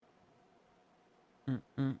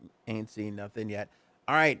Ain't seen nothing yet.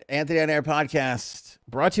 All right, Anthony on Air podcast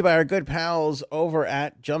brought to you by our good pals over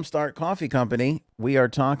at Jumpstart Coffee Company. We are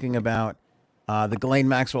talking about the Ghislaine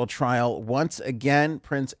Maxwell trial. Once again,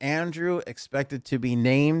 Prince Andrew expected to be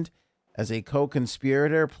named as a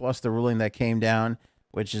co-conspirator, plus the ruling that came down,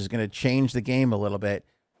 which is going to change the game a little bit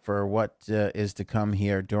for what is to come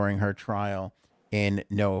here during her trial in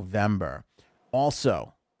November.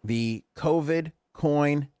 Also, the COVID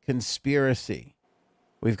coin conspiracy.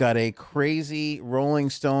 We've got a crazy Rolling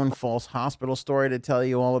Stone false hospital story to tell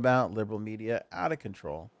you all about. Liberal media out of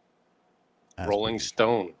control. As per Rolling usual.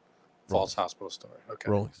 Stone, Rolling false hospital story.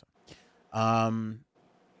 Okay. Rolling Stone.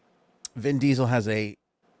 Vin Diesel has a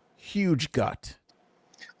huge gut.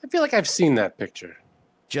 I feel like I've seen that picture.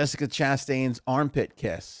 Jessica Chastain's armpit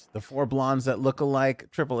kiss. The four blondes that look alike.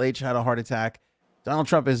 Triple H had a heart attack. Donald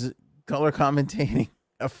Trump is color commentating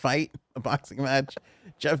a fight, a boxing match.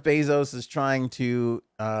 Jeff Bezos is trying to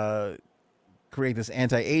create this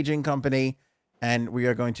anti-aging company. And we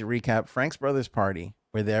are going to recap Frank's Brothers Party,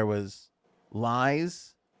 where there was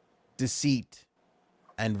lies, deceit,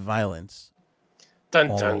 and violence.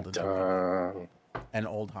 Dun all dun rolled into one. dun. And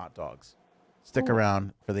old hot dogs. Stick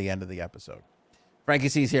around for the end of the episode. Frankie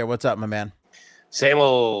C's here. What's up, my man? Same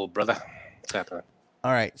old brother. What's happening?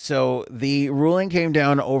 All right. So the ruling came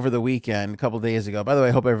down over the weekend, a couple of days ago. By the way,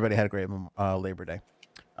 I hope everybody had a great Labor Day.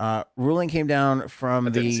 Ruling came down from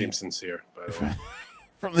That didn't seem sincere, by the way.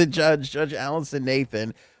 from the judge, Judge Allison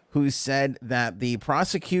Nathan, who said that the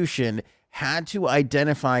prosecution had to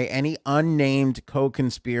identify any unnamed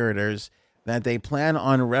co-conspirators that they plan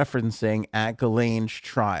on referencing at Ghislaine's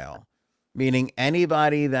trial. Meaning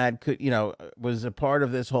anybody that could, was a part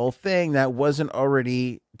of this whole thing that wasn't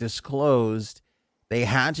already disclosed, they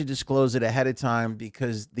had to disclose it ahead of time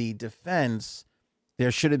because the defense,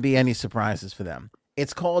 there shouldn't be any surprises for them.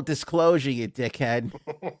 It's called disclosure, you dickhead.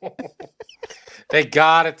 They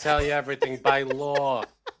gotta tell you everything by law.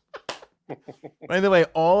 By the way,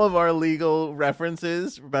 all of our legal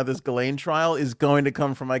references about this Ghislaine trial is going to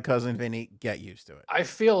come from my cousin Vinny. Get used to it. I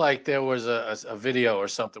feel like there was a video or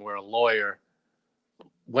something where a lawyer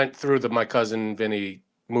went through the My Cousin Vinny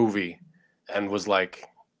movie and was like,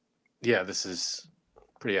 yeah, this is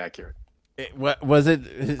pretty accurate. What was it?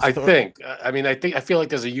 I feel like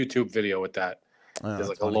there's a YouTube video with that. Oh, There's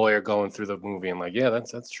like funny. a lawyer going through the movie and like, yeah,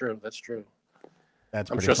 that's true. That's true.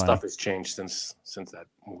 That's I'm pretty sure funny. stuff has changed since that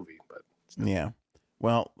movie, but still. Yeah.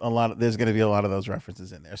 Well, there's going to be a lot of those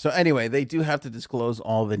references in there. So anyway, they do have to disclose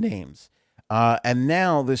all the names. And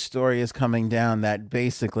now this story is coming down that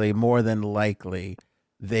basically more than likely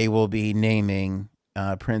they will be naming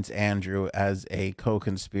Prince Andrew as a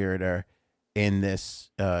co-conspirator in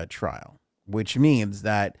this trial, which means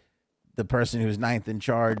that the person who's ninth in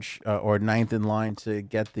charge or ninth in line to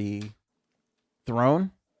get the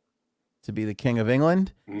throne to be the king of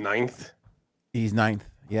England. Ninth? He's ninth.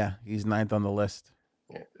 Yeah, he's ninth on the list.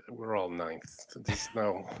 Yeah, we're all ninth. There's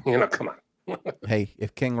no, come on. Hey,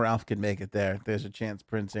 if King Ralph can make it there, there's a chance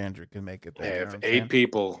Prince Andrew can make it there. Hey, You know if what I'm 8 saying?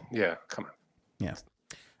 people, yeah, come on.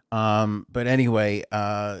 Yeah. But anyway,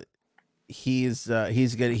 he's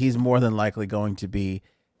good. He's more than likely going to be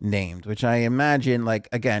named, which I imagine. Like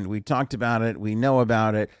again, we talked about it. We know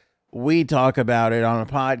about it. We talk about it on a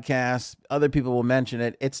podcast. Other people will mention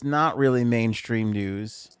it. It's not really mainstream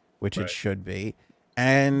news, which Right. it should be.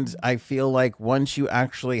 And I feel like once you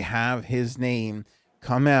actually have his name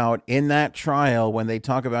come out in that trial, when they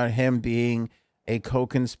talk about him being a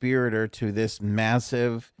co-conspirator to this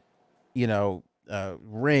massive,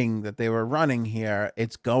 ring that they were running here,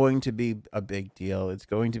 it's going to be a big deal. It's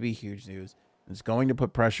going to be huge news. It's going to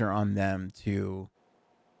put pressure on them to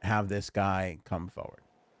have this guy come forward.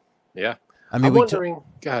 Yeah. I mean, I'm wondering.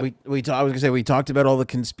 I was gonna say we talked about all the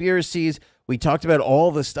conspiracies. We talked about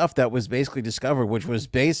all the stuff that was basically discovered, which was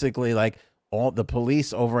basically like all the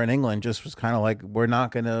police over in England just was kind of like, we're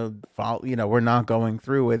not gonna follow. We're not going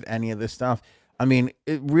through with any of this stuff. I mean,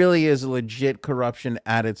 it really is legit corruption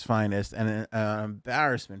at its finest and an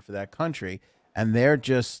embarrassment for that country. And they're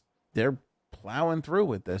plowing through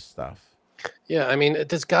with this stuff. Yeah, I mean,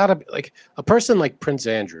 there's got to be like a person like Prince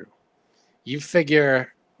Andrew. You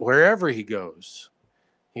figure wherever he goes,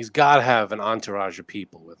 he's got to have an entourage of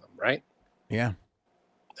people with him, right? Yeah.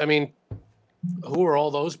 I mean, who are all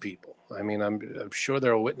those people? I mean, I'm sure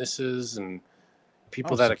there are witnesses and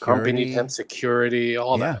people that accompanied him, security,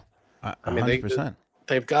 all that. I mean, 100%.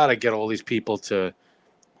 They've got to get all these people to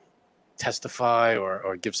testify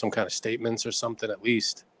or give some kind of statements or something at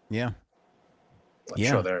least. Yeah.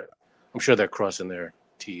 I'm sure they're crossing their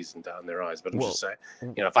T's and dotting their I's, but I'm just saying,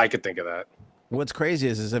 if I could think of that. What's crazy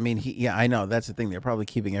is I mean, I know that's the thing. They're probably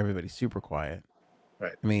keeping everybody super quiet.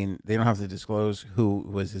 Right. I mean, they don't have to disclose who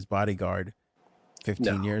was his bodyguard 15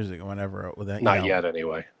 No, years ago, whenever that, not yet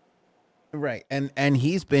anyway. Right. And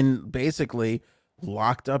he's been basically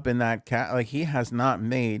locked up in that cat. Like, he has not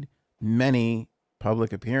made many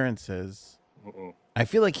public appearances. Mm-mm. I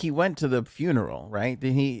feel like he went to the funeral, right?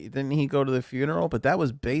 Didn't he go to the funeral? But that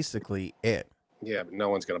was basically it. Yeah, but no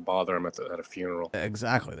one's gonna bother him at a funeral.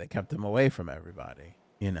 Exactly. They kept him away from everybody,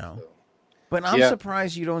 you know. So, But I'm yeah,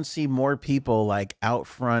 surprised you don't see more people like out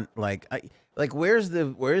front, like where's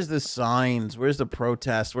the signs? Where's the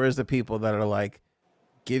protests? Where's the people that are like,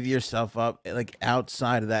 give yourself up, like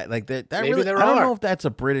outside of that, like that maybe really? there I don't know are. if that's a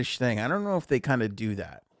British thing. I don't know if they kind of do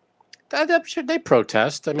that. I'm sure they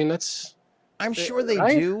protest. I mean, that's I'm sure they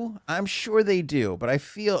right. do. I'm sure they do. But I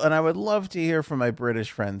feel, and I would love to hear from my British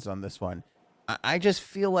friends on this one. I just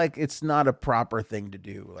feel like it's not a proper thing to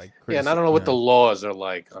do. Like Yeah, and Chris, I don't know what the laws are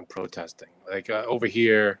like on protesting. Like over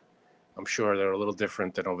here, I'm sure they're a little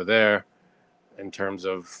different than over there in terms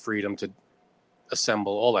of freedom to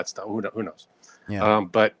assemble, all that stuff. Who knows? yeah.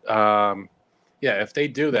 Yeah, if they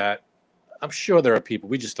do that, I'm sure there are people.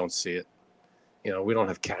 We just don't see it. We don't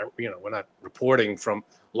have camera. We're not reporting from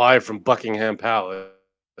live from Buckingham Palace.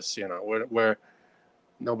 Where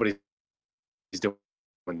nobody's doing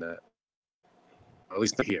that, or at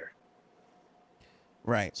least not here.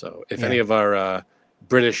 Right. So if Yeah. any of our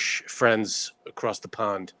British friends across the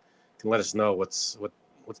pond can let us know what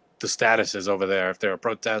the status is over there, if there are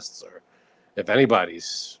protests or if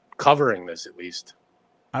anybody's covering this at least.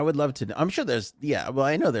 I would love to know. I'm sure there's, yeah. Well,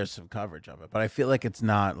 I know there's some coverage of it, but I feel like it's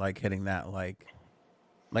not like hitting that, I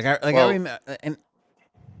Well, remember, and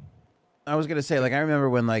I was gonna say, like, I remember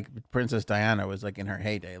when like Princess Diana was like in her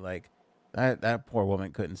heyday, like that poor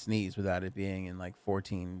woman couldn't sneeze without it being in like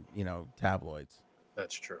 14, tabloids.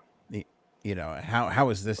 that's true. The, how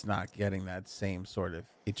is this not getting that same sort of?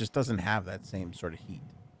 It just doesn't have that same sort of heat.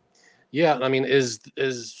 Yeah, I mean, is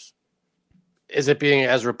it being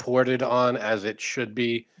as reported on as it should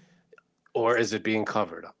be, or is it being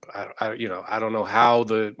covered up? I don't know how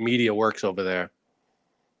the media works over there.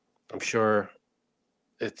 I'm sure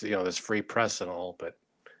it's there's free press and all, but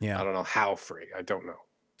Yeah. I don't know how free. I don't know.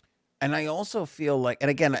 And I also feel like, and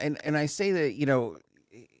again, and I say that,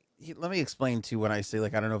 let me explain too when I say,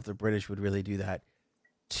 like, I don't know if the British would really do that.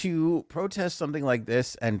 To protest something like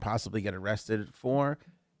this and possibly get arrested for,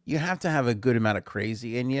 you have to have a good amount of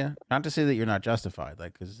crazy in you. Not to say that you're not justified,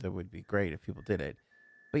 like, because it would be great if people did it,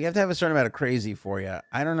 but you have to have a certain amount of crazy for you.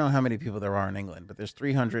 I don't know how many people there are in England, but there's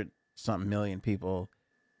 300 something million people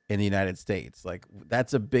in the United States. Like,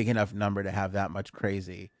 that's a big enough number to have that much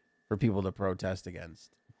crazy for people to protest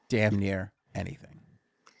against damn near anything.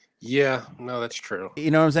 Yeah, no, that's true.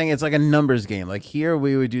 You know what I'm saying? It's like a numbers game. Like, here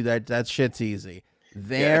we would do that. That shit's easy.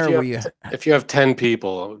 Yeah, There we if you have 10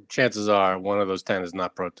 people, chances are one of those 10 is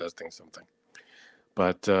not protesting something.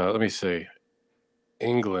 But let me see.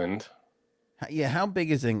 England. yeah. How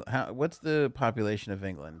big is England? What's the population of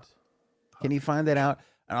England? Can you find that out?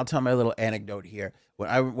 And I'll tell my little anecdote here. When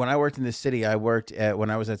I worked in this city, I worked at when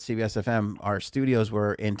I was at CBS FM. Our studios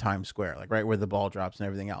were in Times Square, like right where the ball drops and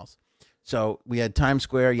everything else. So we had Times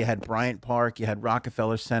Square, you had Bryant Park, you had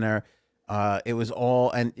Rockefeller Center. It was all,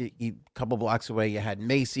 and a couple blocks away, you had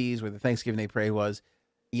Macy's, where the Thanksgiving Day Parade was.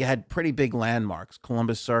 You had pretty big landmarks,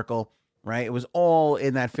 Columbus Circle, right? It was all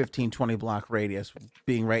in that 15, 20 block radius,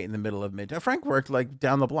 being right in the middle of Midtown. Frank worked like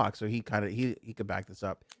down the block, so he could back this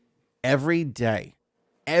up. Every day,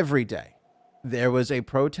 there was a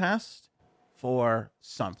protest for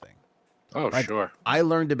something. Oh, Like, sure. I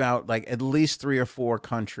learned about like at least 3 or 4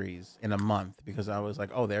 countries in a month because I was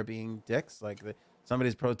like, oh, they're being dicks. Like,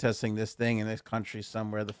 somebody's protesting this thing in this country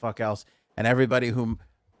somewhere the fuck else, and everybody who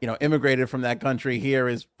immigrated from that country here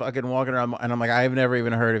is fucking walking around, and I'm like, I've never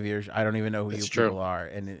even heard of yours. I don't even know who It's you true. people are,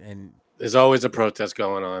 and There's always a protest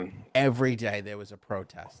going on. every day there was a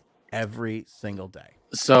protest, every single day.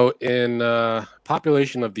 So in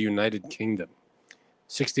population of the United Kingdom,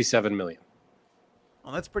 67 million.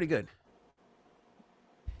 Well, that's pretty good.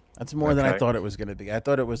 That's more than I Okay. thought it was going to be. I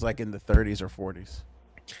thought it was like in the 30s or 40s.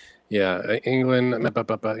 Yeah, England. It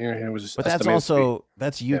was But that's estimated to be- also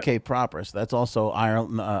that's UK proper. So that's also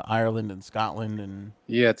Ireland and Scotland and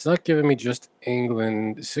Yeah, it's not giving me just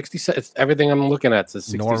England. 67. It's everything I'm looking at says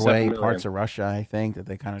 67 Norway, million. parts of Russia. I think that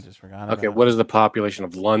they kind of just forgot about. Okay, what is the population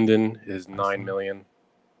of London? Is see. 9 million.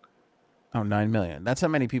 Oh, 9 million. That's how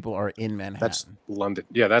many people are in That's Manhattan. London.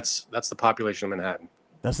 Yeah, that's the population of Manhattan.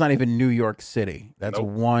 That's not even New York City. That's Nope.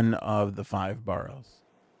 one of the 5 boroughs.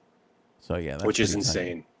 So yeah, that's Which is pretty tiny.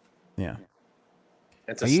 insane. Yeah.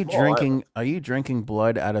 It's a Are you small drinking? island. Are you drinking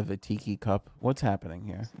blood out of a tiki cup? What's happening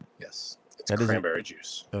here? Yes, it's That isn't- cranberry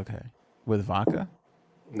juice. Okay, with vodka.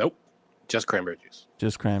 Nope. Just cranberry juice.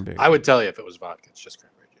 Just cranberry. I would tell you if it was vodka. It's just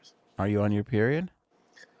cranberry juice. Are you on your period?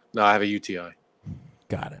 No, I have a UTI.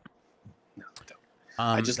 Got it. No, I don't.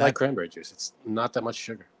 I just like cranberry juice. It's not that much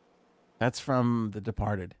sugar. That's from The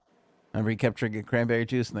Departed. Remember, he kept drinking cranberry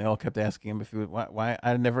juice, and they all kept asking him if he would. Why?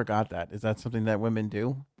 I never got that. Is that something that women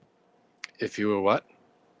do? If you were what?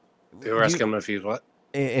 They were asking him if he was what?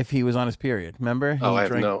 If he was on his period. Remember? I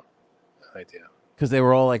have no idea. Because they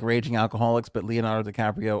were all like raging alcoholics, but Leonardo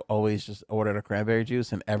DiCaprio always just ordered a cranberry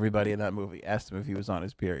juice, and everybody in that movie asked him if he was on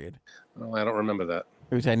his period. Well, I don't remember that.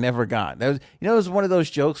 Which I never got. That was, it was one of those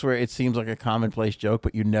jokes where it seems like a commonplace joke,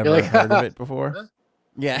 but you never heard of it before. Huh?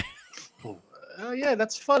 Yeah. Oh yeah,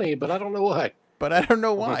 that's funny, but I don't know why. But I don't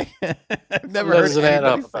know why. I've never Doesn't heard add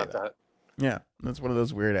up anybody say about that. Yeah, that's one of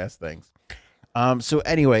those weird ass things. So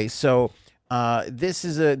anyway, this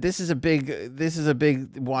is a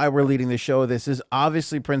big why we're leading the show. This is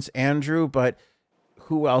obviously Prince Andrew, but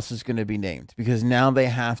who else is going to be named? Because now they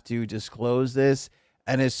have to disclose this,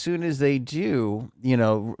 and as soon as they do,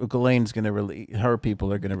 Ghislaine's going to release, her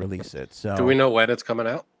people are going to release it. So do we know when it's coming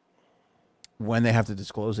out? When they have to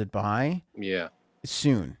disclose it by? Yeah.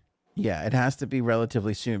 Soon. Yeah, it has to be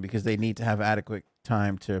relatively soon because they need to have adequate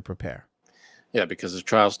time to prepare. Yeah, because the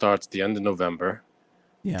trial starts at the end of November.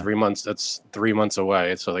 Yeah. 3 months. That's 3 months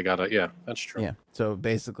away. So they gotta. Yeah, that's true. Yeah. So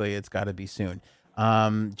basically, it's got to be soon.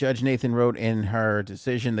 Judge Nathan wrote in her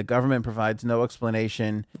decision, the government provides no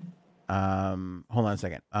explanation. Hold on a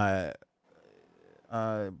second.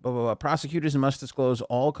 Prosecutors must disclose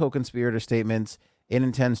all co-conspirator statements it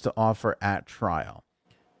intends to offer at trial.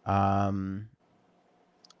 So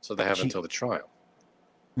they have until the trial.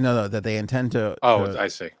 No, that they intend to. I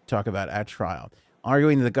see. Talk about at trial,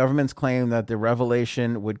 arguing the government's claim that the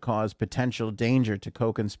revelation would cause potential danger to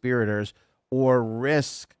co-conspirators or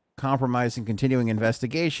risk compromising continuing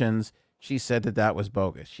investigations. She said that was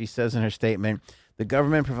bogus. She says in her statement, the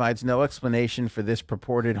government provides no explanation for this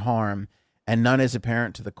purported harm, and none is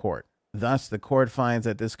apparent to the court. Thus, the court finds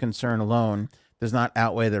that this concern alone does not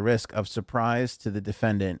outweigh the risk of surprise to the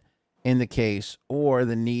defendant in the case or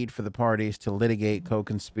the need for the parties to litigate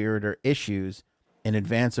co-conspirator issues in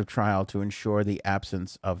advance of trial to ensure the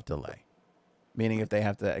absence of delay. Meaning if they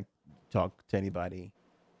have to talk to anybody,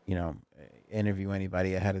 interview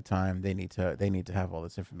anybody ahead of time, they need to have all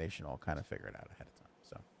this information all kind of figured out ahead of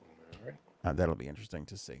time. So that'll be interesting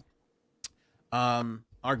to see.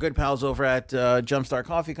 Our good pals over at Jumpstart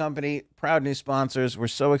Coffee Company, proud new sponsors. We're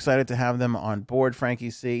so excited to have them on board, Frankie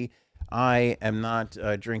C. I am not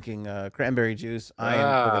drinking cranberry juice. Look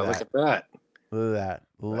at that. Look at that.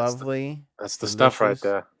 Lovely. That's the stuff right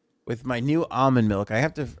there. With my new almond milk. I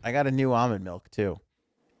got a new almond milk too.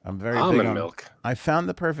 I'm very big on almond milk. I found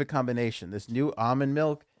the perfect combination. This new almond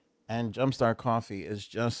milk and Jumpstart Coffee is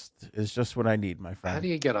just what I need, my friend. How do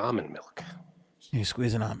you get almond milk? You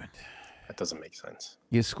squeeze an almond. That doesn't make sense.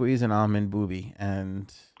 You squeeze an almond booby, and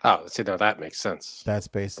see, now that makes sense. That's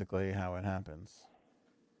basically how it happens.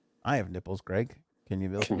 I have nipples, Greg. Can you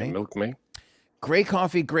milk me? Can you milk me? Great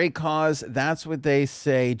coffee, great cause. That's what they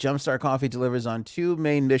say. Jumpstart Coffee delivers on two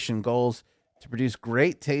main mission goals: to produce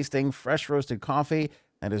great tasting, fresh roasted coffee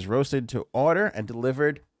that is roasted to order and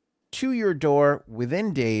delivered to your door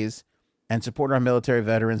within days, and support our military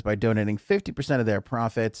veterans by donating 50% of their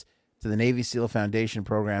profits to the Navy SEAL Foundation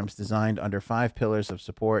programs designed under 5 pillars of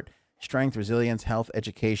support: strength, resilience, health,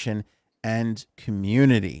 education, and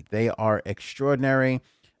community. They are extraordinary.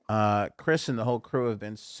 Chris and the whole crew have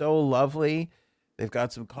been so lovely. They've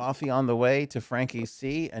got some coffee on the way to Frankie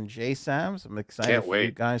C and Jay Sam's. I'm excited for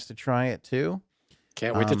you guys to try it too.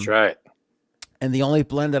 Can't wait to try it. And the only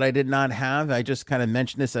blend that I did not have, I just kind of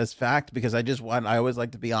mentioned this as fact because I always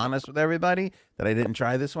like to be honest with everybody that I didn't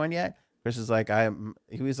try this one yet. Chris is like,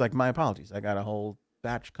 he was like, my apologies. I got a whole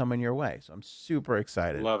batch coming your way. So I'm super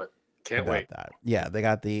excited. Love it. Can't wait. That. Yeah, they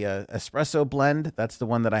got the espresso blend. That's the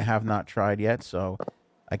one that I have not tried yet. So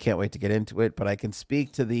I can't wait to get into it, but I can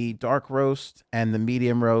speak to the dark roast and the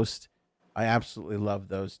medium roast. I absolutely love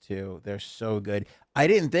those two. They're so good. I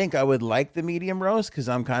didn't think I would like the medium roast because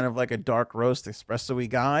I'm kind of like a dark roast espresso-y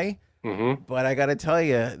guy. Mm-hmm. But I got to tell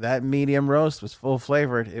you, that medium roast was full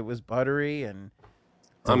flavored. It was buttery and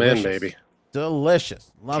delicious. I'm in, baby.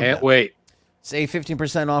 Delicious. Love it. Can't wait. Save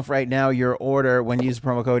 15% off right now your order when you use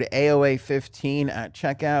promo code AOA15 at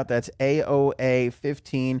checkout. That's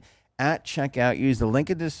AOA15 at checkout. Use the link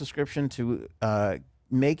in the description to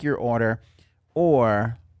make your order,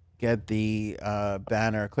 or get the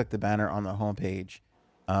banner, click the banner on the homepage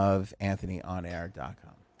of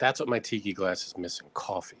AnthonyOnAir.com. That's what my tiki glass is missing: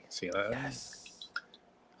 coffee. See that? Yes.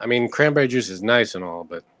 I mean, cranberry juice is nice and all,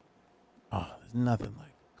 but there's nothing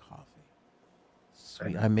like coffee.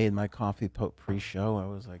 sweet. I made my coffee pre-show. I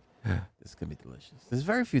was like, this is gonna be delicious. There's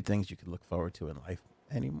very few things you can look forward to in life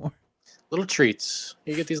anymore. Little treats.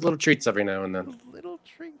 You get these little treats every now and then. Little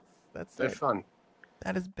treats. That's They're it. fun.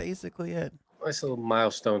 That is basically it. Nice little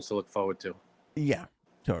milestones to look forward to. Yeah,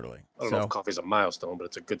 totally. I don't know if coffee's a milestone, but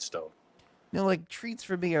it's a good stone. You know, like treats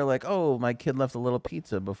for me are like, oh, my kid left a little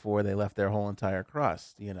pizza before they left their whole entire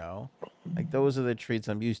crust. You know, like those are the treats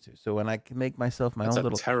I'm used to. So when I can make myself my That's own a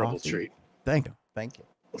little terrible coffee, treat. Thank you.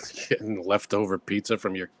 Getting leftover pizza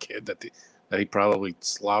from your kid that he probably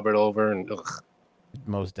slobbered over and ugh.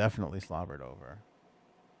 Most definitely slobbered over.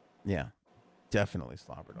 Yeah, definitely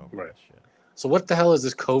slobbered over Right. that shit. So what the hell is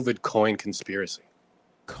this COVID coin conspiracy?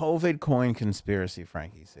 COVID coin conspiracy,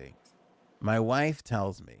 Frankie C. My wife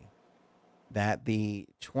tells me that the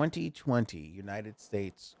 2020 United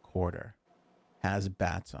States quarter has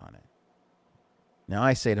bats on it. Now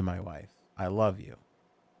I say to my wife, I love you,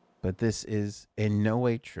 but this is in no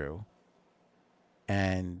way true.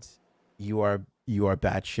 And you are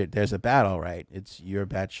batshit. There's a bat, all right. You're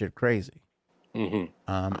batshit crazy. Mm-hmm.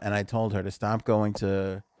 And I told her to stop going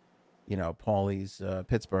to, Paulie's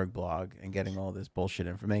Pittsburgh blog and getting all this bullshit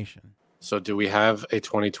information. So do we have a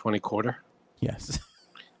 2020 quarter? Yes.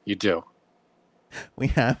 You do. We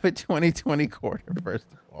have a 2020 quarter, first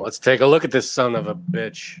of all. Let's take a look at this son of a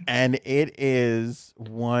bitch. And it is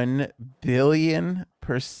 1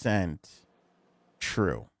 billion%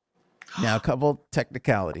 true. Now, a couple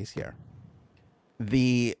technicalities here.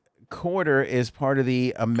 The quarter is part of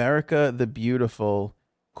the America the Beautiful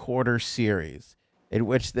quarter series, in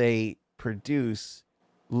which they produce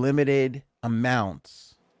limited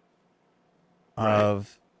amounts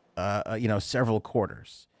of, several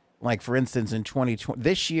quarters. Like, for instance, in 2020,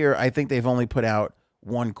 this year, I think they've only put out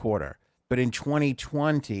one quarter. But in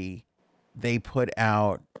 2020, they put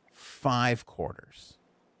out 5 quarters.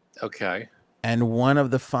 Okay. And one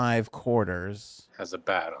of the 5 quarters has a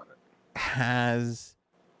bat on it. Has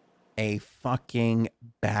a fucking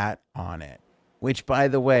bat on it. Which, by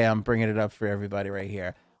the way, I'm bringing it up for everybody right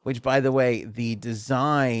here. Which, by the way, the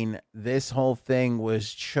design, this whole thing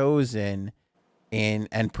was chosen in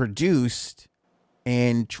and produced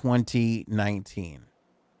in 2019.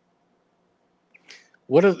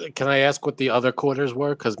 Can I ask what the other quarters were?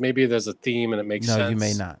 Because maybe there's a theme and it makes sense. No, you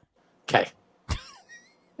may not. Okay.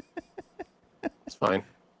 It's fine.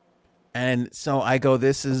 And so I go,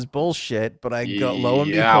 this is bullshit. But I go, lo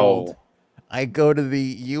and behold, I go to the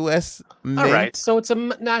U.S. Mint. All right, so it's a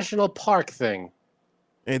national park thing.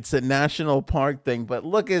 It's a national park thing. But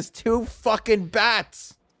look, it's 2 fucking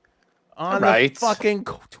bats on the fucking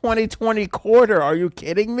 2020 quarter. Are you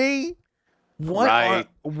kidding me? What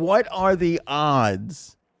are the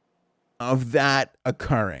odds of that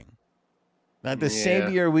occurring? That the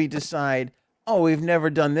same year we decide, we've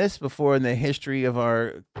never done this before in the history of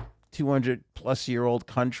our 200-plus-year-old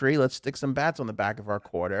country. Let's stick some bats on the back of our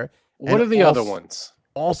quarter. What are the other ones?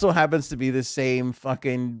 Also happens to be the same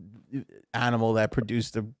fucking animal that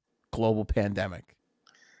produced the global pandemic.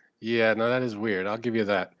 Yeah, no, that is weird. I'll give you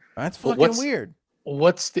that. That's fucking weird.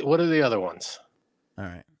 What are the other ones? All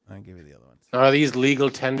right, I'll give you the other ones. Are these legal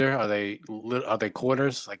tender? Are they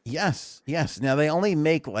quarters? Like yes. Now they only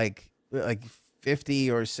make like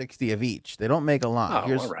 50 or 60 of each. They don't make a lot.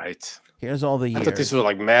 All right. Here's all the years. I thought these were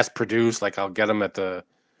like mass produced. Like I'll get them at the,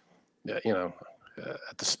 at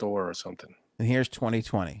the store or something. And here's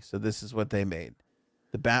 2020. So this is what they made.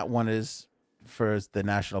 The bat one is for the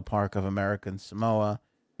National Park of American Samoa.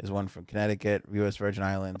 Is one from Connecticut, U.S. Virgin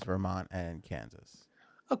Islands, Vermont, and Kansas.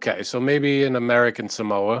 Okay, so maybe in American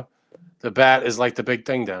Samoa, the bat is like the big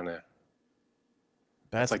thing down there.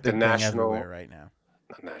 That's like the national right now.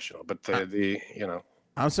 Not national, but the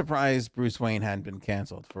I'm surprised Bruce Wayne hadn't been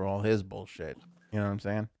canceled for all his bullshit. You know what I'm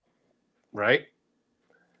saying? Right.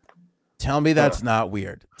 Tell me that's not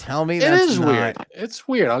weird. Tell me it is weird. It's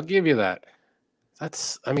weird. I'll give you that.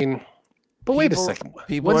 But wait a second.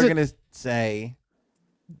 People are gonna say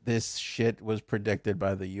this shit was predicted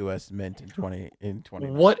by the U.S. Mint in 2020.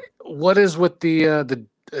 What is with the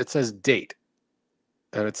it says date,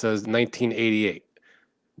 and it says 1988.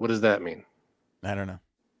 What does that mean? I don't know.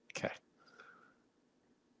 Okay.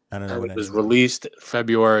 I don't know. It was released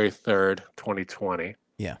February 3rd, 2020.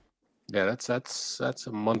 Yeah. Yeah, that's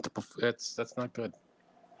a month before. That's not good.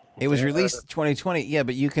 It was released 2020. Yeah,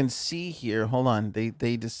 but you can see here. Hold on.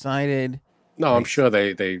 They decided. No, I'm sure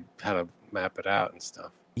they had to map it out and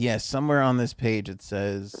stuff. Yeah, somewhere on this page it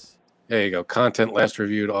says. There you go. Content last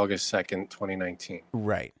reviewed August 2nd, 2019.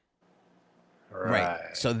 Right.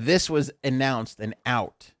 So this was announced and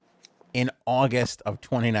out in August of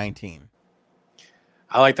 2019.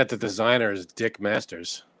 I like that the designer is Dick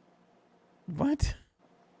Masters. What?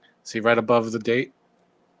 See right above the date?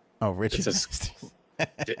 Oh, Richard It says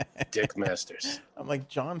Masters. Dick Masters. I'm like,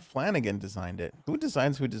 John Flanagan designed it. Who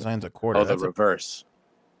designs a quarter? Oh, the reverse.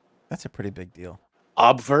 That's a pretty big deal.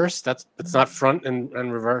 Obverse? It's not front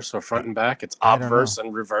and reverse or front and back. It's I don't know. obverse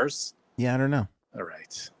and reverse. Yeah, I don't know. All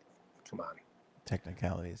right. Come on.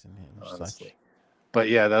 Technicalities and Honestly. such. But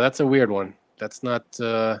yeah, that's a weird one. That's not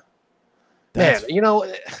That's-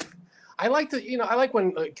 man, I like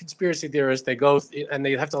when conspiracy theorists they go and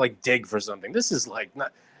they have to like dig for something. This is like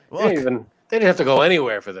not they didn't have to go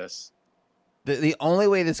anywhere for this. The only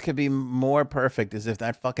way this could be more perfect is if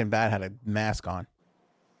that fucking bat had a mask on.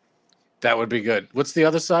 That would be good. What's the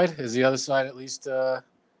other side? Is the other side at least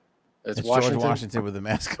it's Washington? George Washington with a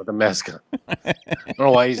mask. With a mask on. I don't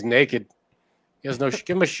know why he's naked. He has no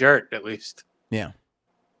give him a shirt at least. Yeah.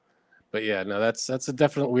 But yeah, no, that's a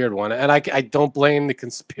definite weird one. And I don't blame the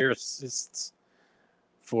conspiracists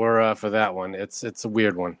for that one. It's a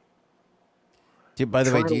weird one. By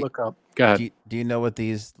the way, look up. Go ahead. Do you know what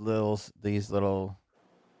these little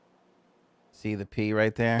see the P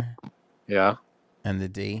right there? Yeah. And the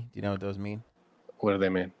D? Do you know what those mean? What do they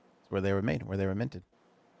mean? It's where they were made, where they were minted.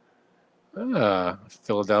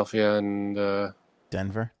 Philadelphia and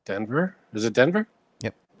Denver. Denver? Is it Denver?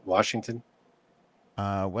 Yep. Washington.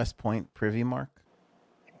 West Point, Privy Mark.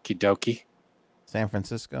 Kidoki. San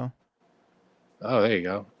Francisco. Oh, there you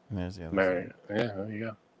go. And there's the other Mary. Yeah, there you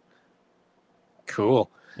go.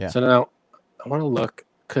 Cool. Yeah. So now I want to look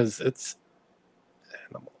because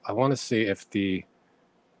I want to see if the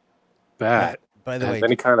bat by the has way,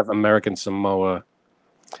 any kind of American Samoa.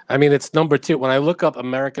 I mean, it's number 2. When I look up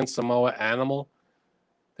American Samoa animal,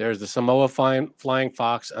 there's the Samoa flying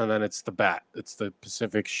fox, and then it's the bat. It's the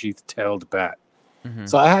Pacific sheath-tailed bat. Mhm.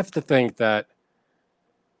 So I have to think that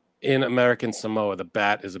in American Samoa, the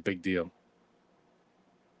bat is a big deal.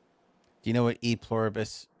 Do you know what E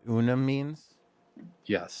pluribus unum means?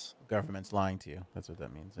 Yes. Government's lying to you. That's what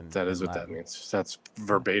that means. That is what that means. That's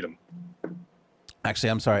verbatim. Actually,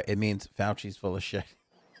 I'm sorry. It means Fauci's full of shit.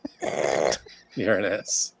 You're an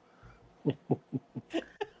ass.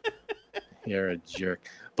 You're a jerk.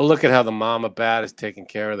 But look at how the mama bat is taking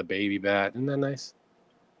care of the baby bat. Isn't that nice?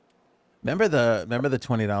 Remember the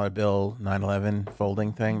 $20 bill 9/11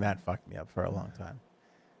 folding thing? That fucked me up for a long time.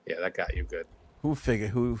 Yeah, that got you good. Who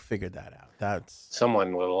figured that out? That's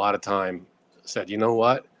someone with a lot of time said, you know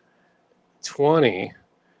what? 20.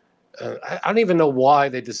 I don't even know why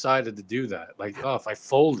they decided to do that. Like, oh, if I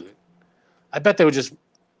fold it, I bet they were just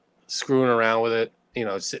screwing around with it,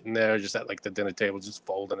 sitting there just at like the dinner table, just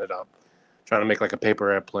folding it up, trying to make like a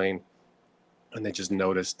paper airplane. And they just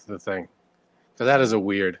noticed the thing. So that is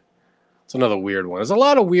it's another weird one. There's a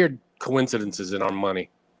lot of weird coincidences in our money.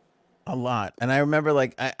 A lot. And I remember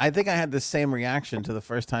I think I had the same reaction to the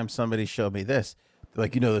first time somebody showed me this. They're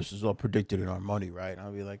like, this is all predicted in our money, right? And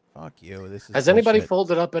I'll be like, fuck you. This is Has anybody bullshit.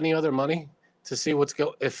 folded up any other money to see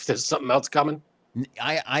if there's something else coming?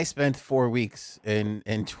 I spent 4 weeks in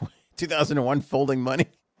 2001 folding money.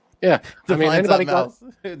 Yeah. I mean,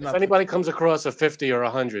 if anybody comes across a 50 or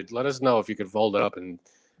 100, let us know if you could fold it up and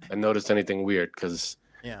notice anything weird, because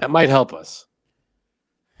that might help us.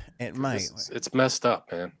 It might. It's messed up,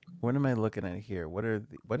 man. What am I looking at here? What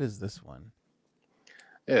is this one?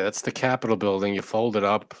 Yeah, that's the Capitol building. You fold it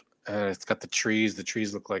up, and it's got the trees. The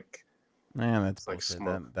trees look like. Man, that's like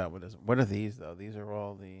smoke. What are these though? These are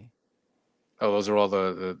all the. Oh, those are all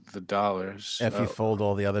the dollars. If you fold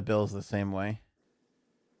all the other bills the same way.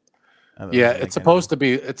 Yeah, it's supposed to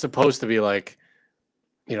be. It's supposed to be like,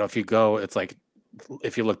 if you go, it's like,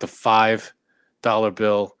 if you look, the $5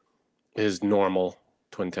 bill is normal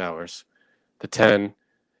Twin Towers. The 10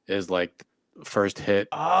 is like first hit.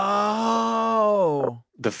 Oh.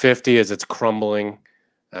 The 50 is it's crumbling,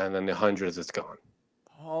 and then the 100 is it's gone.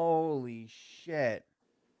 Holy shit.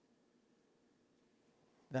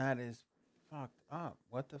 That is fucked up.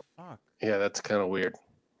 What the fuck? Yeah, that's kind of weird.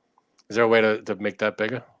 Is there a way to make that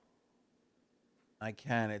bigger? I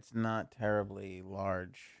can. It's not terribly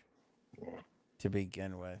large to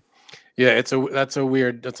begin with. Yeah, that's a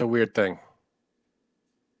weird thing.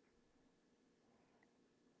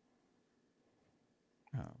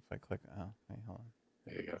 Oh, if I click, wait, hold on.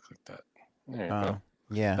 There you go, click that. There you go.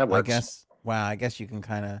 Yeah, that works. I guess. Wow, I guess you can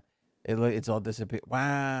kind of. It's all disappeared.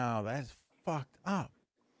 Wow, that's fucked up.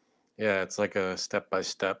 Yeah, it's like a step by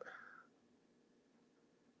step.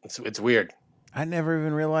 It's weird. I never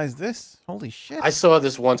even realized this. Holy shit! I saw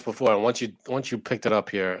this once before, and once you picked it up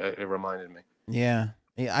here, it reminded me. Yeah.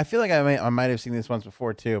 I feel like I might have seen this once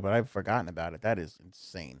before too, but I've forgotten about it. That is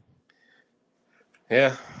insane.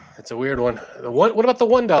 Yeah, it's a weird one. What about the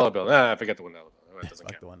 $1 bill? I forget the $1 bill. It doesn't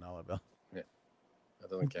count. The $1 bill. Yeah, That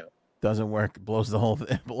doesn't count. Doesn't work. Blows the whole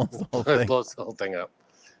thing. Blows the whole It thing. blows the whole thing up.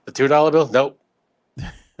 The $2 bill? Nope.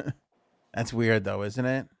 That's weird, though, isn't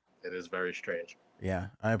it? It is very strange. Yeah,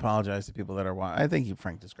 I apologize to people that are watching. I think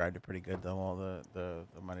Frank described it pretty good, though. All the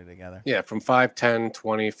money together. Yeah, from 5, 10,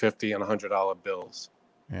 20, 50, and $100 bills.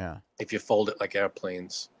 Yeah. If you fold it like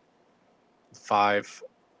airplanes, 5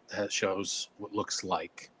 shows what looks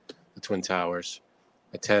like the Twin Towers.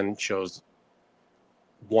 A 10 shows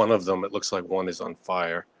one of them. It looks like one is on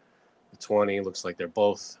fire. The 20 looks like they're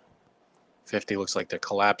both. 50 looks like they're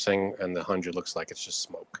collapsing, and the 100 looks like it's just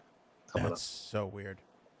smoke coming That's so weird.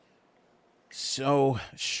 So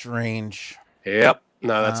strange. Yep.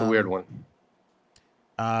 No, that's a weird one.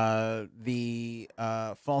 The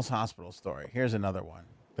false hospital story. Here's another one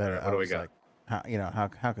that What I do we was got? like,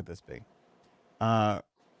 how could this be?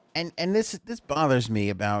 And this bothers me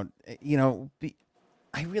about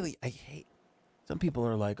I hate. Some people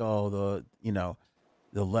are like, oh,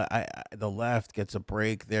 the left gets a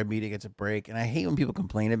break, their media gets a break, and I hate when people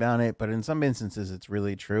complain about it. But in some instances, it's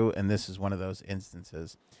really true, and this is one of those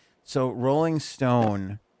instances. So Rolling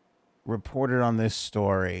Stone reported on this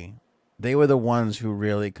story. They were the ones who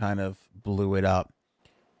really kind of blew it up,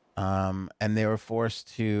 and they were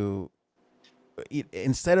forced to,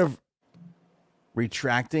 instead of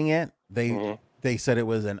retracting it, they said it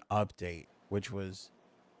was an update, which was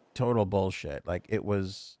total bullshit. Like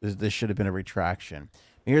this should have been a retraction.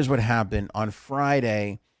 Here's what happened on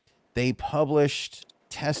Friday. They published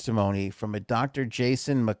testimony from a Dr.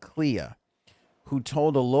 Jason McLeod, who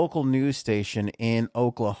told a local news station in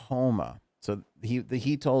Oklahoma. So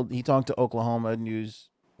he talked to Oklahoma news,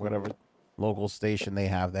 whatever local station they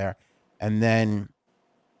have there, and then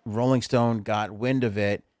Rolling Stone got wind of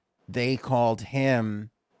it. They called him,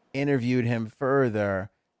 interviewed him further,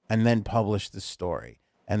 and then published the story.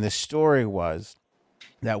 And the story was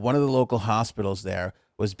that one of the local hospitals there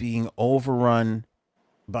was being overrun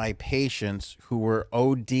by patients who were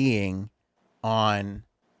ODing on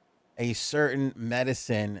a certain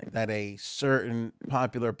medicine that a certain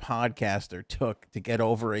popular podcaster took to get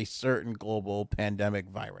over a certain global pandemic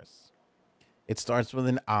virus. It starts with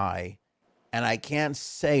an I, and I can't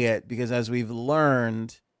say it because, as we've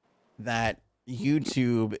learned, that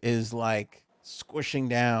YouTube is like squishing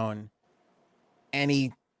down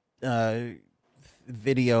any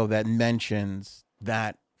video that mentions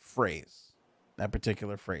that phrase, that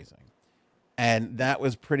particular phrasing. And that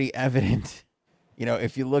was pretty evident.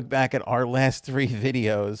 If you look back at our last 3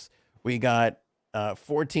 videos, we got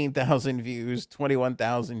 14,000 views,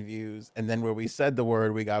 21,000 views, and then where we said the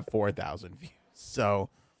word, we got 4,000 views. So,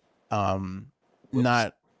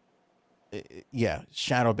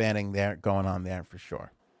 shadow banning there going on there for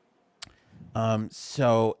sure.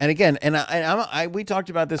 So, and again, we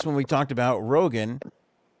talked about this when we talked about Rogan,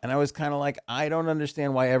 and I was kind of like, I don't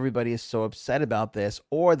understand why everybody is so upset about this,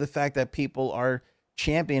 or the fact that people are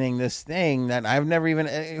championing this thing that I've never even,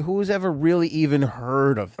 who's ever really even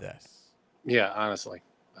heard of this? Yeah, honestly.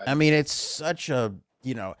 I mean, it's such a,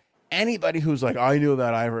 anybody who's like, I knew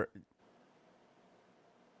that I heard.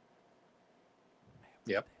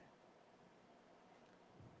 Yep.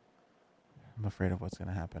 I'm afraid of what's going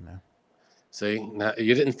to happen now. See, now,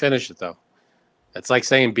 you didn't finish it though. It's like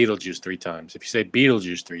saying Beetlejuice 3 times. If you say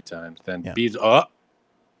Beetlejuice 3 times, then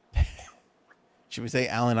Should we say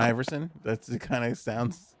Allen Iverson? That's it. Kind of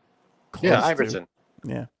sounds close. Yeah, Iverson.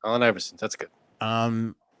 Yeah, Allen Iverson. That's good.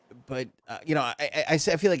 But I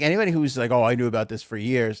feel like anybody who's like, oh, I knew about this for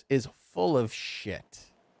years is full of shit.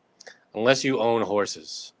 Unless you own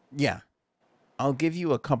horses. Yeah, I'll give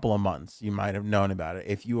you a couple of months. You might have known about it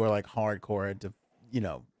if you are like hardcore into,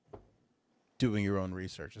 doing your own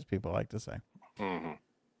research, as people like to say. Mm-hmm.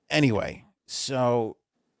 Anyway, so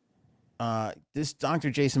this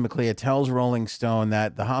Dr. Jason McLeod tells Rolling Stone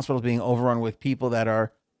that the hospital is being overrun with people that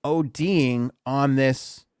are ODing on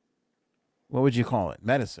this. What would you call it?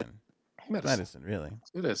 Medicine, really.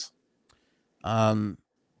 It is.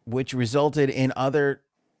 Which resulted in other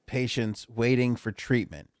patients waiting for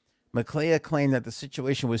treatment. McLeod claimed that the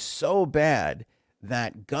situation was so bad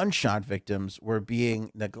that gunshot victims were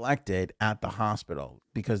being neglected at the hospital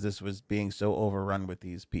because this was being so overrun with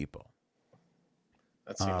these people.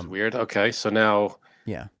 That seems weird. Okay, so now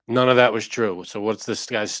none of that was true. So what's this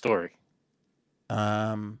guy's story?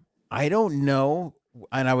 I don't know,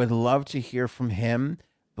 and I would love to hear from him,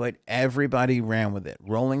 but everybody ran with it.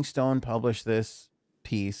 Rolling Stone published this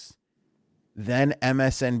piece, then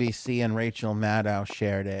MSNBC and Rachel Maddow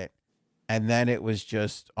shared it, and then it was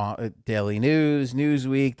just Daily News,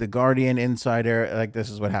 Newsweek, The Guardian, Insider. Like, this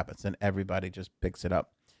is what happens, and everybody just picks it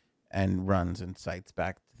up and runs and cites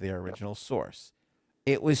back to their original source.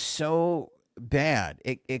 It was so bad.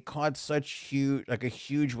 It caught such a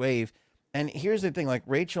huge wave. And here's the thing, like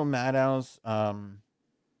Rachel Maddow's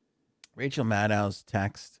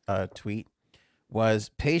text tweet was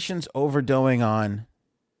patients overdoing on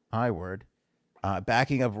I word,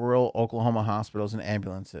 backing up rural Oklahoma hospitals and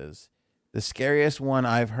ambulances. The scariest one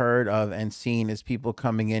I've heard of and seen is people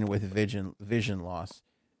coming in with vision loss,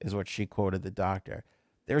 is what she quoted the doctor.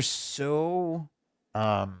 They're so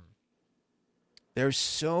um they're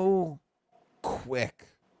so quick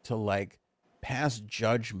to like pass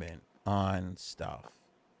judgment on stuff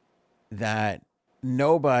that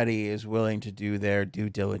nobody is willing to do their due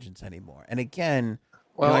diligence anymore. And again,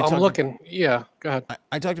 Well, I I'm talked looking. Yeah, go ahead.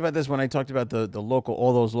 I talked about this when I talked about the local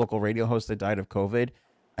all those local radio hosts that died of COVID.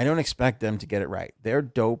 I don't expect them to get it right. They're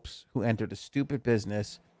dopes who entered a stupid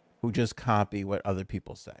business who just copy what other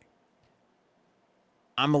people say.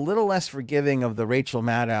 I'm a little less forgiving of the Rachel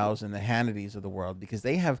Maddows and the Hannitys of the world because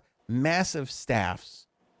they have massive staffs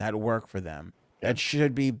that work for them Yeah. that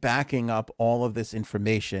should be backing up all of this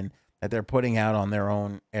information that they're putting out on their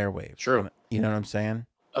own airwaves. True. You know what I'm saying?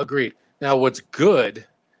 Agreed. Now, what's good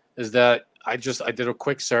is that I did a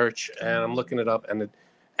quick search and I'm looking it up, and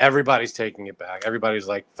everybody's taking it back. Everybody's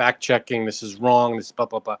like fact checking. This is wrong. This blah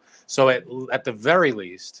blah blah. So at the very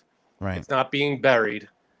least, Right. it's not being buried,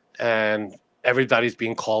 and everybody's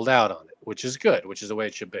being called out on it, which is good, which is the way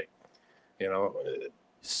it should be. You know,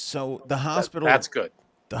 So the hospital that's good.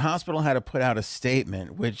 the hospital had to put out a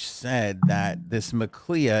statement which said that this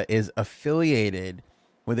McClea is affiliated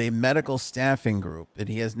with a medical staffing group, that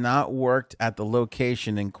he has not worked at the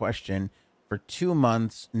location in question for 2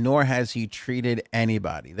 months, nor has he treated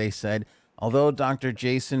anybody. They said, although Dr.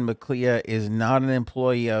 Jason McClea is not an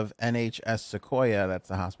employee of NHS Sequoia, that's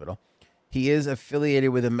the hospital, he is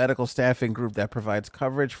affiliated with a medical staffing group that provides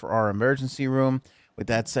coverage for our emergency room. With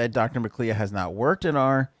that said, Dr. McClea has not worked in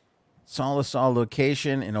our Solisol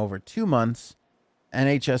location in over 2 months.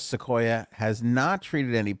 NHS Sequoia has not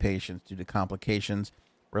treated any patients due to complications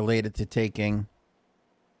related to taking.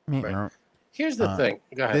 Right. Here's the thing.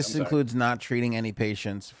 Go ahead. This includes not treating any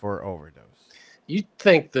patients for overdose. You'd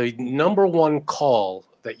think the number one call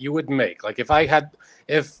that you would make, like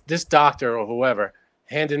if this doctor or whoever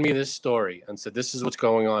handed me this story and said, this is what's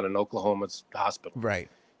going on in Oklahoma's hospital. Right.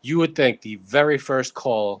 You would think the very first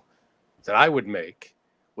call that I would make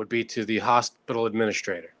would be to the hospital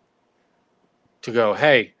administrator to go,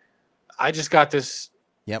 hey, I just got this.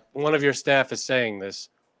 Yep. One of your staff is saying this.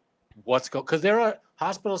 Because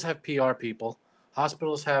hospitals have PR people,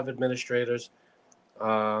 hospitals have administrators,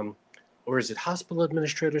 or is it hospital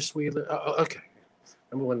administrator suite? Okay.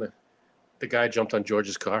 Remember when the guy jumped on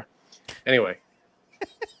George's car? Anyway.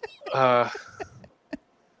 But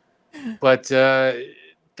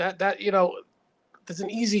that there's an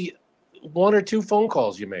easy 1 or 2 phone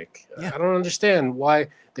calls you make. Yeah. I don't understand why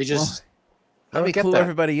they just. Let me clue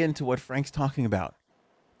everybody into what Frank's talking about.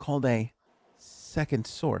 Called a second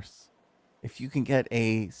source. If you can get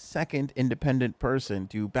a second independent person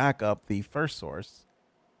to back up the first source,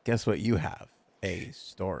 guess what you have? A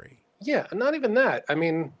story. Yeah, not even that. I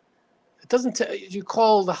mean, it doesn't. You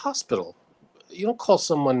call the hospital. You don't call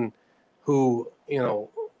someone who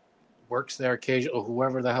works there occasionally, or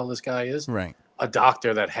whoever the hell this guy is. Right. A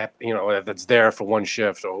doctor that's there for one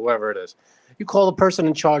shift, or whoever it is. You call the person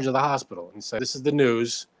in charge of the hospital and say, "This is the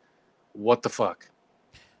news. What the fuck?"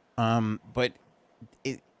 But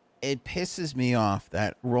it pisses me off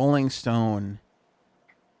that Rolling Stone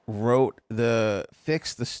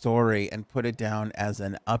fixed the story and put it down as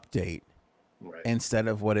an update, right, instead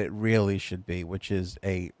of what it really should be, which is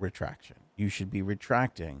a retraction. You should be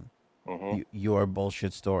retracting your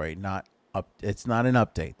bullshit story, not up. It's not an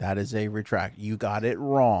update. That is a retract. You got it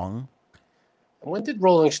wrong. When did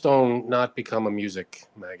Rolling Stone not become a music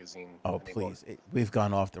magazine? Oh, anymore? please. We've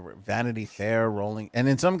gone off the Vanity Fair, Rolling. And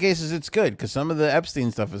in some cases, it's good because some of the Epstein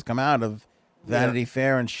stuff has come out of Vanity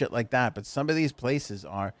Fair and shit like that. But some of these places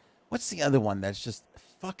are. What's the other one that's just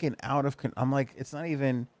fucking out of. I'm like, it's not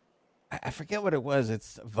even. I forget what it was.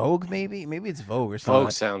 It's Vogue, maybe? Maybe it's Vogue or something.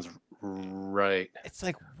 Vogue sounds right. It's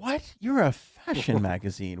like, what? You're a fashion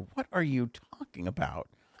magazine. What are you talking about?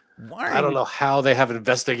 I don't know how they have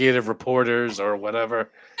investigative reporters or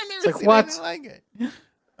whatever. I've never seen anything like it.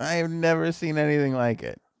 I have never seen anything like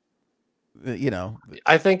it.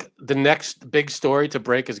 I think the next big story to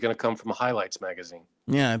break is going to come from Highlights magazine.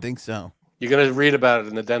 Yeah, I think so. You're going to read about it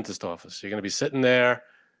in the dentist office. You're going to be sitting there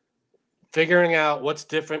figuring out what's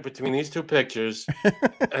different between these 2 pictures.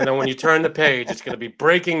 And then when you turn the page, it's going to be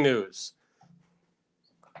breaking news.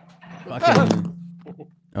 Fucking.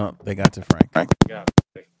 Oh, they got to Frank. Yeah.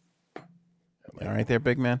 All right there,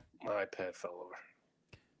 big man. My iPad fell over.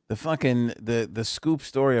 the scoop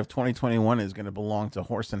story of 2021 is going to belong to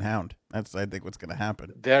Horse and Hound. That's I think what's going to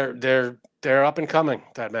happen. They're up and coming.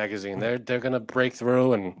 That magazine. They're gonna break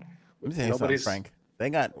through, and Let me tell you something, nobody's Frank. They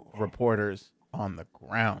got reporters on the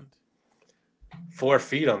ground. 4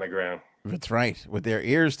 feet on the ground. That's right, with their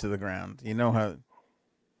ears to the ground. You know how.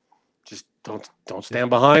 Just don't stand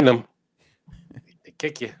behind them. They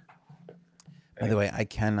kick you. By the way, I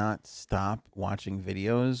cannot stop watching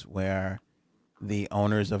videos where the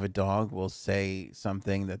owners of a dog will say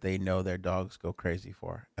something that they know their dogs go crazy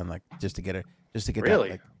for, and like just to get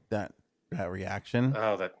Really? that reaction.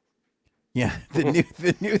 Oh, that Yeah,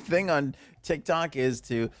 the new thing on TikTok is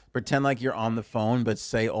to pretend like you're on the phone, but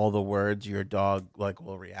say all the words your dog like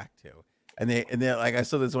will react to, and they like I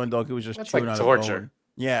saw this one dog who was just that's chewing like on torture. a bone.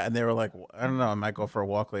 Yeah, and they were like, I don't know, I might go for a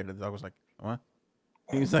walk later. The dog was like, what?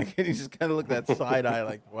 He was like, he just kind of looked that side eye,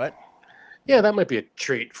 like, what? Yeah, that might be a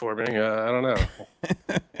treat for me. I don't know.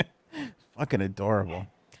 Fucking adorable.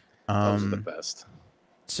 Those are the best.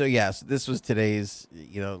 So yes, this was today's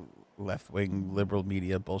left wing liberal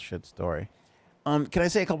media bullshit story. Can I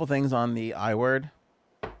say a couple things on the I word?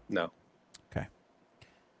 No. Okay.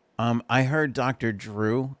 I heard Dr.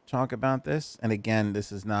 Drew talk about this, and again,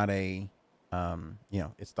 this is not a,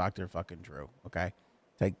 it's Dr. fucking Drew. Okay,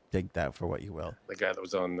 take that for what you will. The guy that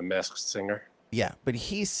was on The Masked Singer. Yeah, but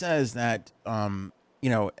he says that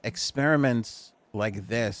experiments like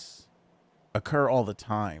this occur all the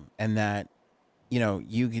time, and that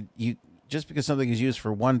you just because something is used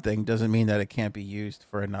for one thing doesn't mean that it can't be used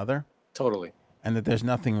for another. Totally. And that there's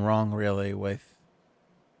nothing wrong really with,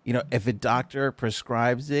 if a doctor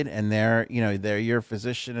prescribes it and they're your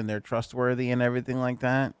physician and they're trustworthy and everything like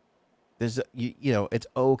that, there's it's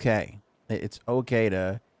okay. It's okay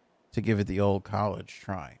to give it the old college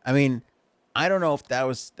try. I mean, I don't know if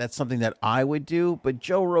that's something that I would do, but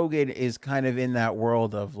Joe Rogan is kind of in that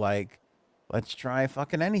world of like, let's try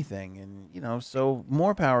fucking anything, and so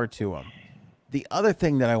more power to him. The other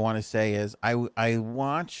thing that I want to say is I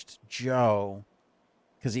watched Joe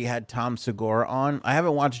because he had Tom Segura on. I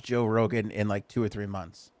haven't watched Joe Rogan in like 2 or 3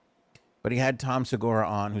 months, but he had Tom Segura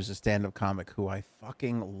on, who's a stand-up comic who I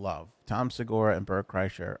fucking love. Tom Segura and Bert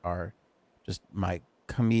Kreischer are just my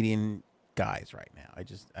comedian guys right now.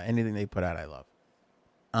 Anything they put out, I love.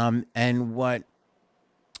 And what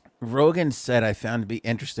Rogan said I found to be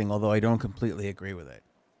interesting, although I don't completely agree with it.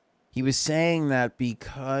 He was saying that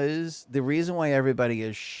because the reason why everybody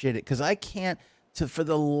is shitty, because for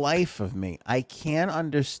the life of me, I can't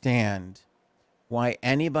understand why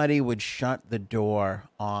anybody would shut the door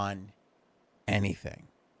on anything.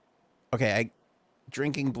 Okay,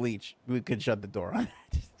 drinking bleach, we could shut the door on.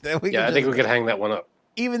 I think we could hang that one up.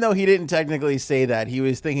 Even though he didn't technically say that, he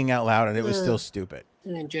was thinking out loud, and it was still stupid.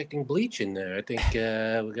 Injecting bleach in there. I think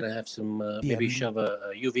we're gonna have some maybe shove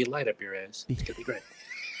a UV light up your ass. It's gonna be great.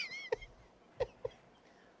 I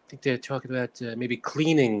think they're talking about maybe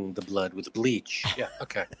cleaning the blood with bleach. Yeah.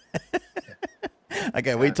 Okay.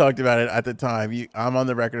 Okay, we talked about it at the time. I'm on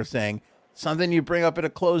the record of saying something you bring up at a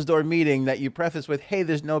closed door meeting that you preface with, "Hey,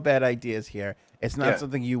 there's no bad ideas here." It's not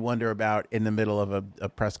something you wonder about in the middle of a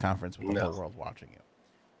press conference with the whole world watching you.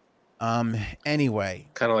 Anyway,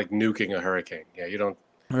 kind of like nuking a hurricane. Yeah, you don't.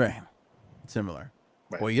 Right. Similar.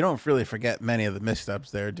 Right. Well, you don't really forget many of the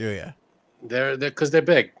missteps there, do you? They're because they're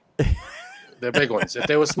big. They're big ones. If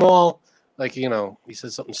they were small, like he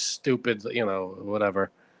said something stupid,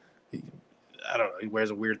 whatever. I don't know. He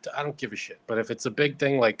wears a weird. I don't give a shit. But if it's a big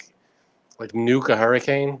thing, like nuke a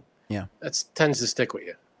hurricane, that tends to stick with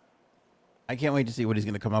you. I can't wait to see what he's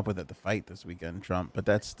going to come up with at the fight this weekend, Trump. But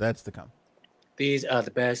that's to come. These are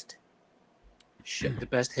the best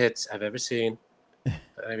hits I've ever seen.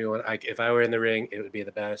 Everyone, if I were in the ring, it would be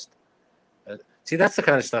the best. See, that's the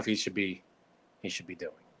kind of stuff he should be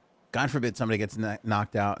doing. God forbid somebody gets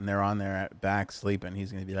knocked out and they're on their back sleeping. He's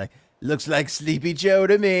going to be like, "Looks like Sleepy Joe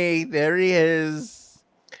to me. There he is."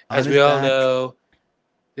 As we all know,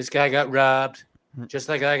 this guy got robbed, just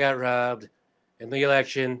like I got robbed in the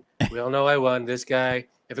election. We all know I won. This guy,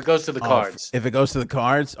 if it goes to the cards. If it goes to the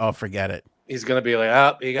cards, forget it. He's going to be like,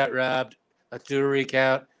 "Oh, he got robbed. Let's do a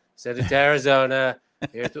recount. Send it to Arizona.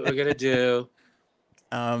 Here's what we're going to do."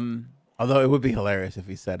 Although it would be hilarious if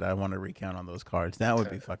he said, "I want to recount on those cards." That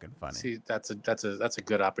would be fucking funny. See, that's a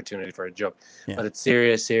good opportunity for a joke. Yeah. But it's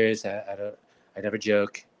serious. I never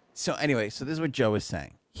joke. So anyway, this is what Joe was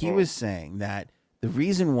saying. He was saying that the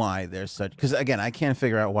reason why there's such, because again, I can't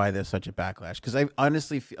figure out why there's such a backlash. Because I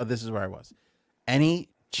honestly feel, this is where I was. Any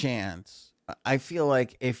chance, I feel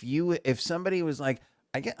like if somebody was like,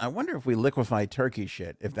 I wonder if we liquefy turkey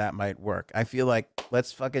shit, if that might work. I feel like let's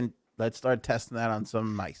start testing that on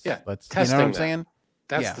some mice. Yeah, you know what I'm saying?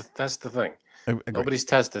 That's Yeah, the thing. agree. Nobody's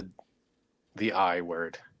tested the I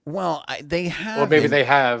word. Well, they Or maybe haven't. they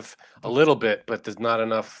have a little bit, but there's not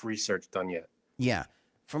enough research done yet. Yeah,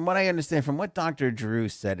 from what I understand, from what Dr. Drew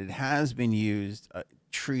said, it has been used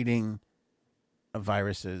treating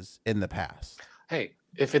viruses in the past. Hey,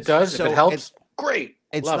 if it does, if it So helps, great.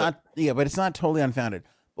 it's Love it. not, yeah, but it's not totally unfounded.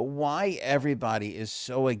 But why everybody is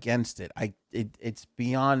so against it, it's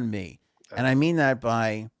beyond me. And I mean that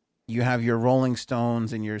by, you have your Rolling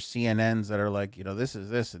Stones and your CNNs that are like, this is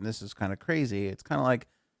this and this is kind of crazy. It's kind of like,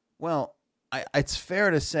 well, it's fair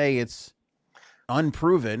to say it's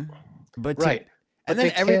unproven, but Right. and But then they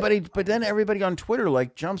can't. everybody on Twitter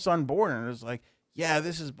like jumps on board and is like, yeah,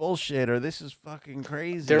 this is bullshit or this is fucking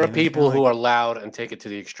crazy. There are And it's kinda people who like, are loud and take it to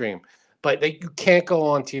the extreme, but you can't go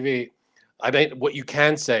on TV. I mean, what you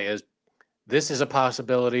can say is, this is a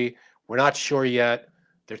possibility. We're not sure yet.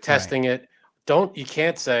 They're right. testing it. You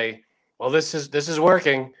can't say, well, this is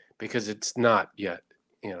working, because it's not yet.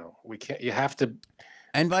 We can't. You have to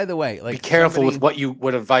And by the way, be like careful with somebody,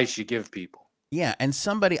 what advice you give people. yeah, and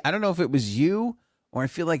somebody, I don't know if it was you or I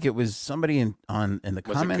feel like it was somebody in the Was it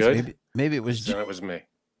comments. good? Maybe it was So it was me.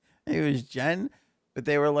 it was Jen, but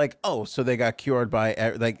they were like, oh, so they got cured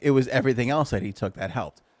by like it was everything else that he took that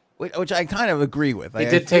helped, which I kind of agree with. He Like,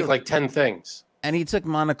 did take like 10 things. and he took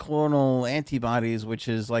monoclonal antibodies, which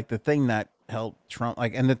is like the thing that helped Trump,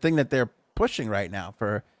 like, and the thing that they're pushing right now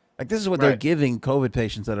for, like, this is what they're Right. giving COVID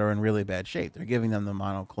patients that are in really bad shape. They're giving them the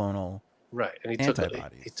monoclonal. Right, and he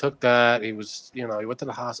Antibodies. took that. He was, he went to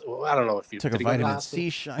the hospital. I don't know if he Took did a he go to the vitamin hospital? C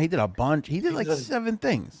shot. He did a bunch. He did He like did- 7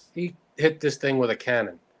 things. He hit this thing with a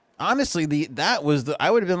cannon. Honestly, I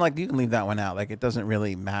would have been like, you can leave that one out. Like, it doesn't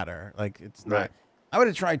really matter. Like, it's not. Right. I would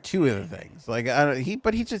have tried 2 of the things. Like,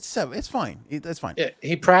 but he just 7. It's fine. That's fine. Yeah,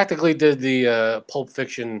 he practically did the Pulp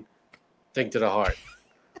Fiction thing to the heart.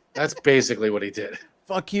 That's basically what he did.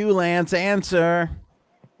 Fuck you, Lance. Answer.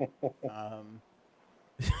 I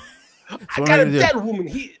what am got I a gonna do? dead woman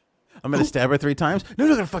here. I'm gonna stab her 3 times. No, I'm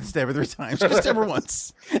not gonna fucking stab her 3 times. Just stab her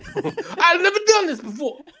once. I've never done this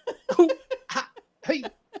before. Hey,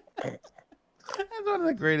 That's one of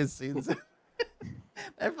the greatest scenes.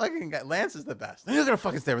 That fucking guy, Lance is the best. You're not gonna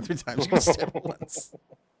fucking stab her 3 times. You're gonna stab her once.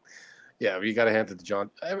 yeah, you got to hand it to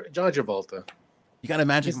John Travolta. You got a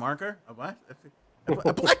magic marker? A what?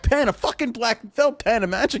 A black pen, a fucking black felt pen, a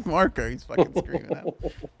magic marker. He's fucking screaming out.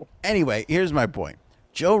 Anyway, here's my point.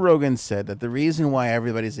 Joe Rogan said that the reason why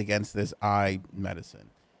everybody's against this eye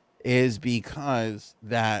medicine is because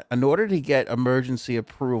that in order to get emergency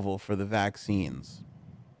approval for the vaccines,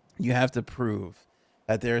 you have to prove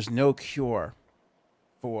that there's no cure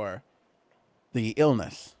for the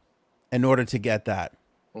illness in order to get that,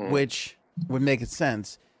 which would make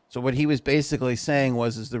sense. So what he was basically saying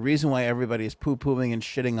is the reason why everybody is poo-pooing and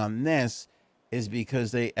shitting on this is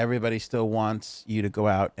because everybody still wants you to go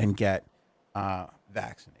out and get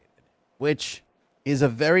vaccinated, which is a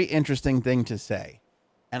very interesting thing to say.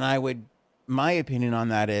 And my opinion on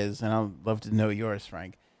that is, and I'd love to know yours,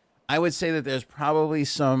 Frank, I would say that there's probably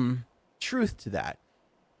some truth to that.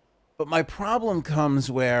 But my problem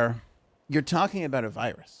comes where you're talking about a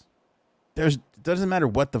virus. It doesn't matter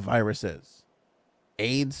what the virus is.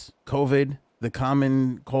 AIDS, COVID, the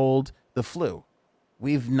common cold, the flu.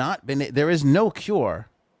 There is no cure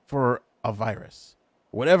for a virus.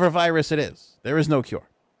 Whatever virus it is, there is no cure.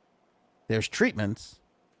 There's treatments.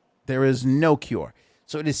 There is no cure.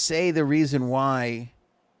 So to say the reason why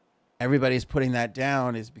everybody's putting that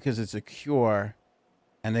down is because it's a cure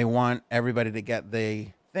and they want everybody to get the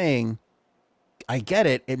thing, I get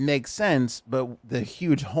it. It makes sense. But the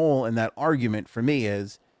huge hole in that argument for me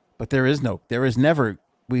is, but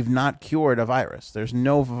we've not cured a virus. There's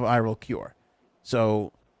no viral cure.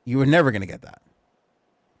 So you were never going to get that.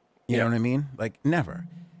 You know what I mean? Like, never.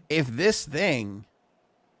 If this thing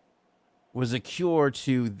was a cure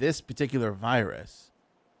to this particular virus,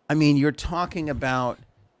 I mean, you're talking about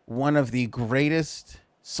one of the greatest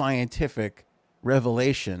scientific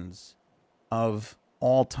revelations of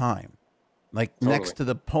all time. Like, Totally. next to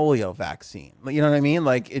the polio vaccine. You know what I mean?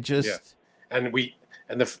 Like, it just... Yeah. And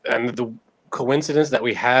the coincidence that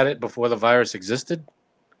we had it before the virus existed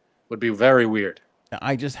would be very weird.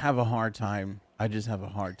 I just have a hard time.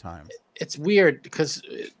 It's weird because,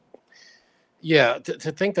 to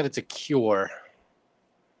think that it's a cure.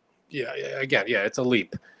 Yeah, again, it's a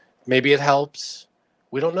leap. Maybe it helps.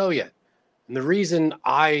 We don't know yet. And the reason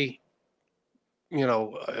I'm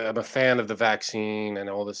a fan of the vaccine and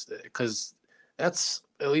all this, because that's,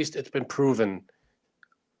 at least it's been proven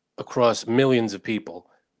across millions of people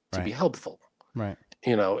to be helpful. Right.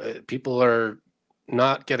 People are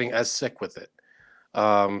not getting as sick with it.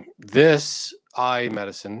 This eye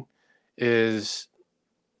medicine is,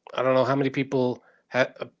 I don't know how many people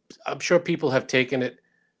have. I'm sure people have taken it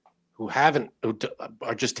who haven't,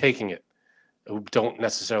 are just taking it, who don't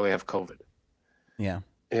necessarily have COVID. Yeah.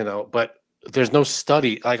 But there's no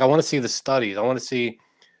study. Like, I want to see the studies. I want to see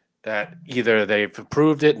that either they've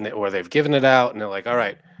approved it or they've given it out, and they're like, all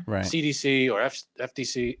right, Right. CDC or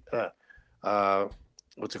FDC,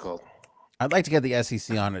 what's it called? I'd like to get the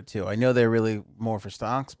SEC on it too. I know they're really more for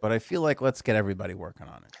stocks, but I feel like let's get everybody working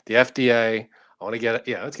on it. The FDA. I want to get it.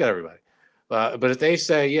 Yeah, let's get everybody. But if they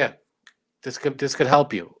say, yeah, this could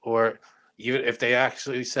help you, or even if they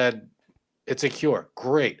actually said it's a cure,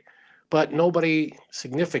 great. But nobody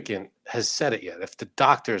significant has said it yet. If the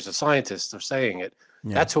doctors, the scientists are saying it,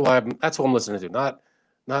 Yeah. that's who I'm listening to.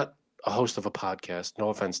 Not a host of a podcast. No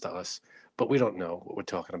offense to us, but we don't know what we're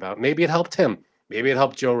talking about. Maybe it helped him. Maybe it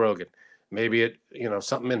helped Joe Rogan. Maybe it,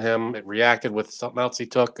 something in him, it reacted with something else he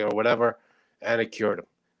took or whatever, and it cured him.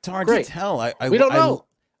 It's hard Great. to tell. We don't know.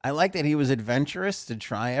 I like that he was adventurous to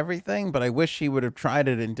try everything, but I wish he would have tried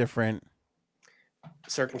it in different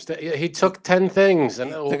Circumstance. He took 10 things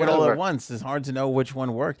and took it all at once. It's hard to know which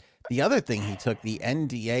one worked. The other thing he took, the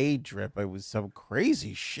NDA drip, it was some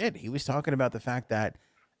crazy shit. He was talking about the fact that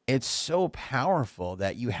it's so powerful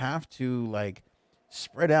that you have to like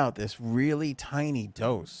spread out this really tiny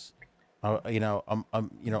dose,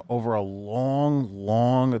 over a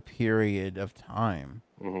long period of time.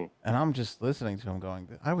 Mm-hmm. And I'm just listening to him going,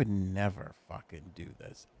 I would never fucking do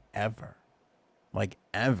this ever, like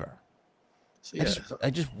ever. So, yeah.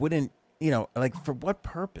 I just wouldn't, like for what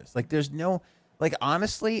purpose? Like there's no, like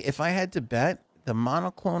honestly, if I had to bet, the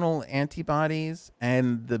monoclonal antibodies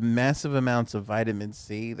and the massive amounts of vitamin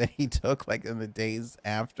C that he took like in the days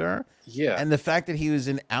after, Yeah. and the fact that he was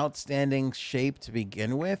in outstanding shape to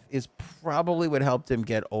begin with is probably what helped him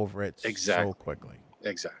get over it so quickly.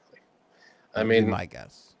 Exactly. I mean, my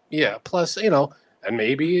guess. Yeah. Plus, and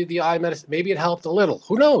maybe the eye medicine, maybe it helped a little.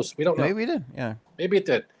 Who knows? We don't know. Maybe it did. Yeah. Maybe it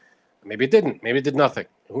did. Maybe it didn't. Maybe it did nothing.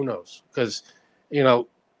 Who knows? Because,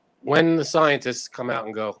 when the scientists come out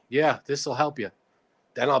and go, yeah, this will help you,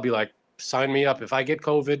 then I'll be like, sign me up. If I get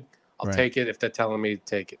COVID, I'll take it if they're telling me to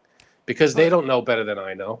take it. Because they don't know better than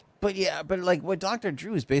I know. But yeah, but like what Dr.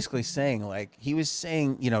 Drew is basically saying, like he was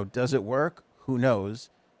saying, does it work? Who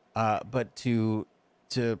knows? But to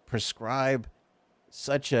prescribe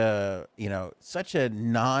such a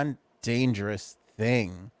non-dangerous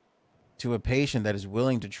thing to a patient that is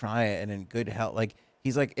willing to try it and in good health, like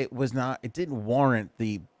he's like, it didn't warrant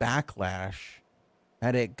the backlash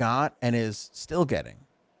that it got and is still getting.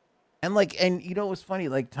 And it was funny,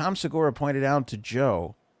 like Tom Segura pointed out to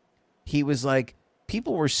Joe, he was like,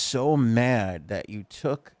 people were so mad that you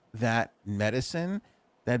took that medicine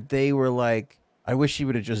that they were like, I wish he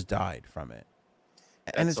would have just died from it.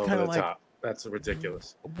 And That's it's kind of like, top. That's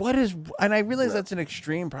ridiculous. And I realize that's an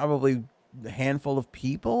extreme, probably a handful of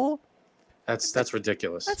people. That's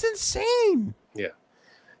ridiculous. That's insane. Yeah.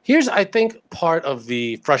 Here's, I think, part of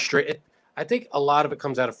the frustration. I think a lot of it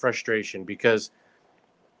comes out of frustration because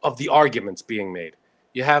of the arguments being made.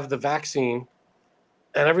 You have the vaccine,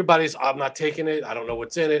 and everybody's, I'm not taking it. I don't know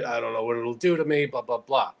what's in it. I don't know what it'll do to me, blah, blah,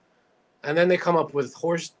 blah. And then they come up with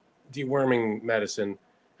horse deworming medicine,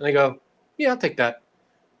 and they go, yeah, I'll take that.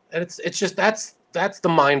 And it's just, that's the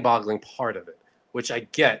mind-boggling part of it, which I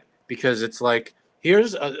get, because it's like,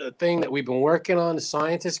 here's a thing that we've been working on. The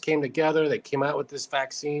scientists came together. They came out with this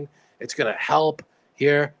vaccine. It's going to help.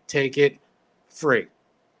 Here, take it. Free.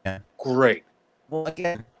 Yeah. Great. Well,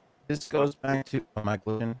 again, this goes back to my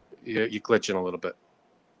glitching. You're glitching a little bit.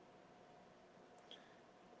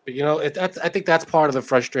 But, I think that's part of the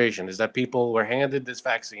frustration, is that people were handed this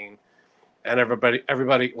vaccine, and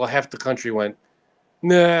everybody, well, half the country went,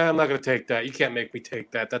 nah, I'm not going to take that. You can't make me take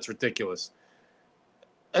that. That's ridiculous.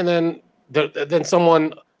 And then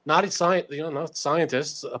someone, not a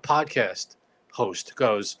scientist, a podcast host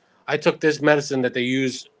goes, I took this medicine that they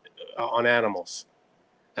use on animals.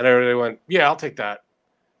 And everybody went, yeah, I'll take that.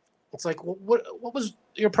 It's like, what was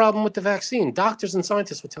your problem with the vaccine? Doctors and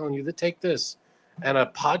scientists were telling you to take this. And a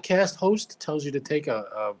podcast host tells you to take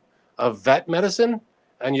a vet medicine,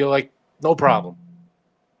 and you're like, no problem.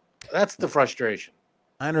 That's the frustration.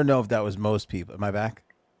 I don't know if that was most people. Am I back?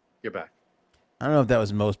 You're back. I don't know if that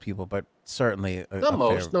was most people, but certainly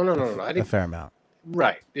a fair amount.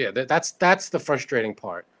 Right. Yeah. That's the frustrating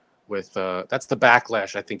part with that's the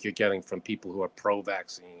backlash I think you're getting from people who are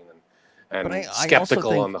pro-vaccine and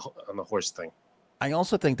skeptical on the horse thing. I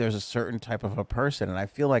also think there's a certain type of a person, and I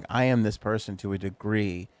feel like I am this person to a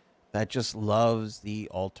degree, that just loves the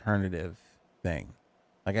alternative thing.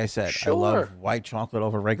 Like I said, I Sure. love white chocolate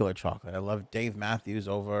over regular chocolate. I love Dave Matthews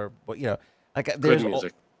over, but like Good there's,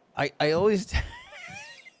 music. I always,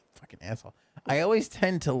 fucking asshole. I always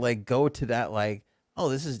tend to like go to that like, oh,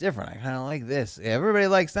 this is different. I kind of like this. Everybody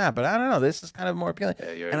likes that, but I don't know. This is kind of more appealing.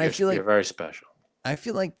 Yeah, And I feel you're like very special.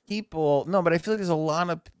 people no, but I feel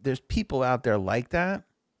like there's people out there like that,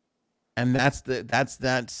 and that's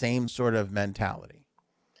that same sort of mentality.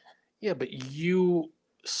 Yeah, but you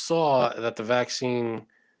saw that the vaccine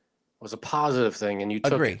was a positive thing and you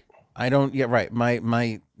took it. Agree. I don't. Yeah, right. My.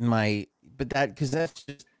 But because that's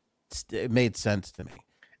just it made sense to me.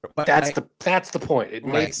 But That's the point. It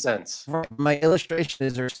made right. sense. My illustration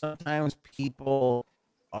is there sometimes people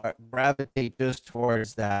gravitate just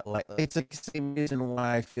towards that. Like it's like the same reason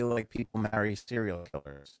why I feel like people marry serial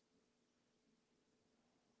killers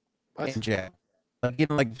What? in jail. Like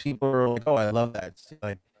like people are like, oh, I love that. It's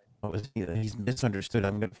like, what was he? He's misunderstood.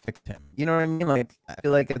 I'm gonna fix him. You know what I mean? Like I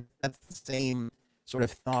feel like that's the same sort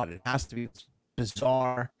of thought. It has to be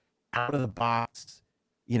bizarre, out of the box,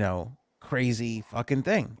 crazy fucking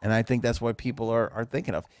thing. And I think that's what people are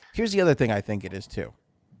thinking of. Here's the other thing I think it is too.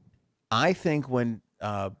 I think when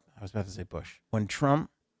I was about to say Bush, when Trump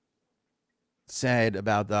said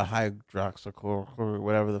about the hydroxychloroquine,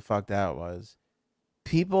 whatever the fuck that was,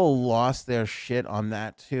 people lost their shit on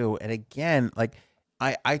that too. And again, like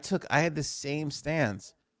I had the same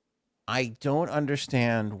stance. I don't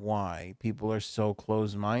understand why people are so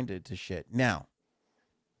close minded to shit. Now,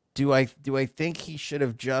 do I think he should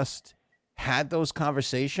have just had those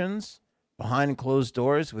conversations behind closed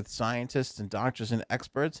doors with scientists and doctors and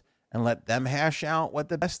experts and let them hash out what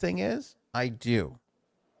the best thing is? I do.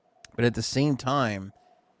 But at the same time,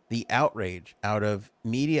 the outrage out of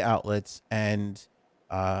media outlets and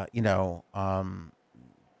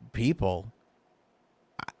people,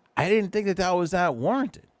 I didn't think that was that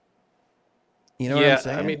warranted. You know what I'm Yeah, I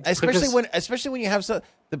saying? mean, Especially when you have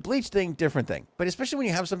the bleach thing, different thing. But especially when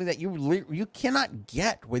you have something that you cannot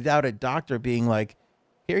get without a doctor being like,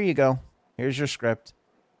 "Here you go. Here's your script."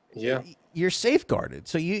 yeah, You're safeguarded,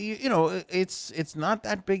 so it's not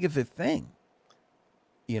that big of a thing.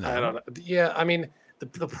 You I know? don't know. Yeah, I mean,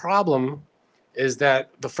 the problem is that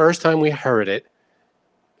the first time we heard it,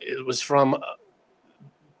 it was from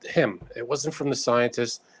him. It wasn't from the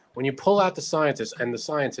scientists. When you pull out the scientists and the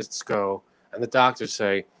scientists go and the doctors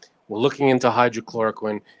say, we're looking into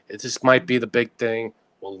hydrochloroquine. This might be the big thing.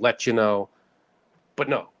 We'll let you know. But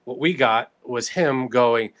no, what we got was him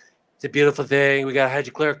going, it's a beautiful thing. We got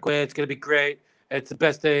hydrochloroquine. It's going to be great. It's the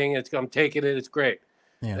best thing. I'm taking it. It's great.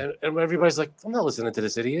 Yeah. And everybody's like, I'm not listening to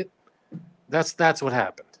this idiot. That's what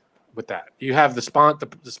happened with that. You have the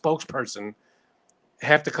spokesperson,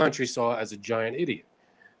 half the country saw as a giant idiot,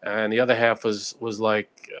 and the other half was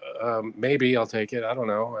like, maybe I'll take it. I don't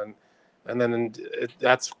know, and then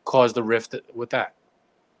that's caused a rift with that.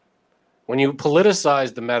 When you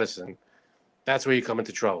politicize the medicine, that's where you come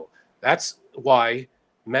into trouble. That's why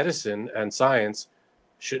medicine and science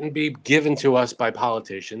shouldn't be given to us by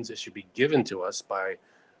politicians. It should be given to us by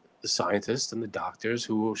the scientists and the doctors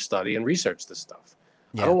who study and research this stuff.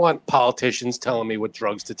 I Yeah. don't want politicians telling me what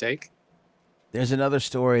drugs to take. There's another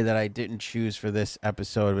story that I didn't choose for this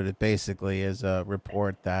episode, but it basically is a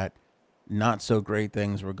report that not so great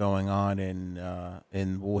things were going on in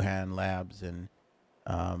Wuhan labs, and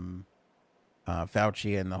um,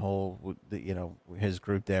 Fauci and the whole his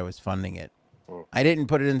group there was funding it. Mm. I didn't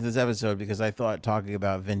put it into this episode because I thought talking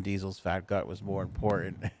about Vin Diesel's fat gut was more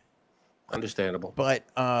important. Understandable. But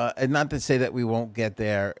and not to say that we won't get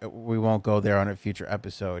there, we won't go there on a future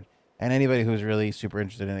episode. And anybody who's really super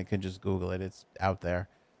interested in it can just Google it. It's out there.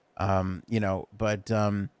 But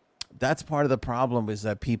that's part of the problem is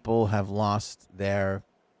that people have lost a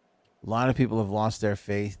lot of people have lost their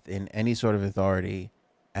faith in any sort of authority,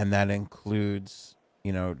 and that includes,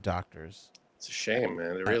 doctors. It's a shame,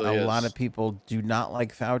 man. It A really is. lot of people do not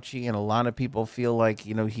like Fauci, and a lot of people feel like,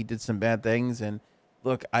 he did some bad things. And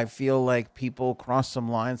look, I feel like people cross some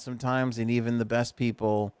lines sometimes, and even the best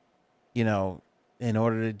people, in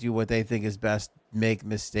order to do what they think is best, make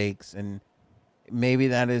mistakes. And maybe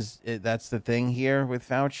that's the thing here with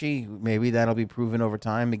Fauci. Maybe that'll be proven over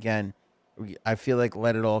time. Again, I feel like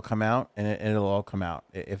let it all come out, and it'll all come out.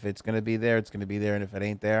 If it's going to be there, it's going to be there. And if it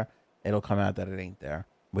ain't there, it'll come out that it ain't there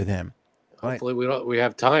with him. Hopefully, we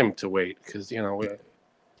have time to wait because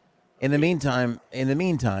In the meantime,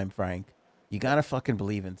 Frank, you gotta fucking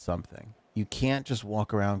believe in something. You can't just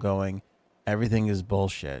walk around going, everything is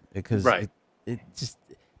bullshit, because Right. it just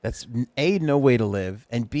that's A, no way to live,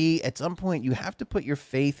 and B, at some point you have to put your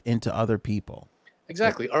faith into other people.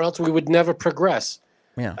 Exactly, or else we would never progress.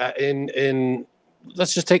 Yeah. In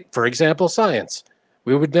let's just take for example science.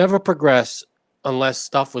 We would never progress unless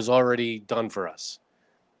stuff was already done for us.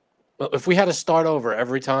 But if we had to start over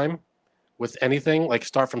every time with anything, like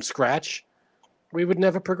start from scratch, we would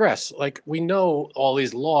never progress. Like we know all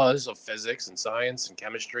these laws of physics and science and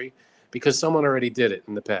chemistry because someone already did it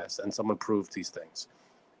in the past and someone proved these things.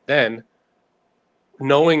 Then,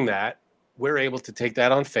 knowing that, we're able to take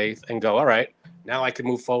that on faith and go, all right, now I can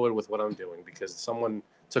move forward with what I'm doing because someone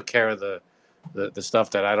took care of the stuff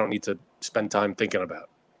that I don't need to spend time thinking about.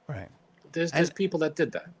 Right. There's people that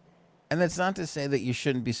did that. And that's not to say that you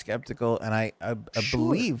shouldn't be skeptical. And I Sure.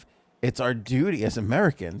 believe it's our duty as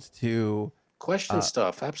Americans to Question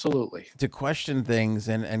stuff, absolutely. question things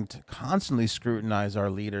and to constantly scrutinize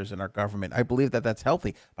our leaders and our government. I believe that that's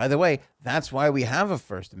healthy. By the way, that's why we have a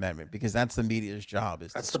First Amendment, because that's the media's job,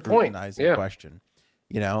 is That's to the point. scrutinize Yeah. and question.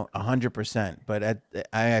 100%. But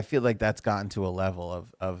I feel like that's gotten to a level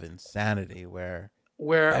of insanity where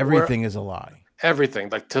Where everything is a lie. everything,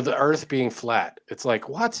 like to the Earth being flat. It's like,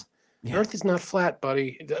 what? Yeah. The Earth is not flat,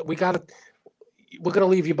 buddy. We're gonna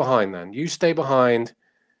leave you behind. Then you stay behind,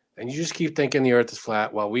 and you just keep thinking the Earth is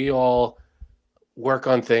flat while we all work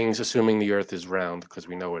on things assuming the Earth is round because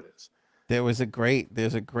we know it is. There's a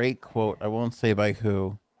great quote. I won't say by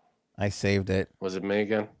who. I saved it. Was it me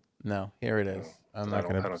again? No, here it is. I'm not I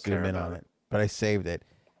going to don't zoom care in about on it. it, but I saved it.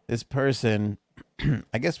 This person,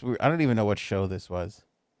 I guess I don't even know what show this was,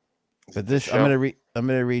 Is but it this this I'm show?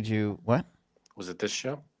 gonna read you what Was it this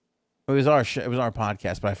show? it was our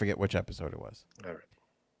podcast, but I forget which episode it was. All right.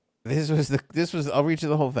 This was I'll read you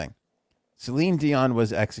the whole thing. Celine Dion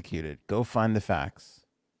was executed. Go find the facts.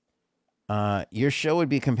 Your show would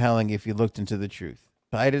be compelling if you looked into the truth.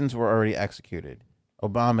 Bidens were already executed.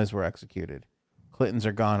 Obamas were executed. Clintons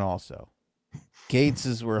are gone also.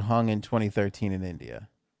 Gateses were hung in 2013 in India.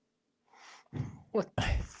 What the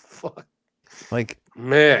fuck? Like,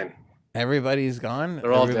 Man. everybody's gone.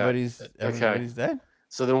 They're all dead. Everybody's dead.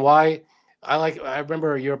 So then why? I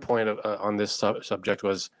remember your point on this subject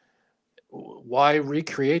was why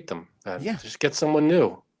recreate them? Yeah. Just get someone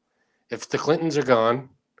new. If the Clintons are gone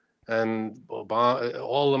and Obama,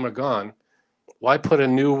 all of them are gone, why put a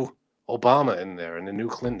new Obama in there and a new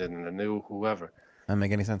Clinton and a new whoever? Doesn't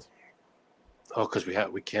make any sense. Oh, because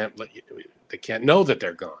we can't let you. They can't know that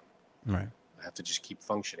they're gone. Right. I have to just keep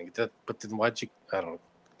functioning. But then why'd you? I don't know.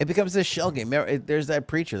 It becomes this shell game. There's that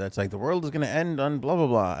preacher that's like, the world is going to end on blah, blah,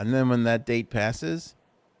 blah. And then when that date passes,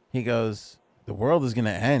 he goes, the world is going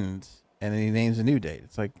to end. And then he names a new date.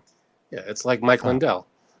 It's like, Yeah, it's like Mike Lindell.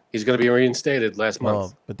 He's going to be reinstated last month.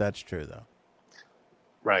 well, but that's true, though.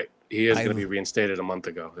 Right. He is I- going to be reinstated a month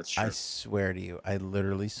ago. That's true. I swear to you, I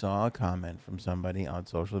literally saw a comment from somebody on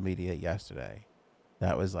social media yesterday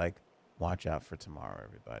that was like, watch out for tomorrow,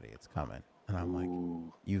 everybody. It's coming. And I'm like,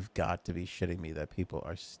 Ooh, you've got to be shitting me that people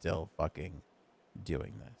are still fucking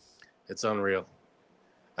doing this. it's unreal.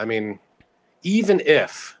 I mean, even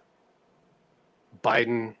if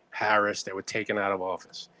Biden, Harris, they were taken out of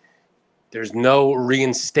office, there's no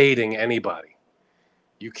reinstating anybody.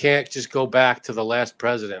 You can't just go back to the last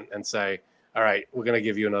president and say, all right, we're going to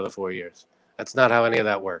give you another 4 years. That's not how any of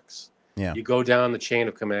that works. Yeah. You go down the chain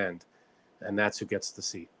of command, and that's who gets the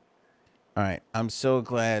seat. All right. I'm so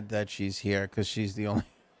glad that she's here because she's the only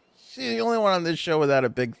one on this show without a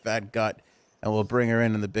big fat gut. And we'll bring her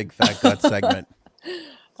in the big fat gut segment.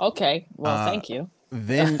 Okay. Well, thank you.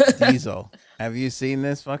 Vin Diesel. Have you seen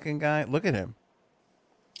this fucking guy? Look at him.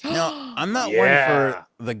 Now, I'm not one Yeah. for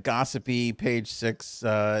the gossipy page 6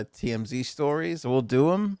 TMZ stories. We'll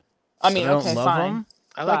do them. I mean, okay, fine. them.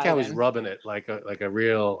 I like how he's Biden. rubbing it like a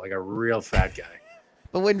real fat guy.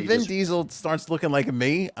 But when He Vin just- Diesel starts looking like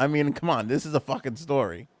me, I mean, come on, this is a fucking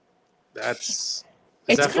story. That's is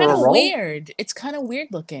It's that for kind a of role? weird. It's kind of weird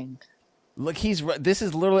looking. Look, this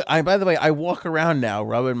is literally. By the way, I walk around now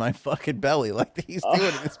rubbing my fucking belly like he's Oh.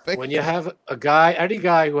 doing in this picture. When you have a guy, any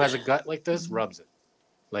guy who has a gut like this rubs it,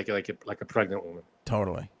 like a pregnant woman.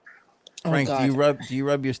 Totally. Oh, Frank, do God. you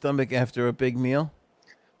rub your stomach after a big meal?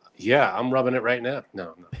 Yeah, I'm rubbing it right now.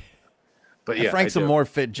 No. But And yeah, Frank's I a do. more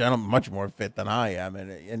fit gentleman, much more fit than I am,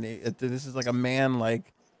 and this is like a man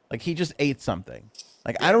like he just ate something.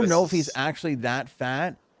 Like I Yeah, don't this know if he's is- actually that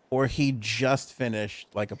fat or he just finished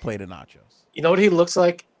like a plate of nachos. You know what he looks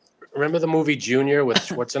like? Remember the movie Junior with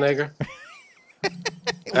Schwarzenegger? When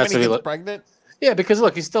That's he what he gets look. pregnant. Yeah, because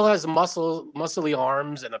look, he still has muscly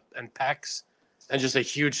arms and pecs, and just a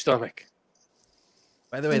huge stomach.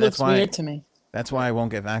 By the way, It that's looks why weird to me. that's why I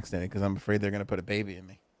won't get vaccinated because I'm afraid they're gonna put a baby in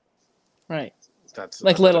me. Right. That's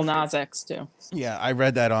Like another Little thing. Nas X too. Yeah, I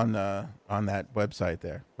read that on that website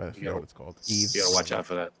there, but I forget gotta- what it's called. Eve. You gotta watch out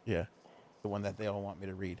for that. Yeah, the one that they all want me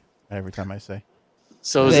to read every time I say.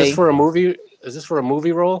 So is this for a movie? Is this for a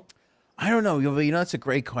movie role I don't know. That's a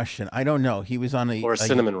great question. I don't know. He was on or a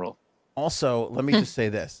cinnamon roll? Also, let me just say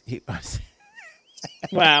this.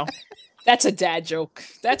 Wow. That's a dad joke.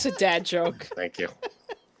 That's a dad joke. Thank you.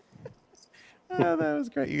 Oh, that was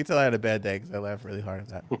great. You can tell I had a bad day because I laughed really hard at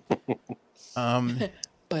that.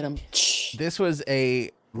 But This was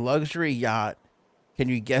a luxury yacht. Can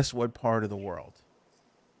you guess what part of the world?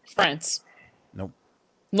 France. Nope.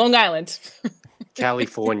 Long Island.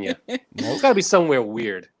 California. It's got to be somewhere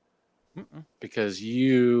weird. Because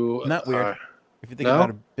you Not weird. If you think about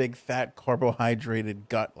a big, fat, carbohydrated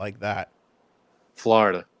gut like that.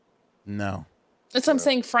 Florida. No. That's what I'm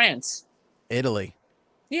saying. France. Italy.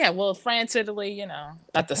 Yeah, well, France, Italy,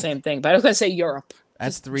 not the same thing. But I was gonna say Europe.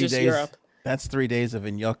 That's Just 3 days. Europe. That's 3 days of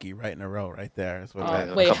gnocchi right in a row, right there. That's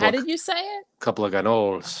what Wait, how did you say it? Couple of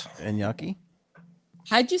ganoles. Gnocchi?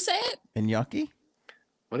 How'd you say it? Gnocchi?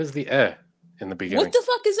 What is the in the beginning? What the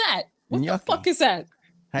fuck is that? What Gnocchi. the fuck is that?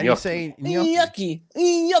 How do you say gnocchi?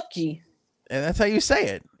 Yucky. And that's how you say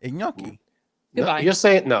it. Gnocchi. Goodbye. You're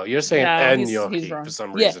saying he's gnocchi wrong. for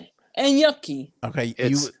some Yeah. reason. And yucky. Okay,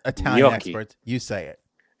 It's you Italian gnocchi. experts, you say it.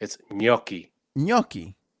 It's gnocchi.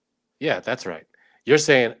 Gnocchi. Yeah, that's right. You're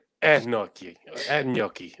saying gnocchi.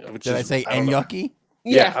 Gnocchi. Did I say gnocchi?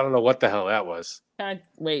 Yeah, I don't know what the hell that was.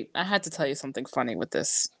 Wait, I had to tell you something funny with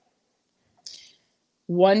this.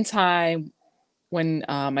 One time when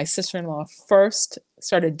my sister-in-law first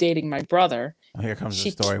started dating my brother. Oh, here comes the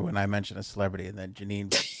story when I mention a celebrity and then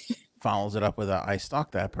Janine follows it up with I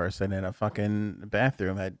stalked that person in a fucking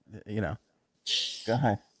bathroom at, Go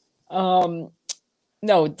ahead.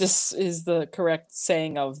 No, this is the correct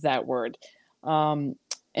saying of that word. And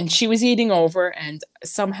she was eating over and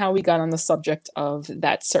somehow we got on the subject of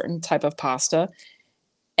that certain type of pasta.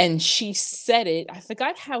 And she said it. I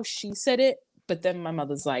forgot how she said it, but then my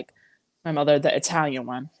mother, the Italian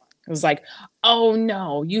one, was like, "Oh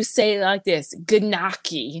no, you say it like this,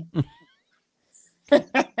 gnocchi."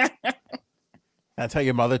 That's how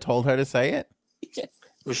your mother told her to say it?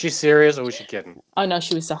 Was she serious or was she kidding? Oh no,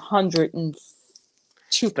 she was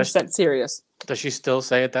 102% serious. Does she still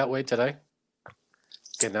say it that way today?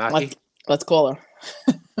 Gnocchi? Let's call her.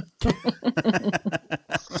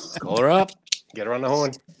 Call her up. Get her on the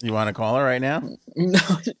horn. You want to call her right now? No,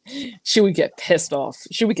 she would get pissed off.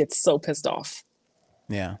 She would get so pissed off.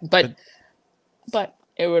 Yeah. But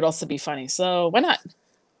it would also be funny. So why not?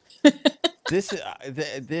 This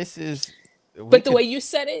is. But the way you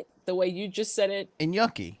said it, the way you just said it.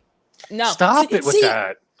 Gnocchi. No. Stop it with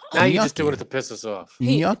that. Now you're just Gnocchi. doing it to piss us off.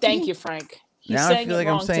 Thank you, Frank. Now I feel like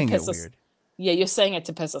I'm saying it weird. Yeah, you're saying it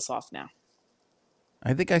to piss us off now.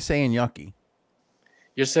 I think I say gnocchi.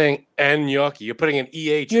 You're saying gnocchi. You're putting an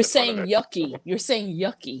EH. You're saying yucky. You're saying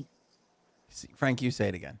yucky. Frank, you say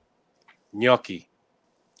it again. Gnocchi.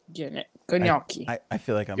 Gnocchi. I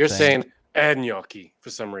feel like You're saying gnocchi for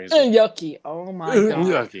some reason. Yucky. Oh my god.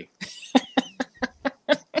 Gnocchi.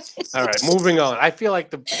 All right, moving on. I feel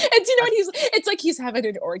like And you know what it's like he's having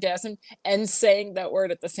an orgasm and saying that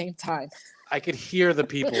word at the same time. I could hear the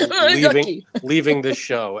people leaving this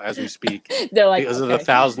show as we speak. They're like, because of the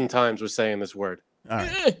 1,000 times we're saying this word. All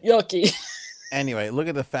right. Yucky. Anyway, look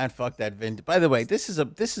at the fat fuck that Vin. By the way, this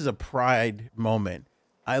is a pride moment.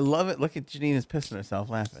 I love it. Look at Janine is pissing herself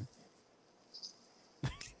laughing. I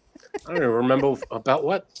don't even remember about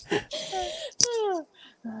what.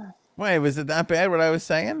 Wait, was it that bad what I was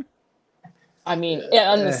saying? I mean,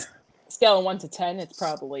 yeah, on the scale of 1 to 10, it's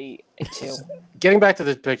probably a 2. Getting back to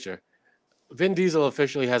this picture, Vin Diesel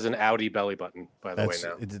officially has an Audi belly button, by the way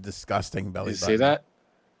now. It's a disgusting belly button. You see that?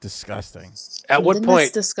 Disgusting. At what point?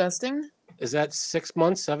 That's disgusting. Is that 6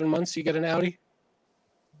 months, 7 months you get an Audi?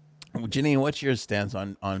 Janine, what's your stance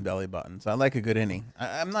on belly buttons? I like a good innie.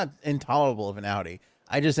 I'm not intolerable of an Audi.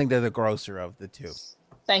 I just think they're the grosser of the two.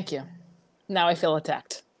 Thank you. Now I feel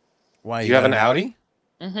attacked. Why? You have an Audi?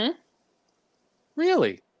 Mm-hmm.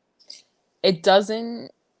 Really? It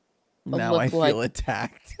doesn't Now I feel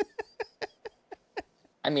attacked.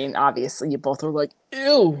 I mean, obviously, you both were like,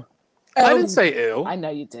 ew. I didn't say ew. I know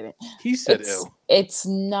you didn't. He said ew. It's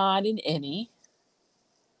not an innie,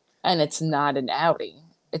 and it's not an Audi.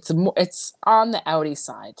 It's on the Audi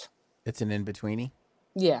side. It's an in-betweenie?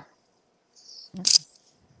 Yeah.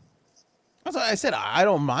 That's why I said I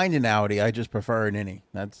don't mind an Audi. I just prefer an innie.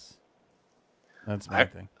 That's my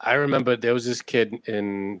thing. I remember there was this kid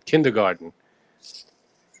in kindergarten.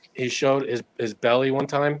 He showed his belly one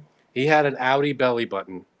time. He had an Audi belly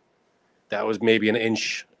button that was maybe an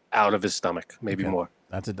inch out of his stomach, maybe more.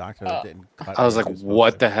 That's a doctor that didn't cut. I was like,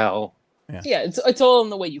 what the hell? Yeah, it's all in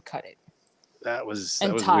the way you cut it. That was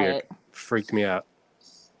And weird. tie it. Freaked me out.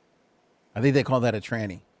 I think they call that a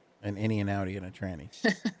tranny, an innie and outie and a tranny.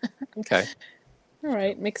 Okay, All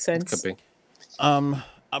right, makes could sense. be.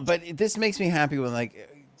 But this makes me happy when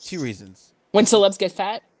two reasons. When celebs get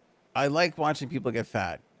fat, I like watching people get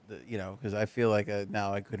fat, because I feel like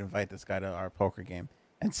now I could invite this guy to our poker game.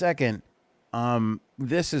 And second,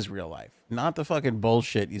 this is real life, not the fucking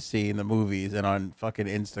bullshit you see in the movies and on fucking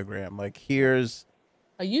Instagram. Like, here's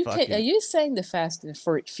are you Fucking- are you saying the Fast and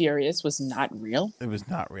Furious was not real? it was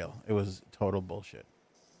not real. It was total bullshit.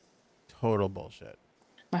 Total bullshit.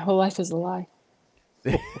 My whole life is a lie.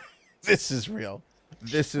 This is real.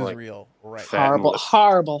 This is Like, real. Right. Fat and Horrible, lu-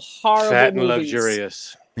 horrible, horrible Fat and movies.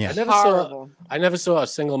 luxurious. Yeah. Horrible. I never saw a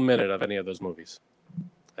single minute of any of those movies.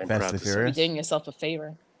 I'm Fast proud and to say. Furious? You're doing yourself a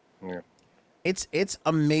favor. Yeah. It's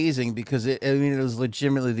amazing because it was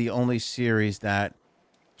legitimately the only series that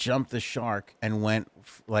jumped the shark and went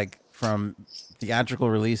from theatrical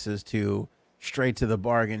releases to straight to the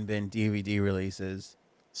bargain bin DVD releases.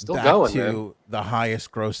 Still back going, to man. the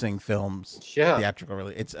highest grossing films Yeah. theatrical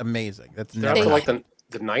release. It's amazing. That's They're never up to happened.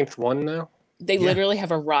 the ninth one now. They Yeah. literally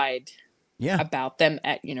have a ride Yeah. about them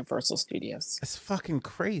at Universal Studios. It's fucking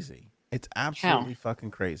crazy. It's absolutely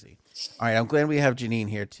fucking crazy. All right, I'm glad we have Janine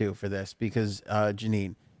here too for this because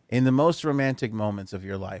Janine, in the most romantic moments of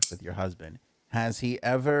your life with your husband, has he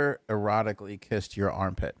ever erotically kissed your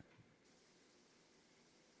armpit?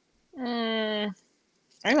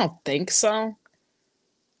 I don't think so.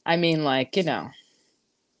 I mean,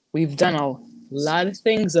 we've done a lot of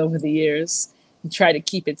things over the years and try to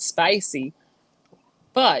keep it spicy,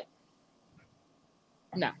 but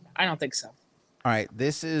no, I don't think so. All right,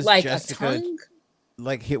 this is Like Jessica. a tongue?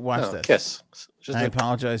 Watch No, this. kiss. Just I a-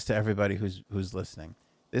 apologize to everybody who's listening.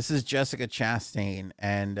 This is Jessica Chastain,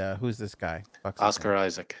 and who's this guy? Fuck's his Oscar name?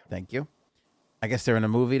 Isaac. Thank you. I guess they're in a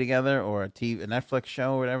movie together or a Netflix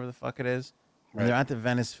show or whatever the fuck it is. And they're Right. at the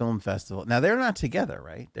Venice Film Festival. Now they're not together,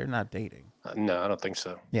 right? They're not dating. No, I don't think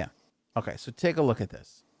so. Yeah. Okay, so take a look at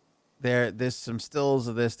this. There's some stills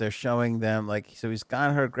of this. They're showing them so he's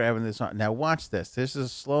got her grabbing this arm. Now watch this. This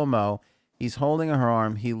is slow mo. He's holding her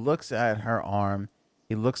arm. He looks at her arm.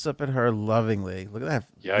 He looks up at her lovingly. Look at that.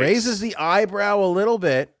 Yikes. Raises the eyebrow a little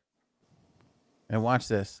bit. And watch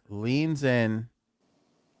this. Leans in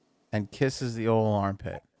and kisses the old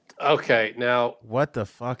armpit. Okay, now What the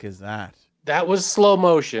fuck is that? that was slow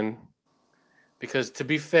motion because to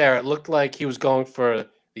be fair, it looked like he was going for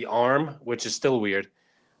the arm, which is still weird,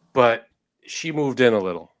 but she moved in a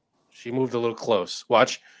little. She moved a little close.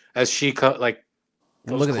 Watch as she goes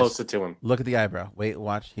Look at closer this. to him. Look at the eyebrow. Wait,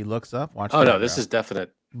 watch. He looks up. Watch. Oh the no, eyebrow. this is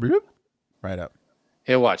definite. Bloop. Right up.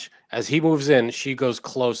 Here, watch. As he moves in, she goes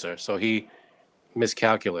closer, so he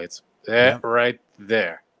miscalculates. There, Yep. right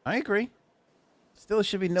there. I agree. Still, it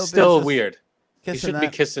should be no Still business weird. He kissing should that. be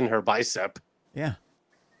kissing her bicep, Yeah,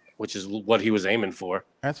 which is what he was aiming for.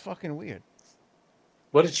 that's fucking weird.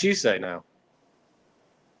 What did she say now?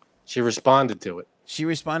 She responded to it. She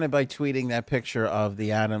responded by tweeting that picture of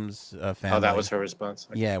the Adams family. Oh, that was her response.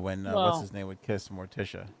 Yeah, when what's Well- his name would kiss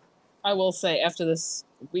Morticia. I will say, after this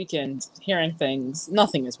weekend, hearing things,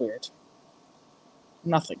 nothing is weird.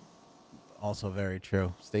 Nothing. Also very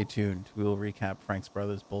true. Stay tuned. We will recap Frank's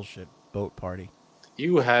Brothers bullshit boat party.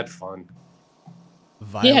 You had fun.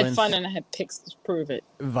 Violence, He had fun, and I had pics to prove it,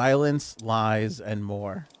 violence, lies, and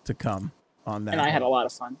more to come on that. and I had a one. lot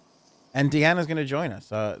of fun. And Deanna's going to join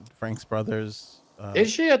us. Frank's Brothers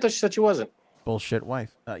Is she? I thought she said she wasn't. bullshit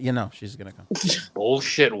wife. She's going to come.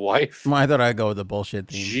 Bullshit wife. Well, I thought I'd go with the bullshit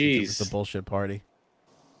theme. since it was Jeez. the bullshit party.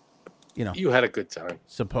 You had a good time.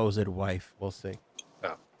 Supposed wife. We'll see.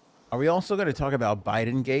 Oh. Are we also going to talk about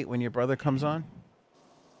Biden Gate when your brother comes on?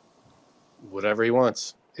 Whatever he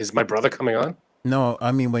wants. Is my brother coming on? No,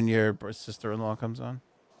 I mean when your sister-in-law comes on.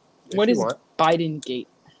 If What you is want. Biden Gate?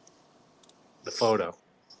 The photo?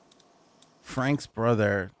 Frank's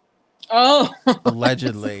brother Oh,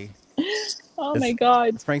 allegedly. oh my It's-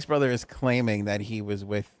 God! Frank's brother is claiming that he was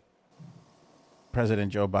with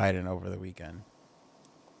President Joe Biden over the weekend,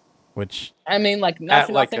 which I mean, At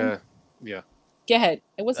nothing. like nothing. a yeah. Go ahead.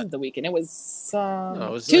 It wasn't the weekend. It was No,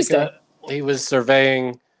 it was Tuesday. he was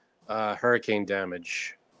surveying hurricane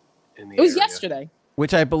damage in the It was area. yesterday.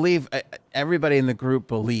 I believe everybody in the group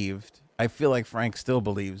believed. I feel like Frank still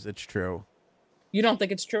believes it's true. You don't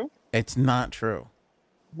think it's true? It's not true.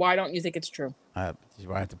 Why don't you think it's true?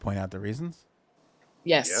 Do I have to point out the reasons?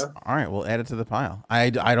 Yes. Yeah. All right, we'll add it to the pile. I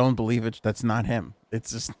don't believe it. That's not him.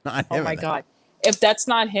 It's just not him. Oh my God! If that's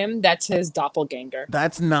not him, that's his doppelganger.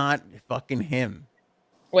 That's not fucking him.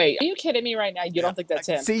 Wait, are you kidding me right now? You don't think that's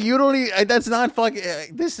him? See, you don't even, that's not fucking,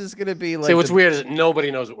 this is going to be like. See, what's weird is nobody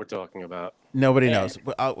knows what we're talking about. Nobody Yeah. knows.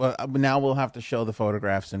 Now we'll have to show the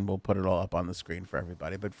photographs and we'll put it all up on the screen for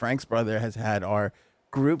everybody. But Frank's brother has had our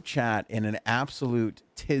group chat in an absolute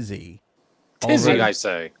tizzy. Tizzy, over- I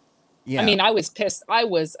say. Yeah. I mean, I was pissed. I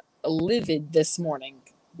was livid this morning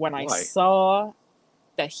when I Why? saw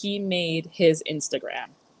that he made his Instagram.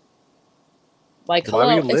 Like, Why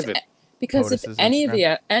were you hello, if- livid? because if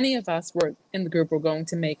POTUS's any of us were in the group were going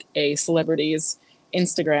to make a celebrity's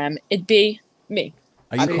Instagram, it'd be me.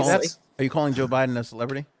 are you obviously. calling? Are you calling Joe Biden a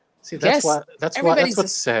celebrity? See, that's Yes. why. That's Everybody's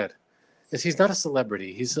what's a- sad. Is he's not a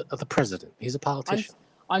celebrity. He's the president. He's a politician.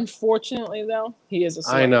 Unfortunately, though, he is a I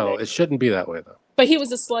celebrity. know it shouldn't be that way though, But he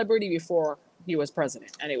was a celebrity before he was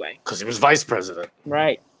president, anyway. because he was vice president.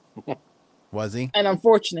 Right. Was he? And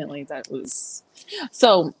unfortunately, that was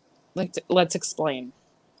so. Let's explain.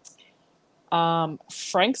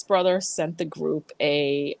 Frank's brother sent the group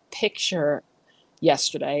a picture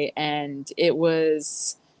yesterday, and it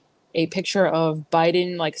was a picture of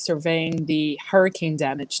Biden like surveying the hurricane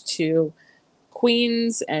damage to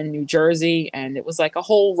Queens and New Jersey, and it was like a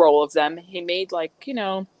whole roll of them. He made like it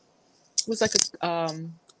was like a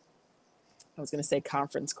I was gonna say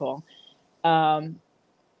conference call.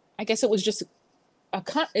 I guess it was just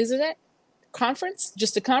isn't it conference?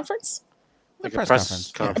 Just a conference? Like press a press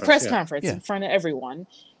conference. conference. A press yeah. conference Yeah. in front of everyone.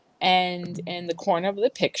 And in the corner of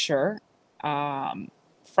the picture,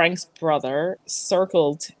 Frank's brother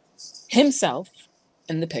circled himself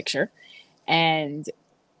in the picture, and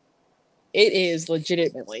it is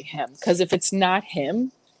legitimately him. Because if it's not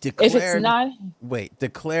him, if it's not,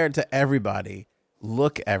 Declared to everybody,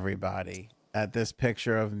 look everybody at this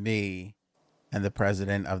picture of me and the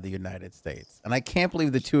president of the United States. And I can't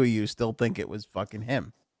believe the two of you still think it was fucking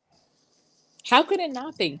him. how could it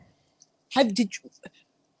not be?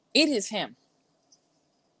 It is him.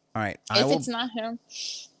 All right. If it's not him,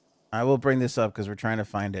 I will bring this up because we're trying to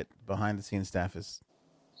find it. Behind the scenes staff is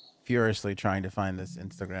furiously trying to find this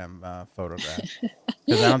Instagram photograph.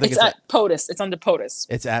 'Cause I don't think it's at POTUS. It's under POTUS.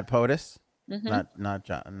 it's at POTUS, Mhm. not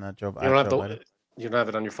Joe. You don't have you don't have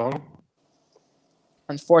it on your phone.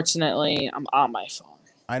 Unfortunately, I'm on my phone.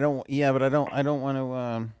 I don't. Yeah, but I don't want to.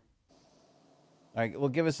 All right. Well,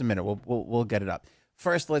 give us a minute. We'll get it up.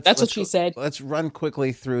 First, That's what let's she said. Let's run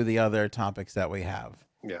quickly through the other topics that we have.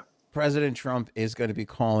 Yeah. President Trump is going to be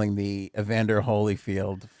calling the Evander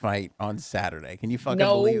Holyfield fight on Saturday. Can you fucking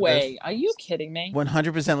No believe way. Are you kidding me? this?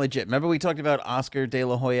 100% legit. Remember we talked about Oscar De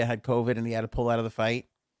La Hoya had COVID and he had to pull out of the fight?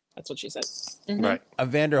 That's what she said. Mhm. Right.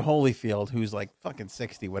 Evander Holyfield, who's like fucking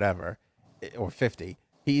 60, whatever, or 50,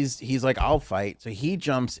 he's like, I'll fight. So he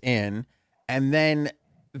jumps in, and then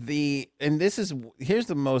here's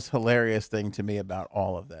the most hilarious thing to me about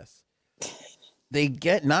all of this.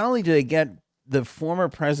 Not only do they get the former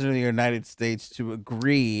president of the United States to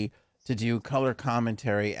agree to do color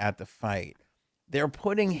commentary at the fight, they're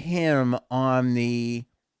putting him on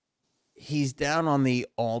he's down on the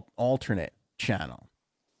alternate channel.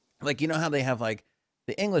 Like, you know how they have like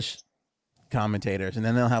the English commentators, and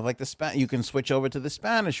then they'll have like you can switch over to the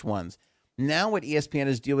Spanish ones. Now what ESPN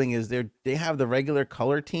is doing is they have the regular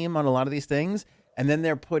color team on a lot of these things, and then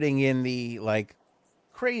they're putting in the like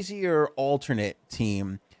crazier alternate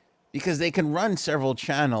team because they can run several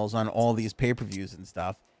channels on all these pay-per-views and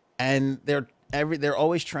stuff, and they're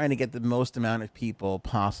always trying to get the most amount of people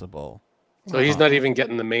possible. So he's not even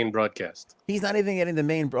getting the main broadcast. He's not even getting the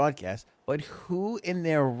main broadcast, but who in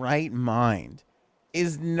their right mind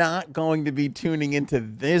is not going to be tuning into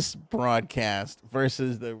this broadcast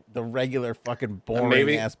versus the regular fucking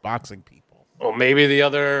boring ass boxing people? Well, maybe the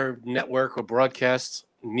other network or broadcasts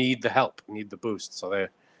need the help, need the boost. So they're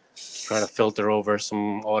trying to filter over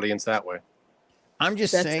some audience that way. I'm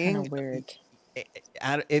just That's saying, kind of weird.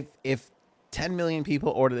 if 10 million people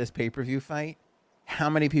order this pay-per-view fight, how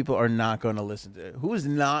many people are not going to listen to it? Who's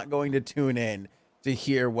not going to tune in to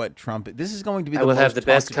hear what Trump? This is going to be. I will have the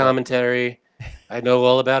best talked about- commentary. I know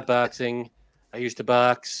all about boxing. I used to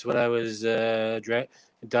box when I was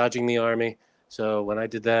dodging the army. So when I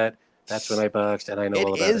did that, that's when I boxed, and I know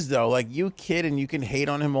all It about is though. Like, you kid, and you can hate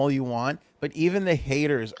on him all you want, but even the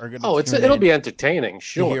haters are going to. Oh, it'll be entertaining, to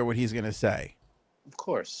sure, hear what he's going to say. of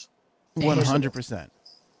course, 100%.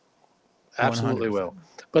 absolutely 100%. will.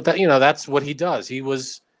 But that's what he does. He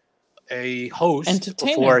was a host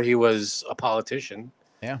Entertainer. before he was a politician.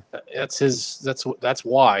 Yeah. That's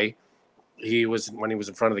why he was, when he was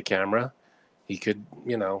in front of the camera, he could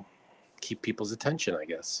keep people's attention. I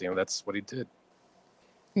guess that's what he did.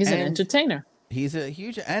 He's an And- entertainer. He's a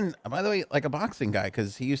huge, and by the way, like a boxing guy,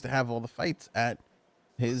 because he used to have all the fights at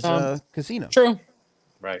his casino. True.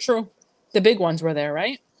 Right. True. The big ones were there,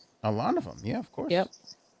 right? A lot of them, yeah, of course. Yep.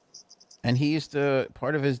 And he used to.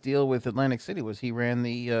 Part of his deal with Atlantic City was he ran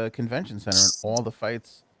the convention center, and all the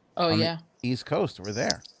fights Oh on yeah. the East Coast were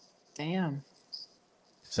there. Damn.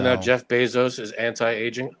 So now Jeff Bezos is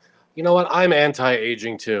anti-aging. You know what? I'm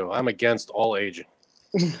anti-aging too. I'm against all aging.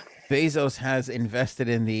 Bezos has invested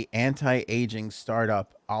in the anti-aging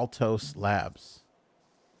startup Altos Labs.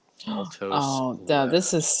 Altos Oh,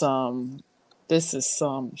 this is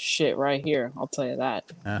some shit right here. I'll tell you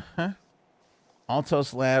that. Uh-huh.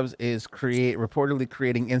 Altos Labs is reportedly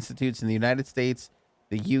creating institutes in the United States,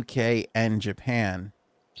 the UK, and Japan.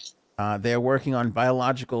 They're working on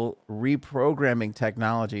biological reprogramming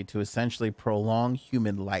technology to essentially prolong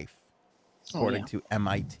human life, according to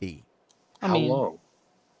MIT. How long?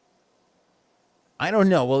 I don't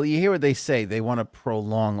know. Well, you hear what they say. They want to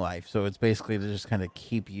prolong life. So it's basically to just kind of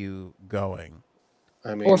keep you going.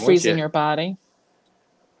 I mean, Or freezing your body.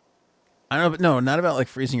 I don't know, but no, not about like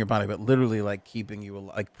freezing your body, but literally like keeping you,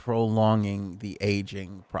 like prolonging the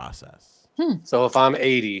aging process. So if I'm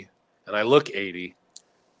 80 and I look 80,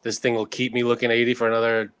 this thing will keep me looking 80 for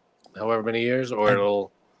another however many years, or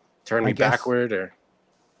it'll turn me backward, or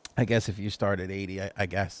I guess if you start at 80, I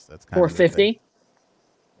guess that's kind Or of the thing. 50.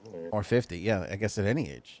 Or 50, yeah, I guess at any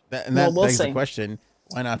age. That we'll begs the see. question,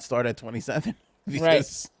 why not start at 27? Because,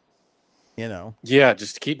 Right. you know. Yeah,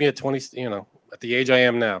 just keep me at 20, at the age I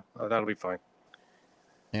am now. That'll be fine.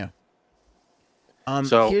 Yeah.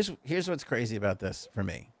 So here's what's crazy about this for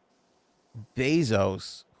me.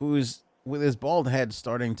 Bezos, who's with his bald head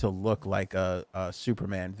starting to look like a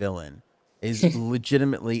Superman villain, is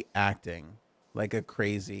legitimately acting like a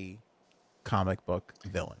crazy comic book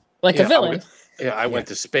villain. Like a villain. I went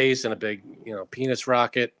to space in a big, penis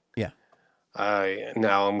rocket. Yeah.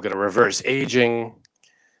 Now I'm gonna reverse aging.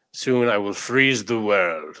 Soon I will freeze the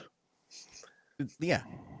world. Yeah,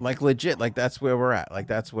 like legit, like that's where we're at. Like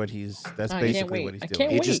that's basically what he's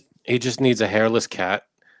doing. He just needs a hairless cat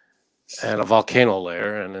and a volcano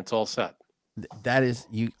layer, and it's all set. That is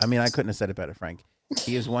you. I mean, I couldn't have said it better, Frank.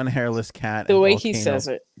 He is one hairless cat. The way he says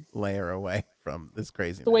it. Layer away from this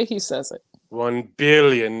crazy. The way he says it. $1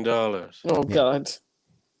 billion. Oh God.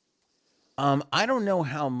 I don't know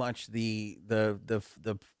how much the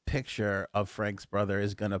picture of Frank's brother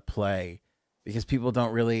is gonna play, because people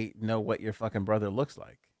don't really know what your fucking brother looks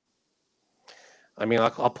like. I mean,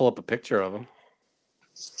 I'll pull up a picture of him.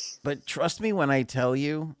 But trust me when I tell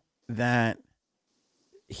you that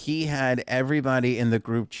he had everybody in the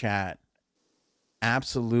group chat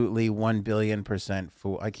absolutely 1,000,000,000%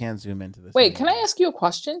 fool. I can't zoom into this. Wait, can I ask you a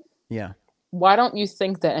question? Yeah. Why don't you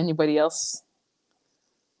think that anybody else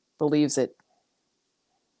believes it?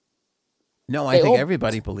 No, I think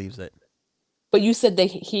everybody believes it. But you said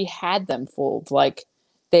he had them fooled. Like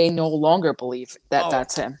they no longer believe that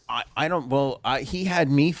that's him. I don't. Well, he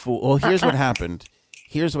had me fooled. Well, here's what happened.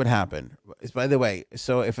 Here's what happened. By the way,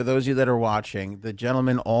 so for those of you that are watching, the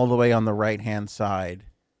gentleman all the way on the right-hand side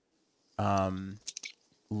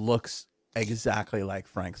looks exactly like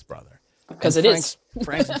Frank's brother. Because it is.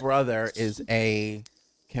 Frank's brother is can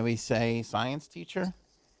we say science teacher?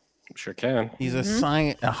 Sure can. He's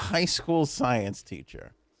a high school science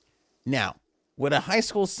teacher. Now, would a high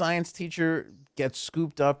school science teacher get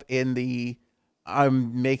scooped up in the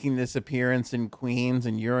I'm making this appearance in Queens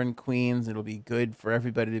and you're in Queens, it'll be good for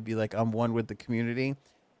everybody to be like, I'm one with the community?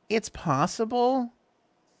 It's possible,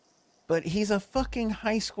 but he's a fucking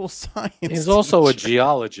high school science He's also a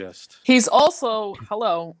geologist. He's also,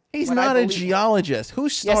 He's not a geologist. Who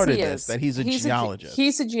started yes, this? That he's a geologist.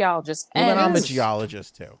 He's a geologist. Well, and then I'm a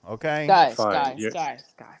geologist too, okay? Guys.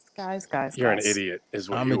 You're an idiot, is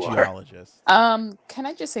what I'm you a are. geologist. Can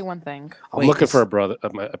I just say one thing? I'm looking for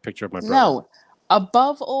a picture of my brother. No.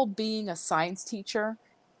 Above all being a science teacher,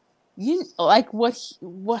 you like what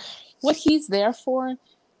he's there for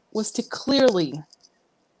was to clearly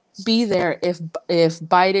be there if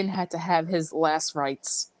Biden had to have his last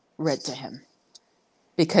rites read to him,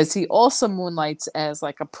 because he also moonlights as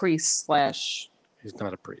like a priest / He's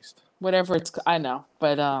not a priest. Whatever it's I know,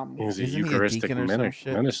 but he's a Isn't he a Eucharistic deacon or some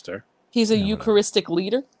shit? minister. he's a Eucharistic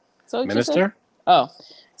leader. So Minister? Oh,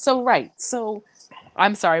 so right. So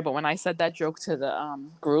I'm sorry, but when I said that joke to the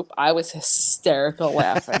group, I was hysterical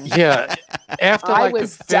laughing. Yeah, after I like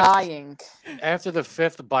was the fifth, dying. After the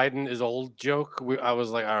fifth Biden is old joke, I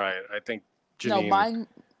was like, all right, I think Janine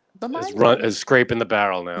is scraping the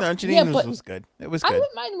barrel now. No, Janine was good. It was good.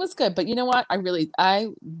 Mine was good, but you know what? I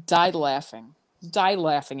died laughing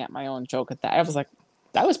at my own joke at that. I was like,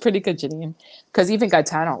 that was pretty good, Janine. Because even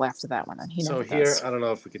Gaetano laughed at that one, and he never does. I don't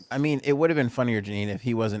know if we could. I mean, it would have been funnier, Janine, if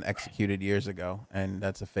he wasn't executed years ago, and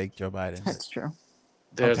that's a fake Joe Biden. That's true.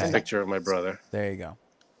 There's Okay. a picture of my brother. There you go.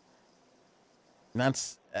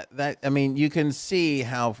 That's that. I mean, you can see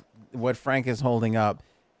how what Frank is holding up,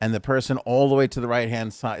 and the person all the way to the right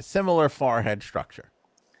hand side, similar forehead structure.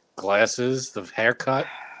 Glasses, the haircut.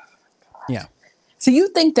 Yeah. So you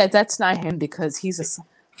think that that's not him because he's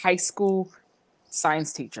a high school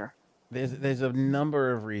science teacher? There's a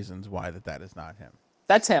number of reasons why that is not him.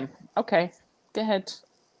 That's him. Okay, go ahead.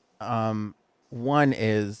 One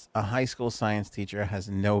is a high school science teacher has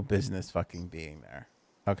no business fucking being there.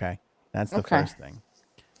 Okay. That's the Okay. first thing.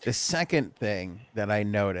 The second thing that I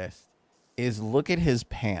noticed is look at his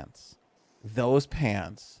pants. Those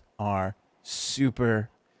pants are super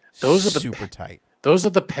tight. Those are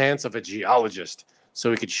the pants of a geologist,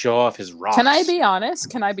 so he could show off his rocks. Can I be honest?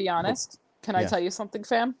 Can I Yeah. tell you something,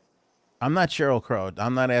 fam? I'm not Cheryl Crow.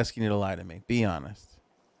 I'm not asking you to lie to me. Be honest.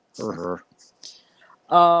 For her.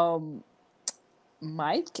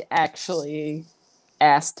 Mike actually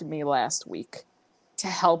asked me last week to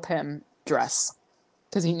help him dress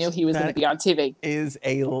because he knew he was going to That be on TV. is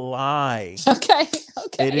a lie. Okay.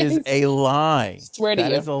 It is a lie. Swear to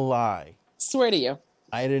That you. is a lie. Swear to you.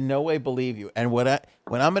 I in no way believe you. And when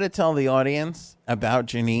I'm going to tell the audience about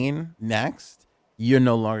Janine next, you're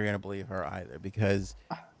no longer going to believe her either because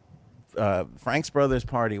Frank's brother's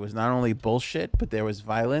party was not only bullshit, but there was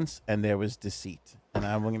violence and there was deceit. And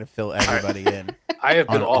I'm going to fill everybody in. I have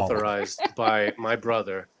been On all of it. authorized by my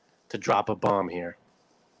brother to drop a bomb here.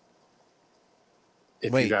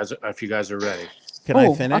 If Wait. you guys are ready, Can I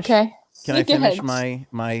Oh, finish? Okay. Can I Go finish ahead.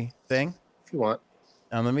 my thing? if you want.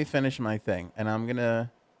 Let me finish my thing. And I'm going to,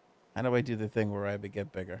 how do I do the thing where I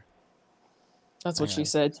get bigger? That's what Hang she on.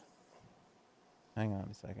 said. Hang on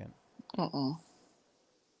a second. Uh-uh.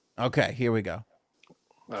 Okay, here we go.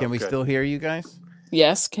 Can we Okay. still hear you guys?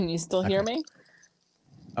 Yes. Can you still hear me?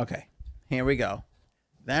 Okay, here we go.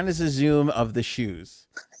 That is a zoom of the shoes.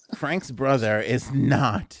 Frank's brother is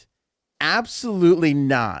not, absolutely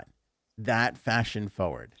not, that fashion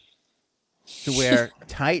forward to wear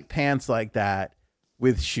tight pants like that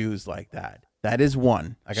with shoes like that. That is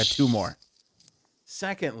one. I got two more.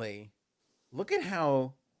 Secondly, look at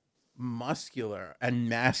how muscular and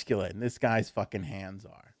masculine this guy's fucking hands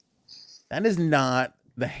are. That is not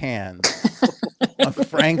the hands of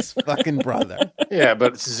Frank's fucking brother. Yeah,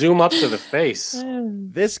 but zoom up to the face.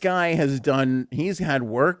 This guy he's had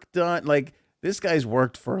work done. Like, this guy's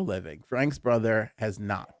worked for a living. Frank's brother has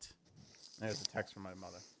not. There's a text from my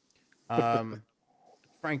mother.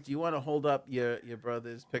 Frank, do you want to hold up your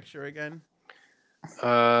brother's picture again?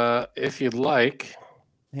 If you'd like,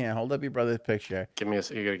 Yeah, hold up your brother's picture. you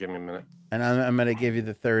gotta give me a minute. And I'm going to give you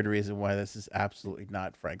the third reason why this is absolutely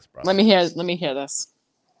not Frank's brother. Let me hear this.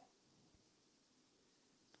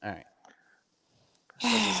 All right.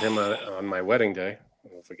 This is him on my wedding day. I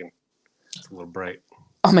don't know if we can. It's a little bright.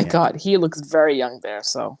 Oh my Yeah. God, he looks very young there.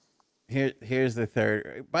 So Here's the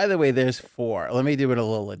third. By the way, there's four. Let me do it a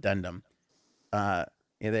little addendum. Yeah,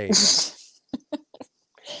 there you go.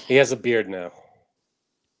 He has a beard now.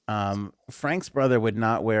 Frank's brother would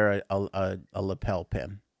not wear a lapel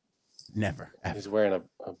pin. Never. Ever. He's wearing a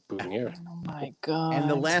boutonniere. oh my God. And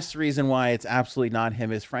the last reason why it's absolutely not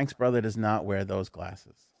him is Frank's brother does not wear those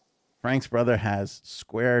glasses. Frank's brother has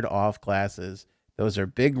squared off glasses. Those are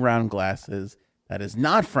big round glasses. That is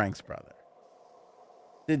not Frank's brother.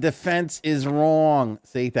 The defense is wrong.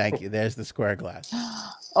 See, thank you. There's the square glass.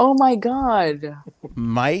 Oh my God.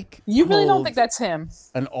 Mike, You really don't pulled think that's him?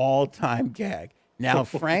 an all-time gag. Now,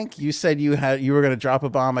 Frank, you said you were going to drop a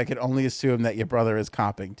bomb. I could only assume that your brother is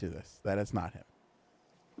copping to this. That it's not him.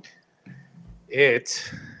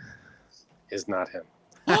 It is not him.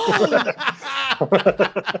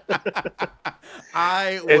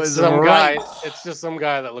 I It's was some right. guy. It's just some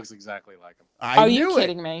guy that looks exactly like him. I Are knew you it.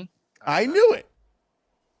 kidding me? I knew it.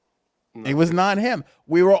 No. It was not him.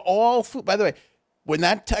 We were all by the way, when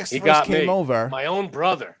that text He first got came me. over, My own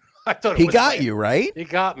brother. I thought it he was got him. you, right? He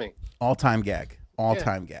got me. All-time gag.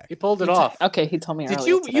 All-time gag. He pulled it off. Okay, he told me Did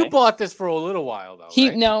earlier you today. bought this for a little while though? He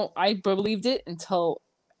right? no, I believed it until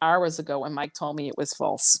hours ago when Mike told me it was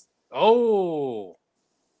false. Oh,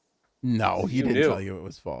 No, he You didn't knew. tell you it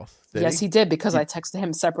was false. Did Yes, he? he did because I texted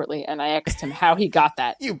him separately and I asked him how he got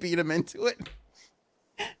that. You beat him into it.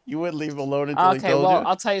 You wouldn't leave him alone until he Okay, told well, you.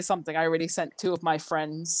 I'll tell you something. I already sent two of my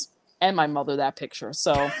friends and my mother that picture.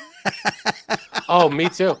 So oh, me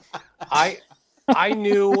too. I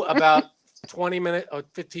knew about 20 minutes or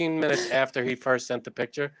 15 minutes after he first sent the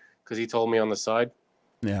picture because he told me on the side.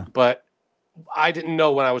 Yeah. But I didn't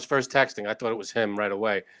know when I was first texting. I thought it was him right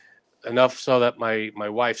away. Enough so that my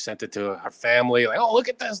wife sent it to our family. Like, oh, look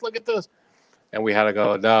at this. And we had to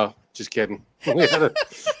go, no, Just kidding.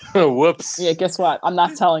 Whoops. Yeah, guess what? I'm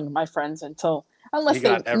not telling my friends unless You they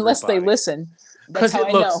got everybody. listen. That's 'Cause how it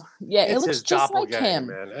I looks- know. Yeah, it It's looks his just like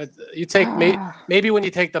doppelganger, him. man. You take maybe when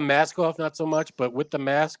you take the mask off, not so much, but with the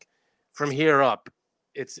mask, from here up,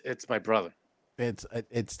 it's my brother.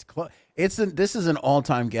 This is an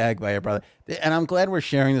all-time gag by your brother, and I'm glad we're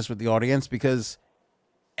sharing this with the audience because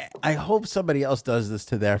I hope somebody else does this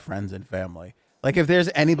to their friends and family. Like if there's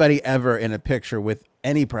anybody ever in a picture with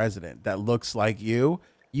any president that looks like you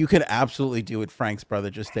could absolutely do what Frank's brother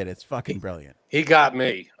just did. It's fucking brilliant. He got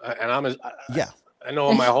me, and Yeah, I know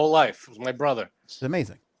him my whole life. It was my brother. it's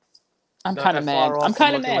amazing. I'm Not kind of that mad. far off I'm from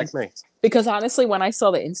kind of looking mad like me. because honestly, when I saw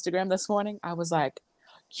the Instagram this morning, I was like,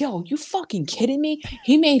 "Yo, you fucking kidding me?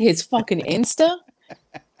 He made his fucking Insta."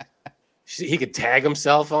 He could tag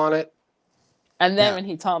himself on it. And then Yeah. when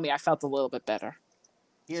he told me, I felt a little bit better.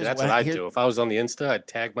 See, that's what I'd do. If I was on the Insta, I'd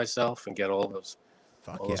tag myself and get all those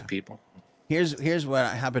people. Here's what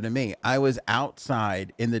happened to me. I was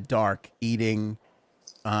outside in the dark eating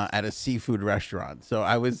at a seafood restaurant. So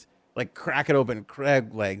I was like cracking open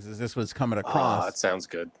crab legs as this was coming across. Oh, that sounds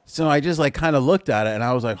good. So I just like kind of looked at it and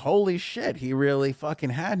I was like, holy shit, he really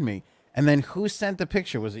fucking had me. And then who sent the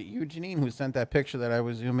picture? Was it you, Janine, who sent that picture that I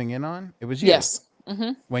was zooming in on? It was you. Yes.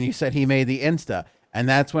 Mm-hmm. When you said he made the Insta. And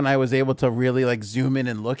that's when I was able to really like zoom in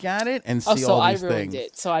and look at it and see all these things.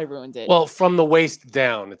 So I ruined it. Well, from the waist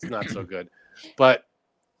down, it's not so good. But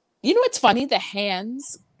you know what's funny? The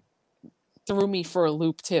hands threw me for a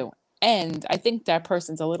loop too. And I think that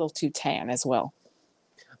person's a little too tan as well.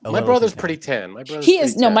 my brother's pretty tan. My brother's He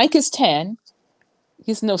is pretty tan. Mike is tan.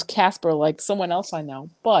 He's no Casper like someone else I know,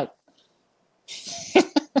 but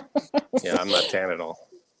Yeah, I'm not tan at all.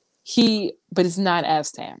 but he's not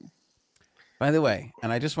as tan. By the way,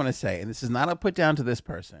 and I just want to say, and this is not a put down to this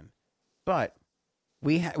person, but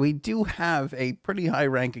we do have a pretty high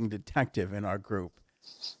ranking detective in our group,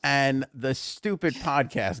 and the stupid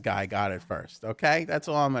podcast guy got it first. Okay, that's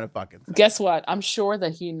all I'm gonna fucking say. Guess what? I'm sure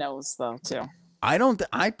that he knows though too. I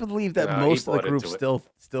believe that No, he most of the bought group into it.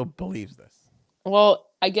 still believes this. Well,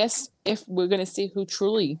 I guess if we're gonna see who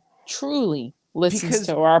truly listens Because-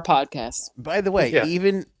 to our podcast. By the way, Yeah.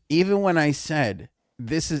 even when I said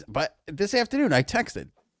but this afternoon I texted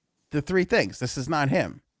the three things. This is not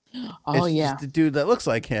him. Oh It's yeah. just a dude that looks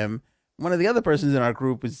like him. One of the other persons in our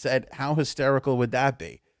group has said, how hysterical would that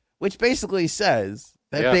be? Which basically says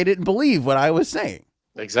that Yeah. they didn't believe what I was saying.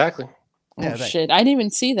 Exactly. Yeah, Oh shit! I didn't even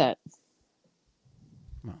see that.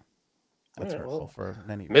 That's Yeah, hurtful well, for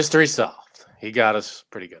any. Mystery solved. He got us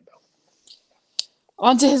pretty good though.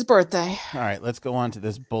 On to his birthday. All right, let's go on to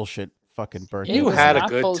this bullshit fucking birthday. It You was had a not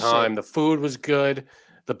good bullshit. time. The food was good.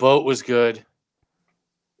 The boat was good.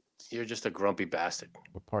 You're just a grumpy bastard.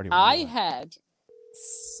 What party were I you at? had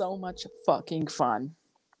so much fucking fun.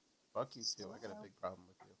 Fuck you too. I got a big problem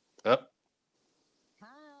with you. Up. Hi.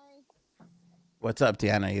 What's up,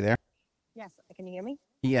 Deanna? You there? Yes, can you hear me?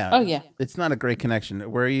 Yeah. Oh yeah. It's not a great connection.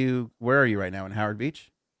 Where are you right now? In Howard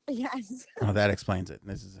Beach? Yes. Oh, that explains it.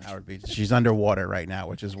 This is Howard Beach. She's underwater right now,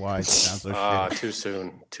 which is why it sounds so Ah, shitty. too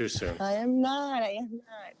soon. Too soon. I am not.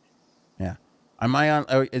 Am I on?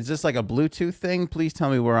 Oh, is this like a Bluetooth thing? Please tell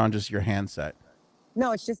me we're on just your handset.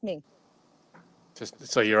 No, it's just me. Just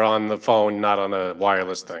so you're on the phone, not on a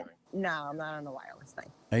wireless thing. No, I'm not on the wireless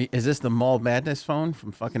thing. Is this the Mall Madness phone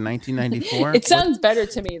from fucking 1994? It sounds better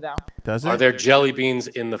to me though. Does it? Are there jelly beans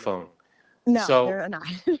in the phone? No, So- they're not.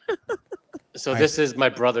 So this is my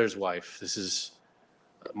brother's wife. This is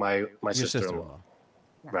my Your sister-in-law. sister-in-law.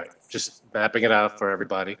 Right. Just mapping it out for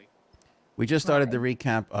everybody. We just started the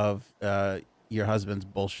recap of your husband's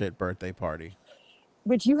bullshit birthday party.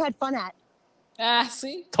 Which you had fun at. Ah,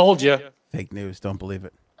 see? Told you. Fake news. Don't believe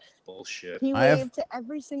it. Bullshit. He I have- waved to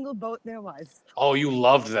every single boat there was. Oh, you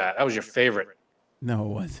loved that. That was your favorite. No, it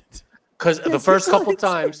wasn't. Because the Yes, first it couple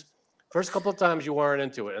was. times you weren't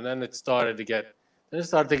into it, and then it started to get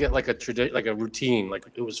like a routine. Like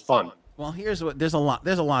it was fun. Well, here's what there's a lot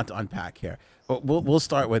to unpack here, but we'll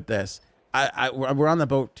start with this. We're on the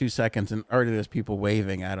boat 2 seconds, and already there's people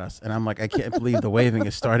waving at us, and I'm like, I can't believe the waving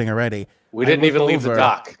is starting already. We I didn't look even leave the over-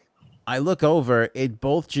 dock. I look over,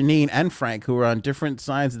 both Janine and Frank, who were on different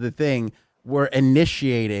sides of the thing, were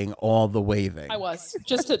initiating all the waving. I was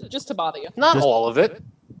just to bother you. Not Just- all of it.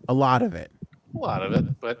 A lot of it. A lot of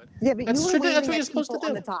it, but Yeah, but That's you were true, that's waving what you're at supposed to people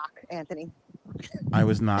on do. the dock, Anthony. I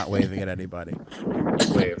was not waving at anybody.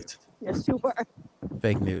 waved. Yes, you were.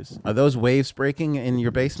 Fake news. Are those waves breaking in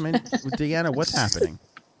your basement, Deanna? What's happening?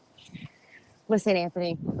 Listen,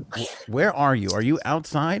 Anthony, Where are you? Are you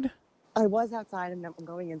outside? I was outside and I'm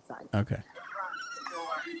going inside. Okay.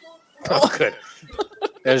 Oh, good.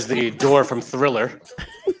 There's the door from Thriller.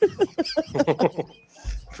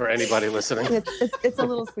 For anybody listening. It's a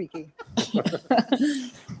little squeaky.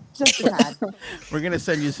 Just a tad. We're gonna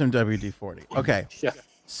send you some WD-40. Okay. Yeah.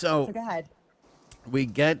 So So go ahead. we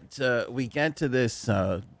get to this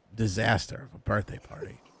disaster of a birthday party.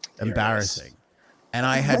 Here it Embarrassing. And Oh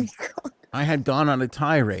I had gone on a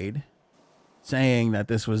tirade saying that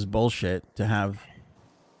this was bullshit to have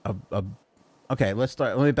a okay,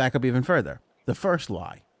 let me back up even further. The first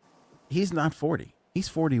lie. He's not 40. He's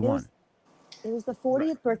 41. It was the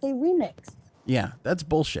 40th birthday remix. Yeah, that's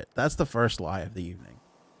bullshit. That's the first lie of the evening.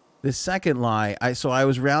 The second lie, I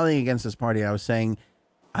was rallying against this party. I was saying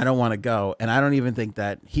I don't want to go, and I don't even think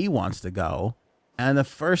that he wants to go. And the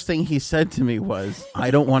first thing he said to me was,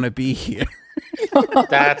 "I don't want to be here."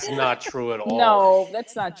 That's not true at all. No,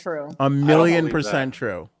 that's not true. A million believe that. %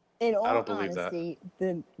 true. In all don't believe that. honesty,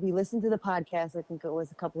 we listened to the podcast, I think it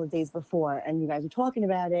was a couple of days before, and you guys were talking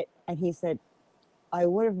about it, and he said, I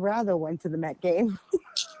would have rather went to the Met game.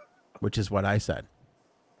 Which is what I said.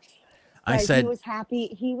 I Guys, said, he was happy.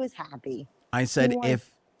 He was happy. I said, He was-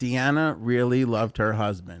 if Deanna really loved her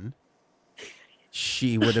husband,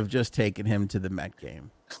 she would have just taken him to the Met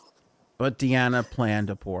game. But Deanna planned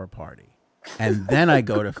a poor party. And then I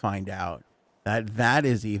go to find out that that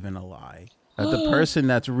is even a lie. That the person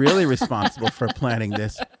that's really responsible for planning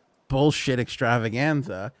this bullshit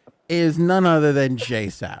extravaganza is none other than Jay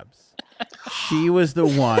Sabs. She was the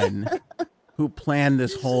one who planned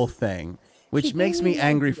this whole thing, which She makes gave me me the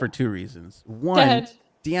angry idea. for two reasons. Go One, ahead.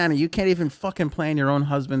 Deanna, you can't even fucking plan your own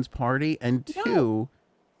husband's party. And No. two,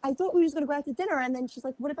 I thought we were just going to go out to dinner, and then she's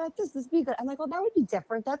like, what about this? This would be good. I'm like, well, that would be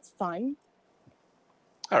different. That's fun.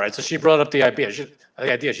 All right, so she brought up the idea. She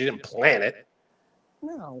didn't plan it.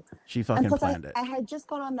 No. she And fucking plus, planned it. I had just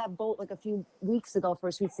gone on that boat like a few weeks ago for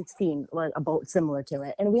a Sweet 16, like a boat similar to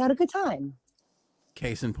it, and we had a good time.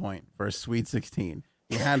 Case in point, for a Sweet 16.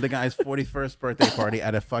 You had the guy's 41st birthday party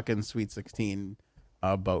at a fucking Sweet 16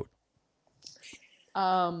 boat.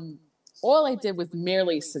 All I did was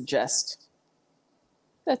merely suggest.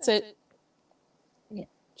 That's it.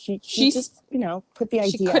 She She's- just, put the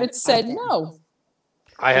idea. She could have out said there. no.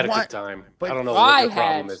 I had a What? good time. But I don't know I what your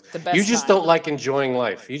problem had is. the best You just time. don't like enjoying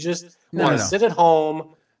life. You just No, want no, to no. sit at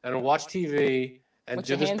home and watch TV and Put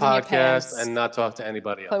do your this hands in your podcast pants. and not talk to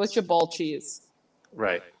anybody Play else. with your ball cheese.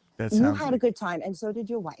 Right. That You sounds had a good time, and so did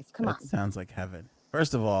your wife. Come on. that sounds like heaven.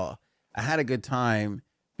 First of all, I had a good time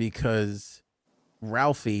because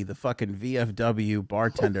Ralphie, the fucking VFW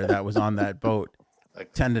bartender that was on that boat,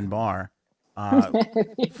 Like, Tendon Bar,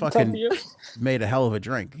 fucking made a hell of a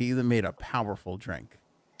drink. He even made a powerful drink.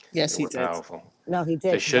 Yes, he we're did. powerful. No, he did.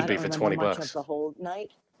 They 'cause should I be don't for remember 20 much bucks. of the whole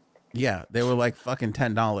night. Yeah, they were like fucking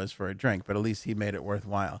 $10 for a drink, but at least he made it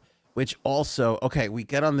worthwhile. Which also, okay, we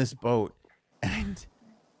get on this boat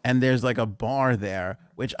and there's like a bar there,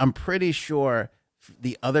 which I'm pretty sure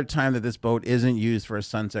the other time that this boat isn't used for a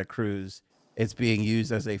sunset cruise, it's being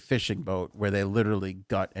used as a fishing boat where they literally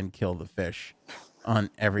gut and kill the fish on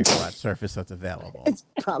every flat surface that's available. It's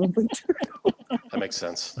probably true. That makes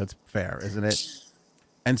sense. That's fair, isn't it?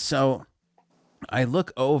 And so I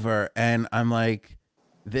look over and I'm like,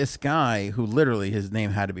 this guy who literally his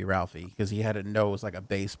name had to be Ralphie because he had a nose like a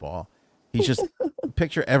baseball. He's just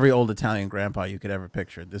picture every old Italian grandpa you could ever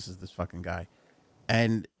picture. This is this fucking guy.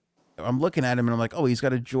 And I'm looking at him and I'm like, oh, he's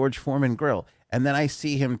got a George Foreman grill. And then I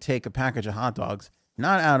see him take a package of hot dogs,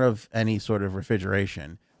 not out of any sort of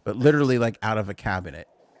refrigeration, but literally like out of a cabinet.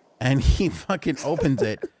 And he fucking opens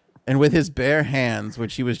it and with his bare hands,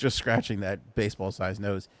 which he was just scratching that baseball sized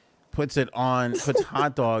nose, puts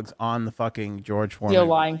hot dogs on the fucking George Foreman. You're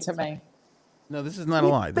lying to me. No, this is not a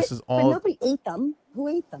lie. This is But all. nobody ate them. Who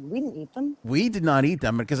ate them? We didn't eat them. We did not eat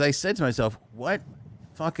them because I said to myself, what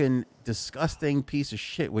fucking disgusting piece of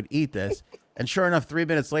shit would eat this? And sure enough, 3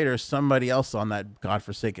 minutes later, somebody else on that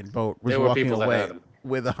godforsaken boat was There were walking people that away had 'em.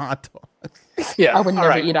 with a hot dog. Yeah. I would all never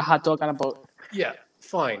right. eat a hot dog on a boat. Yeah,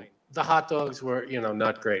 fine. The hot dogs were,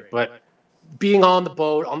 not great, but being on the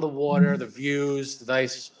boat, on the water, the views, the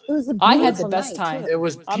nice, It was a I had the beautiful best night, time. too. it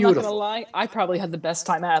was I'm not gonna beautiful. lie. I probably had the best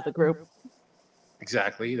time out of the group.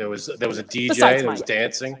 Exactly. There was a DJ, Besides there was mine.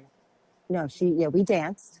 dancing. No, we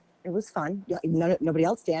danced. It was fun. Yeah, nobody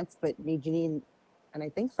else danced, but me, Janine, and I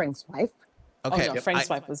think Frank's wife. Okay, Oh no, Frank's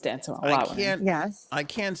wife was dancing a I lot. with him. can't. Yes. I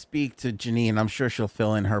can't speak to Janine. I'm sure she'll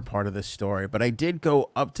fill in her part of the story. But I did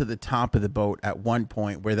go up to the top of the boat at one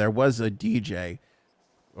point where there was a DJ,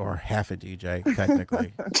 or half a DJ,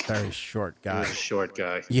 technically. Very short He guy. was a short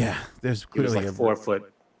guy. Yeah, there's He was clearly like a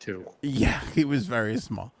 4'2". Yeah, he was very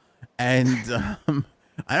small. And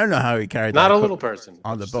I don't know how he carried Not that a little person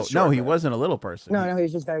on the just a boat. No, short he man. wasn't a little person. No, no, he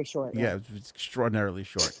was just very short. Yeah, it was extraordinarily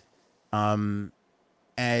short.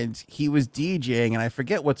 And he was DJing, and I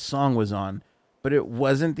forget what song was on, but it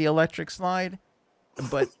wasn't the electric slide,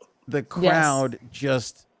 but the crowd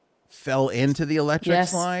just fell into the electric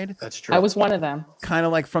Yes. slide, That's true. I was one of them. kind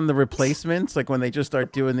of like from the Replacements, like when they just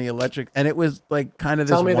start doing the electric, and it was like kind of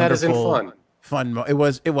this Tell me that isn't wonderful, fun. It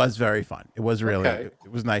was very fun. It was really, Okay.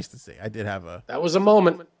 it was nice to see. I did have That was a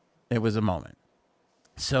moment. it was a moment.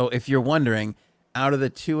 So if you're wondering, out of the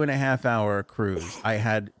 2.5 hour cruise, I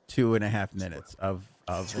had 2.5 minutes of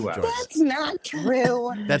 2 hours. enjoyment. That's not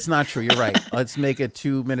true. That's not true. You're right. Let's make it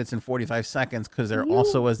 2 minutes and 45 seconds because there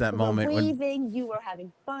also was that were moment when waving, you were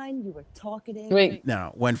having fun, you were talkative. Wait,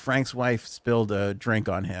 when Frank's wife spilled a drink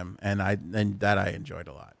on him, and that I enjoyed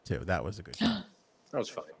a lot too. That was a good time. That was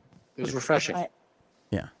fine. It was refreshing.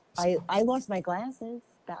 Yeah. I lost my glasses.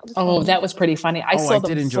 That was oh, fun. that was pretty funny. I Oh, saw I them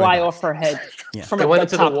did enjoy fly that. off her head Yeah. from They the went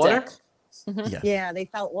into the top water? deck. Yes. Yeah, they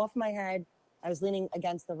fell off my head. I was leaning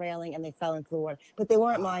against the railing and they fell into the water. But they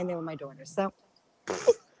weren't mine, they were my daughter's. So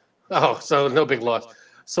Oh, so no big loss.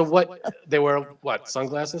 So what? They were what?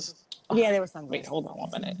 Sunglasses? yeah, they were Wait, sunglasses. hold on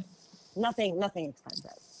 1 minute. Nothing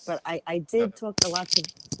expensive. But I did talk a lot to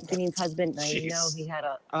Janine's husband, and I know Jeez. he had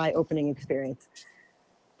an eye-opening experience.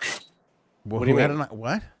 Well, What do you who had mean?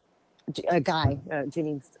 what? A guy,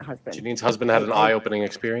 Janine's husband. Janine's husband had an eye-opening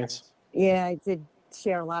experience. Yeah, I did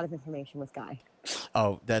share a lot of information with Guy.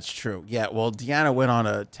 Oh, that's true. Yeah. Well, Deanna went on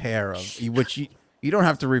a tear of which you don't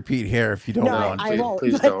have to repeat here if you don't No, want. I Please, won't,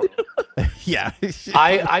 please but- don't. Yeah.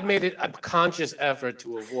 I made it a conscious effort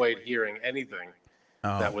to avoid hearing anything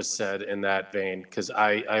Oh. that was said in that vein because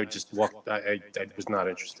I just walked. I was not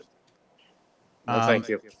interested. No, thank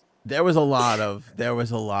you. There was a lot of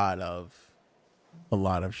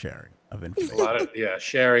sharing of A information, lot of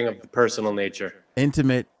sharing of the personal nature.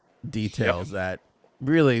 intimate details that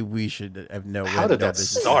really we should have no. How did no that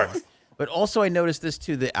business start? knowing. But also, I noticed this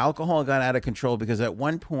too. The alcohol got out of control because at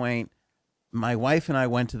one point, my wife and I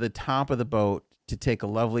went to the top of the boat to take a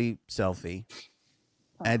lovely selfie.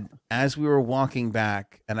 And as we were walking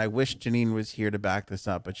back, and I wish Janine was here to back this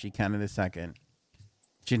up, but she can in a second.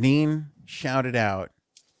 Janine shouted out,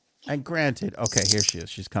 and granted, okay, here she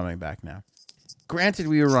is. She's coming back now. Granted,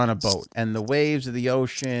 we were on a boat, and the waves of the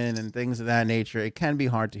ocean and things of that nature, it can be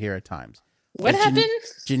hard to hear at times. What But happened?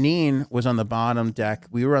 Janine was on the bottom deck.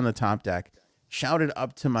 We were on the top deck. Shouted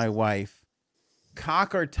up to my wife,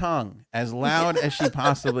 cock her tongue as loud as she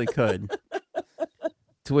possibly could.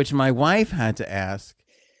 To which my wife had to ask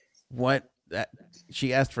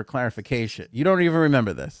she asked for clarification. You don't even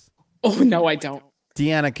remember this. Oh no, I don't.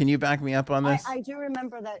 Deanna, can you back me up on this? I do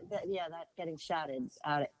remember that getting shouted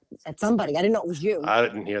out at somebody. I didn't know it was you. I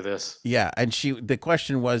didn't hear this. Yeah, and the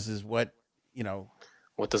question is what,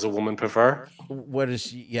 What does a woman prefer? what is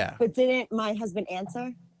she? Yeah, But didn't my husband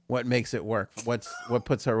answer? what makes it work? What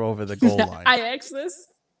puts her over the goal line? I asked this.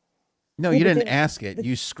 No, Yeah, you but didn't then- ask it.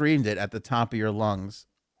 You screamed it at the top of your lungs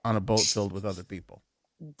on a boat filled with other people.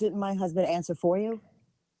 Didn't my husband answer for you?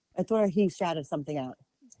 I thought he shouted something out.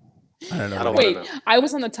 I don't know. I don't what- Wait, know. I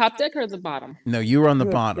was on the top deck or the bottom? No, you were on the You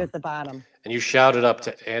were bottom. at the bottom. And you shouted up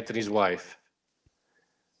to Anthony's wife.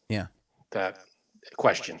 Yeah. That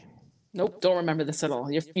question. Nope, don't remember this at all.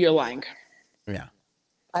 You're lying. Yeah.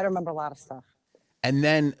 I don't remember a lot of stuff. And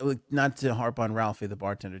then, not to harp on Ralphie, the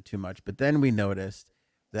bartender, too much, but then we noticed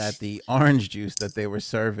that the orange juice that they were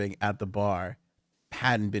serving at the bar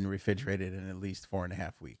hadn't been refrigerated in at least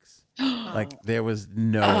 4.5 weeks. Like there was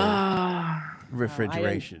no Ah.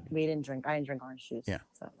 refrigeration. We didn't drink. I didn't drink orange juice. Yeah.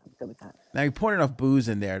 So I'm good with that. Now you poured enough booze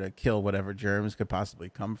in there to kill whatever germs could possibly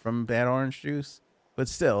come from bad orange juice, but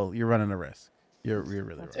still, you're running a risk. You're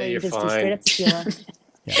really right. Hey, you're just do fine. straight up tequila.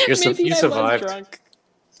 Maybe You I was survived. drunk.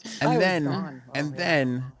 I And was then, gone. Oh, yeah.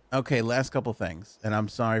 then, okay, last couple things, and I'm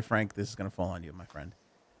sorry, Frank, this is gonna fall on you, my friend.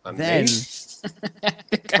 On Then me?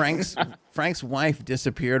 Frank's wife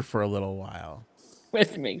disappeared for a little while,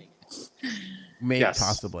 With me. maybe Yes.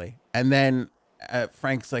 possibly, and then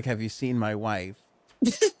Frank's like, "Have you seen my wife?"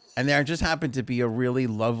 And there just happened to be a really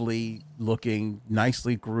lovely looking,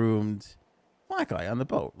 nicely groomed black guy on the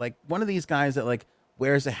boat, like one of these guys that like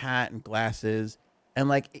wears a hat and glasses, and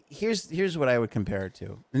like here's what I would compare it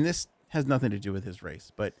to, and this has nothing to do with his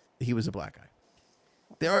race, but he was a black guy.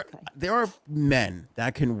 There are men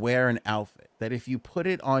that can wear an outfit that if you put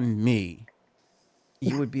it on me,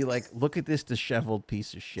 you would be like, look at this disheveled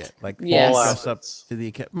piece of shit. Like Yes. all All dressed up outfits. to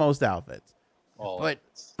the most outfits, All but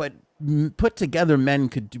outfits. put together men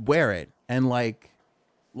could wear it and like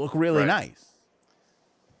look really Right. nice.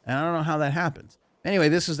 And I don't know how that happens. Anyway,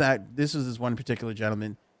 this is this one particular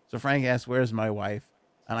gentleman. So Frank asked, "Where's my wife?"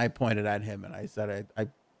 And I pointed at him and I said, I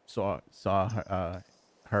saw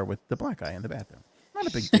her with the black guy in the bathroom. Not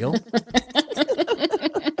a big deal.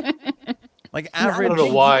 Like Not a I don't average. know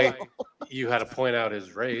big why deal. you had to point out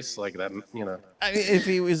his race like that. You know, I mean, if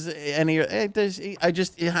he was any, I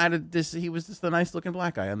just it had this. He was just the nice looking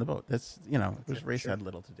black guy on the boat. That's his race had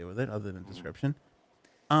little to do with it, other than description.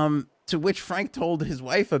 To which Frank told his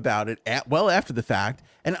wife about it well after the fact,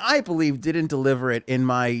 and I believe didn't deliver it in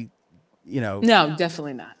my, No,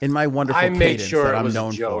 definitely not. in my wonderful I made cadence sure that it I'm was a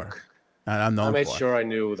known for. joke. And I'm known I made for. sure I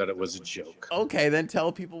knew that it was a joke. Okay, then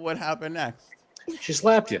tell people what happened next. She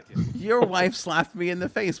slapped you, Your wife slapped me in the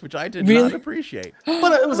face, which I did Really? not appreciate.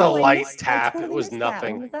 but it was a Oh, I light missed- I tap. totally It was missed that.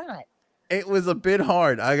 When nothing. was that? It was a bit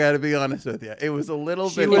hard. I got to be honest with you. It was a little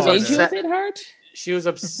She bit was It hard. made you a upset. bit hard? She was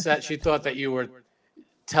upset. She thought that you were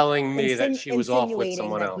telling me that she was off with Insinuating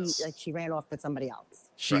someone that else. like she ran off with somebody else.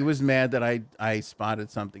 She Right. was mad that I spotted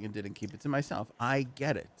something and didn't keep it to myself. I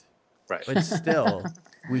get it. Right. But still,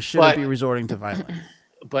 we shouldn't But- be resorting to violence.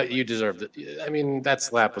 But you deserved it. I mean, that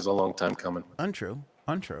slap was a long time coming. Untrue.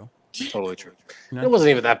 Untrue. Totally true. No. It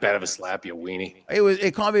wasn't even that bad of a slap, you weenie. It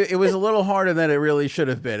was a little harder than it really should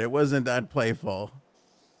have been. It wasn't that playful.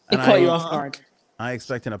 It And caught you I- off guard. I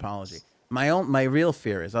expect an apology. My real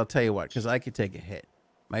fear is, I'll tell you what, because I could take a hit.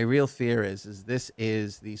 My real fear is this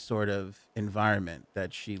is the sort of environment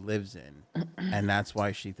that she lives in, and that's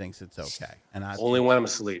why she thinks it's okay. And Only when I'm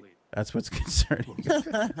asleep. that's what's concerning.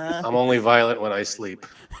 I'm only violent when I sleep.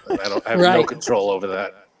 I have no Right. control over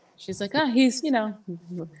that. She's like,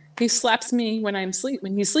 he slaps me when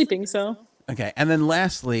when he's sleeping. So Okay, and then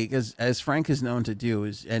lastly, as Frank is known to do,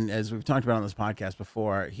 and as we've talked about on this podcast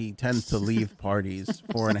before, he tends to leave parties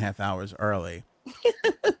 4.5 hours early.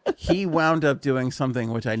 He wound up doing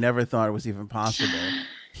something which I never thought was even possible.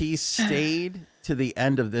 He stayed to the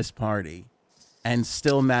end of this party and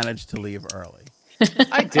still managed to leave early.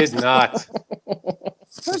 I did not.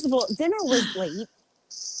 First of all, dinner was late.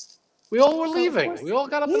 We all were So, of leaving. course- We all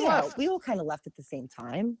got up and Yeah, left. we all kind of left at the same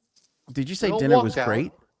time. Did you say We all dinner walked was out.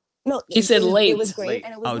 great? No, He said late. It was great, Late.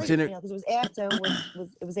 and it was Oh, late, dinner- because it was after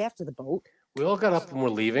it was after the boat. We all got up and were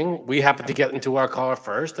leaving. We happened to get into our car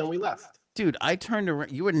first, and we left. Dude, I turned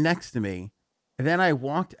around. You were next to me. And then I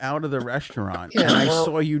walked out of the restaurant Yeah, and I well-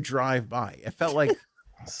 saw you drive by. It felt like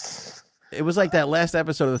it was like that last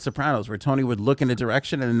episode of The Sopranos where Tony would look in a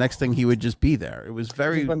direction and the next thing he would just be there. It was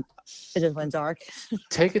very. It just went dark.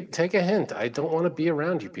 Take a hint. I don't want to be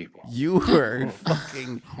around you people. You were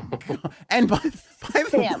fucking. And by the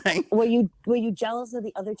Sam, way, were you jealous of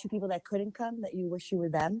the other two people that couldn't come? That you wish you were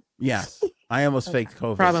them? yes, I almost faked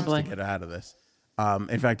COVID Probably. just to get out of this.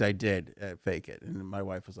 In fact, I did fake it, and my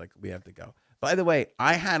wife was like, "We have to go." By the way,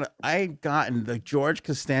 I had gotten the George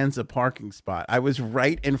Costanza parking spot. I was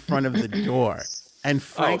right in front of the door, and Oh,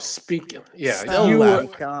 Frank speaking. Yeah, Still you Oh were.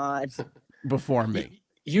 my god! before me.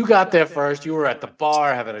 You got there first. You were at the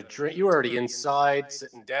bar having a drink. You were already inside,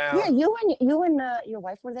 sitting down. Yeah, you and your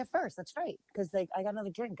wife were there first. That's right, because I got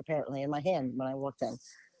another drink apparently in my hand when I walked in.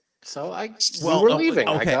 So we Well, were leaving.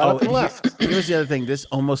 I got up and left. Here's the other thing. This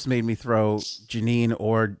almost made me throw Janine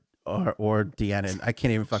or Deanna. I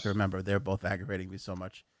can't even fucking remember. They're both aggravating me so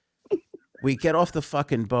much. We get off the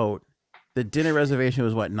fucking boat. The dinner reservation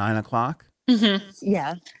was what, 9:00?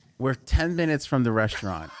 Yeah, We're 10 minutes from the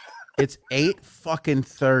restaurant. It's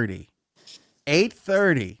 8:30.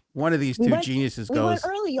 8:30. One of these We two went- geniuses we goes, went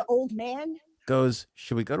early, you old man.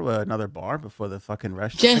 should we go to another bar before the fucking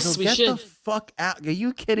restaurant? Yes, I go, we Get the should." fuck out. Are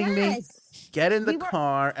you kidding me? Yes. Get in the We were-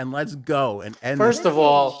 car and let's go. And end First this. of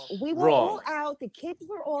all, we were wrong. all out. The kids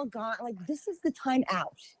were all gone. Like, this is the time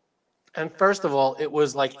out. And first of all, it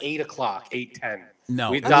was like 8:00, 8:10.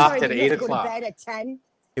 No, We it I'm was- docked sorry, at did you have 8 to go to o'clock. bed at 10.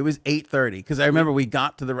 It was 8:30 because I remember we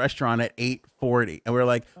got to the restaurant at 8:40 and we are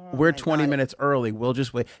like, Oh we're my 20 God. minutes early. We'll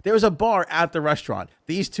just wait. There was a bar at the restaurant.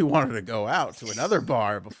 These two wanted to go out to another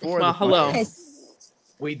bar before. Well, the hello. fucking- Yes.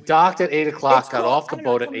 We docked at 8:00, It's got called- off the I don't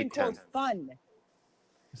know, boat at something 8:10. called Fun.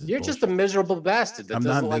 This is You're just a bullshit. miserable bastard that I'm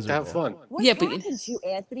doesn't not like to have miserable. fun. What Yeah, but- happened to you,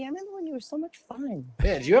 Anthony? I remember when you were so much fun.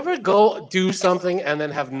 Man, do you ever go do something and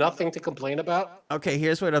then have nothing to complain about? Okay,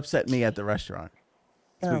 here's what upset me at the restaurant.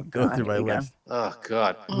 So we Oh, go God, through my here you go. list. Oh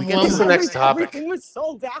God. We get Well, What's the next topic? Everything was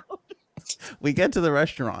sold out. We get to the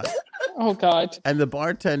restaurant Oh God. and the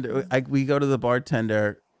bartender. We go to the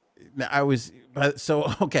bartender.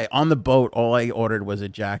 Okay. On the boat, all I ordered was a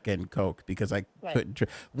Jack and Coke because I Right. couldn't.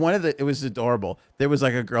 It was adorable. There was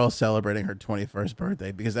like a girl celebrating her 21st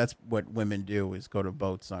birthday because that's what women do is go to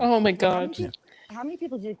boats on. Oh my How God. many, how many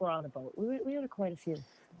people did go on the boat? We had quite a few. Do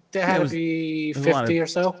There it had to was- be it was a lot 50 of- or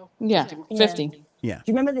so. Yeah, Yeah. 50. Yeah,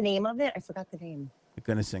 you remember the name of it? I forgot the name. I'm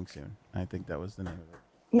gonna sing soon. I think that was the name of it.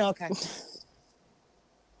 No, okay.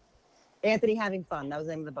 Anthony having fun. That was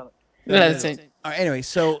the name of the boat. That's it. All right, anyway,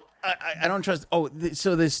 so I don't trust.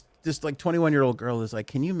 So this like 21-year-old girl is like,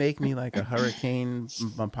 can you make me like a Hurricane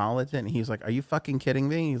Napolitan? He's like, are you fucking kidding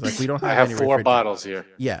me? He's like, we don't have I have any 4 refrigerator. bottles here.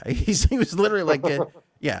 Yeah, he was literally like,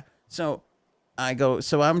 yeah. So I go,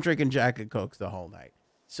 so I'm drinking Jack and Cokes the whole night.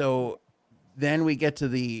 So then we get to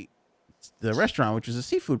the restaurant, which is a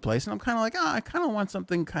seafood place, and I'm kind of like, I kind of want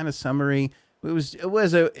something kind of summery. It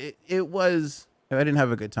was. I didn't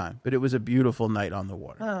have a good time, but it was a beautiful night on the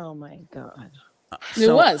water. Oh my God.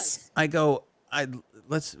 It was. I go,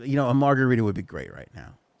 let's, a margarita would be great right now.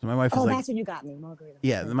 So my wife was Oh, like, that's what you got me, margarita.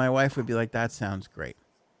 yeah, my wife would be like, that sounds great.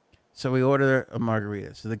 So we order a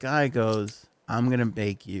margarita. So the guy goes, I'm going to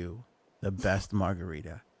make you the best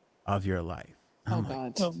margarita of your life. Oh I'm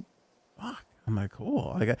like, God. fuck. I'm like,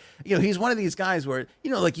 cool. Like, he's one of these guys where,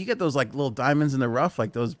 like you get those like little diamonds in the rough,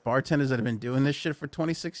 like those bartenders that have been doing this shit for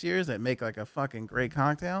 26 years that make like a fucking great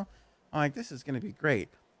cocktail. I'm like, this is going to be great.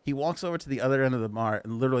 He walks over to the other end of the bar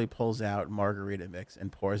and literally pulls out margarita mix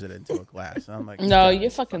and pours it into a glass. And I'm like, No, you're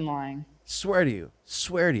fucking lying. Swear to you.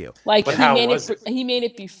 Like But how was he made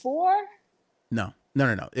it before. No.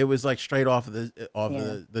 It was like straight off of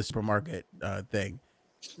the supermarket thing.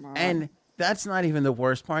 And that's not even the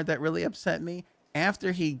worst part that really upset me.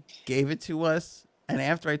 After he gave it to us and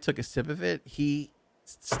after I took a sip of it, he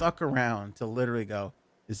stuck around to literally go,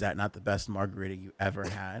 is that not the best margarita you ever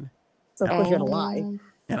had? So of course you're gonna lie.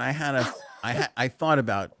 And I thought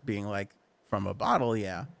about being like, from a bottle,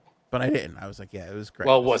 yeah. But I didn't. I was like, yeah, it was great.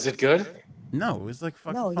 Well, was it good? No, it was like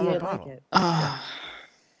fucking No, from you a didn't bottle. like it. Ah.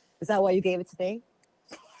 Is that why you gave it to me?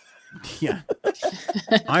 Yeah.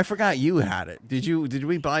 I forgot you had it. Did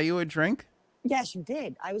we buy you a drink? Yes, you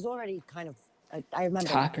did. I was already kind of. I remember.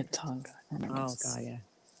 Taco tongue. Oh God, yeah.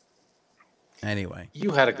 Anyway.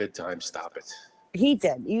 You had a good time. Stop it. He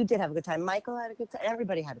did. You did have a good time. Michael had a good time.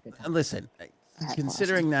 Everybody had a good time. Listen,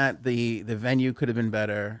 considering that the venue could have been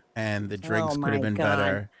better and the drinks could my have been God.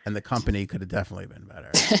 better and the company could have definitely been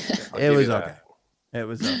better. I'll It give was you okay. that. It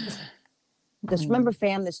was okay. Just remember,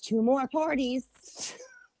 fam. There's 2 more parties.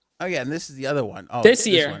 Oh yeah, and this is the other one. Oh, This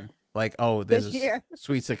year. one. Like, oh, there's This a year.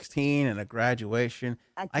 sweet 16 and a graduation.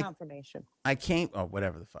 At I- confirmation. I came. Oh,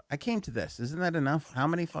 whatever the fuck. I came to this. Isn't that enough? How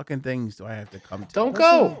many fucking things do I have to come to? Don't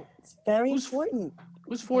go. It's very Who's- important.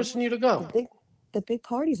 Who's forcing you to go? The big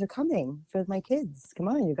parties are coming for my kids. Come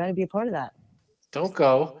on, you got to be a part of that. Don't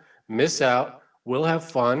go. Miss out. We'll have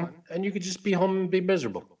fun, and you could just be home and be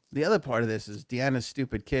miserable. The other part of this is Deanna's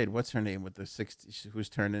stupid kid. What's her name with the 60? Who's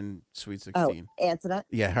turning sweet 16? Oh, Antoinette.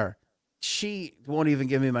 Yeah, her. She won't even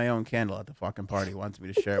give me my own candle at the fucking party. Wants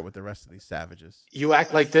me to share it with the rest of these savages. You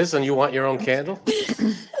act like this, and you want your own candle?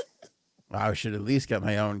 I should at least get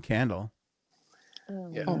my own candle.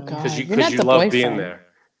 Yeah, Oh, God. because you You're not the love being boyfriend. there,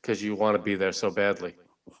 because you want to be there so badly.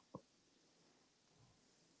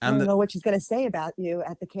 I I'm don't the know what she's going to say about you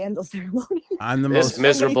at the candle ceremony. I'm the This most So many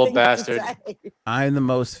miserable things to bastard. say. I'm the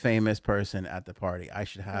most famous person at the party. I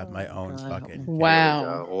should have my Oh, own God. fucking. candle.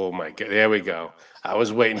 Wow. Oh my God! There we go. I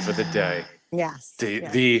was waiting for the day. Yes. The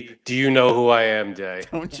yes. the do you know who I am day?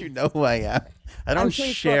 Don't you know who I am? I I'm don't sure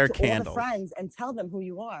you share talk to all the candles. friends and tell them who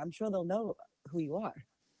you are. I'm sure they'll know who you are.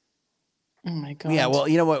 Oh my God. Yeah, well,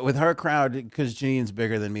 you know what? With her crowd, because Jean's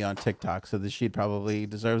bigger than me on TikTok, so that she probably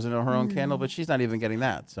deserves to know her own candle, but she's not even getting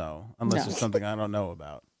that. So unless No. it's something I don't know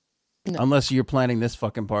about, No. unless you're planning this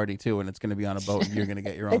fucking party too, and it's going to be on a boat, and you're going to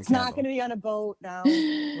get your own. It's not going to be on a boat. No,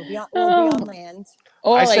 we'll be on land.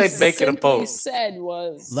 All I I said make it a simply boat. said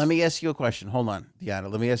was. Let me ask you a question. Hold on, Deanna.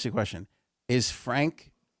 Let me ask you a question. Is Frank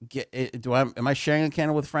am I sharing a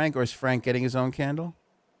candle with Frank, or is Frank getting his own candle?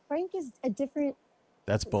 Frank is a different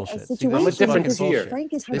That's bullshit. See, situation. this is different fucking tier. bullshit.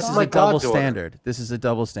 Frank is her This is my a god. double goddaughter. standard. This is a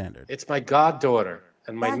double standard. It's my goddaughter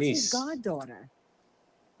and my That's niece. his goddaughter.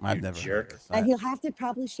 I've You never heard jerk. of this. And he'll have to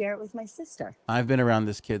probably share it with my sister. I've been around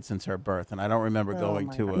this kid since her birth, and I don't remember Oh going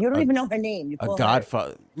my to God. You don't a even know her name. You call her.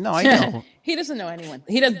 godfather. No, I know. He doesn't know anyone.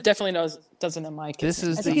 He definitely doesn't know my kids. This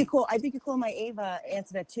is I think the I think you call my Ava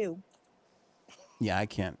Antoinette too. yeah. I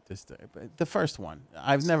can't. But the first one.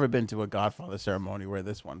 I've never been to a godfather ceremony where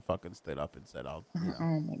this one fucking stood up and said, "I'll." You know.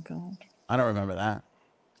 Oh my God. I don't remember that.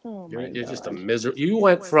 Oh You're, my you're just a God. miserable. You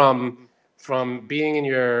went from being in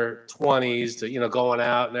your 20s to going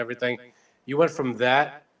out and everything. You went from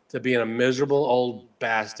that to being a miserable old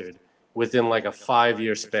bastard within like a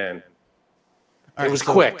 5-year span. All It right, was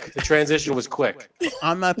so quick. The transition was quick.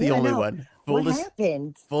 I'm not the Yeah, I only know. one. What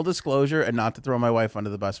happened? Full disclosure, and not to throw my wife under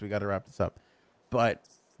the bus. We got to wrap this up. But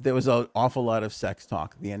there was an awful lot of sex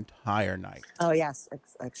talk the entire night. Oh yes,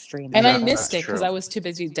 extreme. And I That's missed it because true. I was too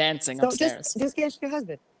busy dancing So upstairs. just ask your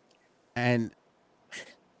husband. And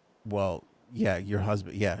well, yeah, your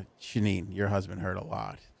husband, yeah, Shanine, your husband heard a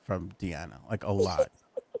lot from Deanna, like a lot,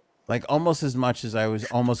 like almost as much as I was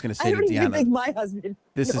almost going to I say to don't even think Deanna, my husband.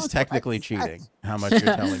 this is knows what technically I said. cheating. How much you're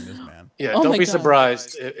telling this man? Yeah, Oh don't my be God.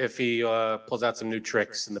 surprised if he pulls out some new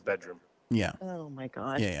tricks in the bedroom. Yeah, Oh my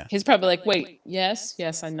god. yeah. He's probably like, wait, yes,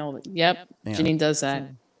 I know that. Yep, Yeah. Janine does that.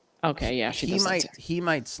 Okay, yeah, she He does might that too. he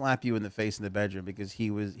might slap you in the face in the bedroom because he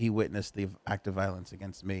witnessed the act of violence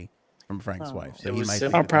against me from Frank's Oh. wife. So It he was might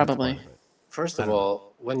simple. think that that's Probably. part of it. First I of don't know.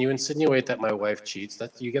 all, when you insinuate that my wife cheats,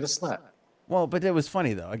 that you get a slap. Well, but it was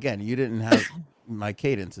funny though. Again, you didn't have my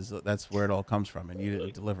cadence. That's where it all comes from, and you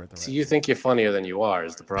didn't deliver it the right. So you think you're funnier than you are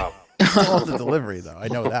is the problem. It's all the delivery though. I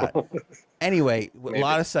know that. Anyway, a Maybe.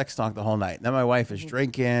 lot of sex talk the whole night. Then my wife is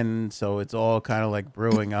drinking, so it's all kind of like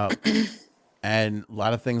brewing up. And a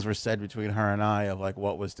lot of things were said between her and I of like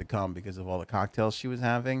what was to come because of all the cocktails she was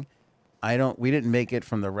having. We didn't make it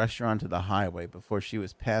from the restaurant to the highway before she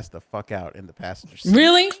was passed the fuck out in the passenger seat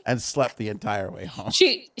Really? and slept the entire way home.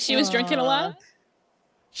 She was drinking a lot.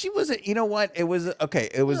 She wasn't, you know what? It was okay.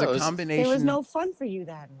 It was No, it a was- combination. There was no fun for you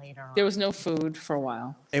then later on. There was no food for a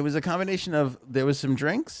while. It was a combination of there was some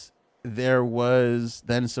drinks, there was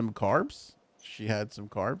then some carbs. She had some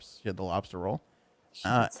carbs. She had the lobster roll,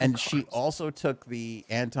 and she also took the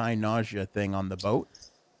anti-nausea thing on the boat,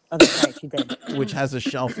 Oh, that's right, she did. which has a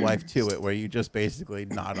shelf life to it, where you just basically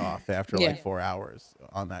nod off after Yeah. like 4 hours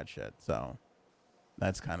on that shit. So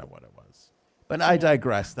that's kind of what it was. But I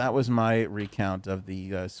digress. That was my recount of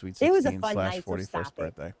the Sweet It was a 16 fun night, / so 41st stop it.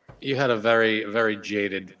 birthday. You had a very, very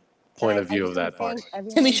jaded point of view of that party.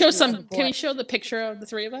 Can we show some? Can we show the picture of the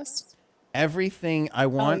three of us? Everything I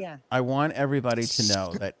want, yeah. I want everybody to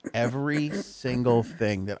know that every single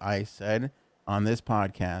thing that I said on this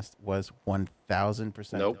podcast was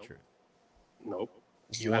 1,000% Nope. the truth. Nope.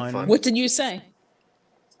 You had One- fun. What did you say?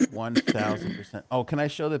 1,000%. Oh, can I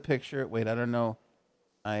show the picture? Wait, I don't know.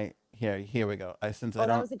 Here we go. Since Oh, I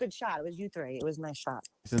that don't was a good shot. It was you three. It was a nice shot.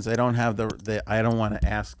 since I don't have the I don't want to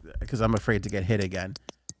ask because I'm afraid to get hit again.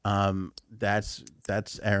 That's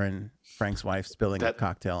Erin, Frank's wife, spilling a That-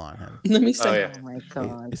 cocktail on him. Let me Oh, say. yeah. Oh my You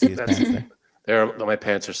god. see his That's- pants there? My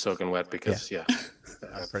pants are soaking wet because, yeah.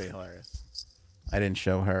 That's pretty hilarious. I didn't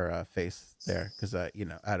show her face there because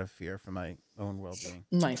out of fear for my own well-being.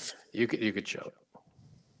 Knife. You could show it.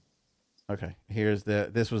 Okay,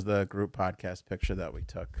 this was the group podcast picture that we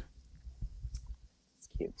took.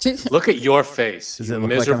 Look at your face, Does you it look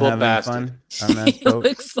miserable like I'm having bastard. fun on that He boat?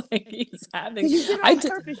 looks like he's having. You did it I on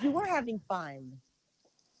did. purpose. You were having fun.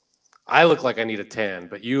 I look like I need a tan,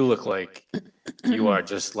 but you look like you are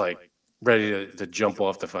just like ready to jump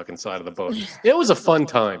off the fucking side of the boat. It was a fun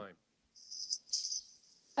time.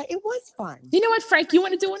 It was fun. You know what, Frank? You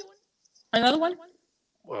want to do one? Another one?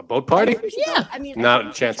 A boat party? We should go- Yeah. I mean, Not I think a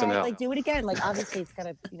we should chance in try it, hell. Like, do it again. Like, obviously, it's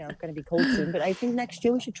gonna be cold soon. But I think next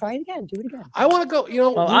year we should try it again. Do it again. I want to go. You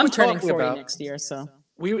know, Well, we I'm were turning talking 40 about, next year, so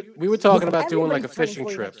We were talking about doing like a Everybody's turning fishing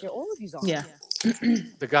 40 trip. next year. All of you's are. yeah.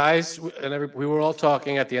 The guys and we were all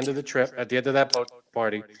talking at the end of the trip, at the end of that boat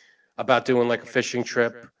party, about doing like a fishing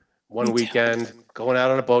trip one weekend, going out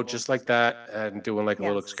on a boat just like that, and doing like a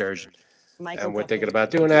little Yes. excursion. Michael And we're thinking definitely-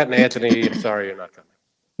 about doing that. And Anthony, I'm sorry you're not coming.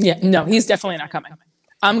 Yeah. No, he's definitely not coming.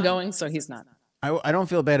 I'm going, so he's not. I don't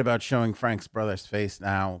feel bad about showing Frank's brother's face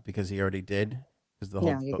now because he already did. Because the whole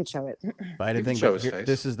Yeah, you boat- could show it. But I didn't You can think show but his here- face.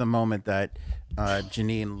 this is the moment that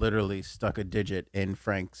Janine literally stuck a digit in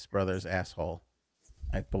Frank's brother's asshole.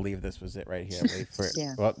 I believe this was it right here. Wait for it.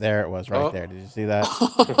 Yeah. Well, there it was right Oh. there. Did you see that?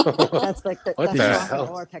 That's like the, What that's the the hell?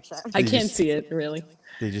 Or picture. I Did you can't s- see it really.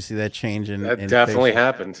 Did you see that change in? That in definitely facial-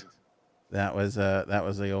 happened. That was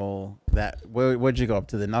the old where'd you go up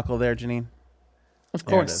to the knuckle there, Janine? Of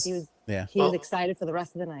There it course. is. He was Yeah, he was Well- excited for the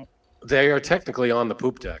rest of the night. They are technically on the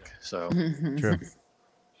poop deck, so true.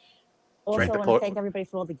 Also, Right, I the want po- to thank everybody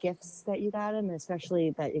for all the gifts that you got him, and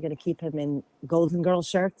especially that you're going to keep him in Golden Girl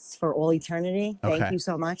shirts for all eternity. Thank Okay. you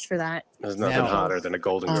so much for that. there's nothing Now- hotter than a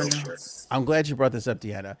Golden Oh, Girl no. shirt. I'm glad you brought this up,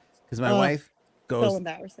 Deanna, because my Oh, wife So goes,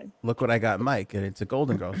 embarrassing. "Look what I got, Mike," and it's a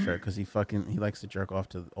Golden Girl shirt because he likes to jerk off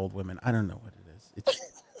to old women. I don't know what it is.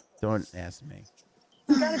 Don't ask me.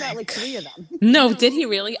 You got about like 3 of them. No, did he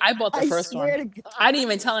really? I bought the I first swear one. to God. I didn't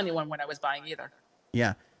even tell anyone what I was buying either.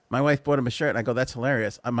 Yeah, my wife bought him a shirt, and I go, "That's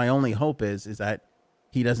hilarious." My only hope is that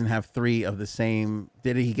he doesn't have 3 of the same.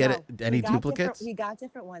 Did he get No, it? Any we got duplicates? We got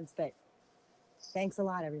different ones, but thanks a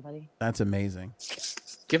lot, everybody. That's amazing.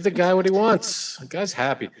 Give the guy what he wants. The guy's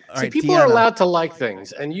happy. All See, right, people are Deanna. allowed to like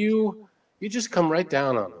things, and you just come right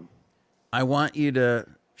down on them. I want you to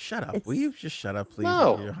Shut up. It's- Will you just shut up, please?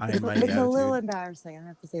 No. With your high It's, and mighty it's a little attitude. embarrassing. I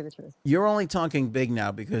have to say the truth. You're only talking big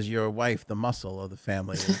now because your wife, the muscle of the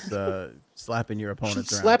family, is slapping your She'd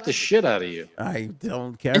opponents around. slap the shit out of you. I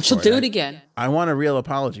don't care. And she'll for do I- it again. I want a real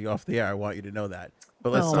apology off the air. I want you to know that.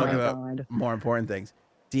 But let's Oh talk my about God. more important things.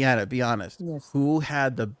 Deanna, be honest. Yes. Who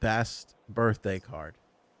had the best birthday card?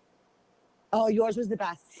 Oh, yours was the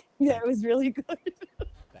best. Yeah, it was really good.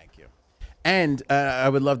 Thank you. And I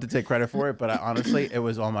would love to take credit for it, but honestly, it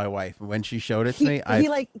was all my wife. When she showed it to me, He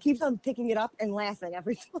like keeps on picking it up and laughing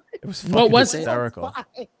every time. it was What fucking was it? hysterical.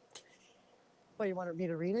 Why? Well, you want me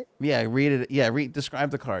to read it? Yeah, read it. Yeah, describe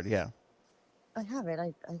the card. Yeah. I have it.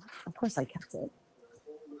 I of course I kept it.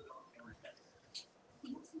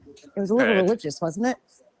 It was a little Good. religious, wasn't it?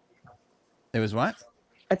 It was what?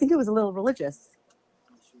 I think it was a little religious.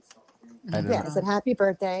 I don't Yeah, know. it said, "Happy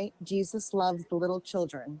birthday, Jesus loves the little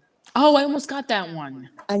children." Oh, I almost got that one.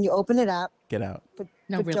 And you open it up, Get out.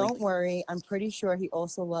 No, but really. don't worry. I'm pretty sure he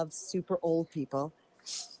also loves super old people.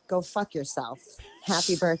 Go fuck yourself.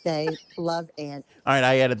 Happy birthday, love, Aunt. All right,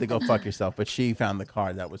 I added the go fuck yourself, but she found the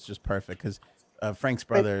card that was just perfect because Frank's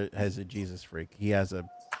brother has a Jesus freak. He has a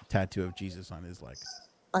tattoo of Jesus on his leg.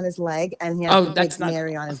 On his leg, and he has Oh, the that's big not-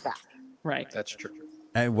 Mary on his back. Right. That's true.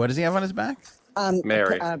 And what does he have on his back?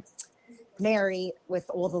 Mary. Mary with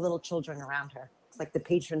all the little children around her. It's like the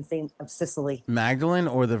patron saint of Sicily. Magdalene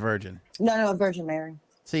or the Virgin? No, Virgin Mary.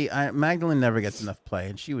 See, Magdalene never gets enough play,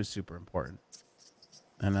 and she was super important.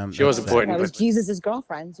 And She was that's important. That was but- Jesus'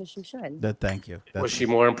 girlfriend, so she should. That thank you. Was That's- she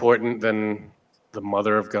more important than the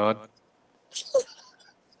mother of God?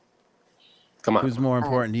 Come on. Who's more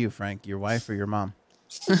important to you, Frank? Your wife or your mom?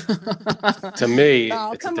 To me,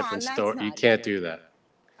 Oh, it's a come on, different that's story. You not can't fair. do that.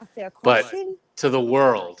 A fair But- question. To the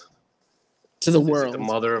world, To the is it world. the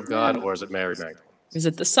mother of God or is it Mary Magdalene? Is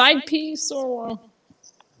it the side piece or?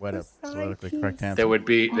 What a The side politically piece. correct answer. There would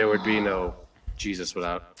be no Jesus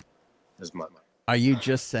without his mother. Are you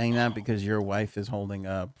just saying that because your wife is holding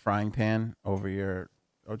a frying pan over your,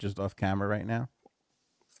 or just off camera right now?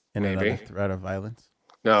 In Maybe. another threat of violence?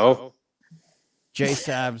 No, Jay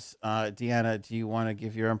Sabs, Deanna, do you want to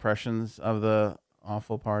give your impressions of the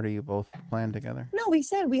awful party you both planned together? No, we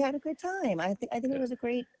said we had a good time. I think it was a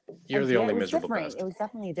great. you're the idea. only It was miserable different. bastard. It was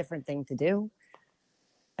definitely a different thing to do.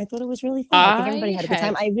 I thought it was really fun. I think everybody I had a good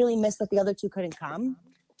time. had- I really missed that the other two couldn't come,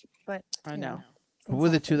 but I you know. Who were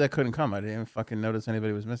the two that couldn't come? I didn't even fucking notice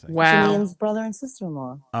anybody was missing. Wow. Janine's brother and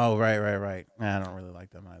sister-in-law. Oh, right. Nah, I don't really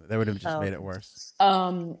like them either. They would have just Oh. made it worse.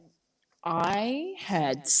 I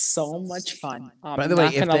had so much fun. By the way,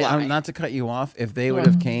 not if gonna they, lie. not to cut you off, if they Yeah. would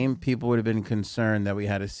have came, people would have been concerned that we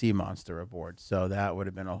had a sea monster aboard. So that would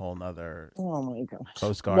have been a whole nother Oh my god!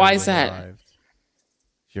 Coast Guard. Why would is have that? arrived.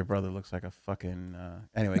 Your brother looks like a fucking.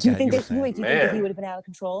 Anyway, Do go you ahead, think you were that? saying. Wait, do you think that he Man. would have been out of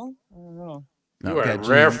control? I don't know. No, You are okay, in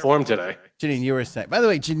rare Janine, form today. Janine, you were saying. By the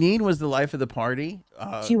way, Janine was the life of the party.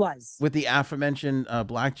 She was. With the aforementioned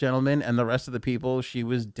black gentleman and the rest of the people, she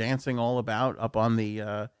was dancing all about up on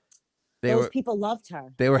the. They Those were people loved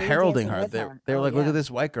her. they were dancing heralding her. with They were Oh, like, "Look yeah. at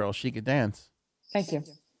this white girl; she could dance." Thank you.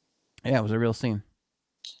 Yeah, it was a real scene.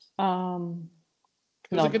 It was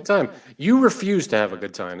No. a good time. You refused to have a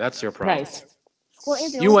good time. That's your problem. Right. Well,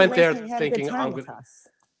 Anthony, You also went last there time you had a good thinking, time I'm with gonna- us.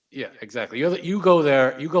 Yeah, exactly. You go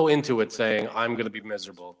there, you go into it saying, I'm going to be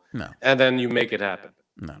miserable. No, And then you make it happen.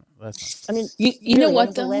 no, that's I mean, You know really, when what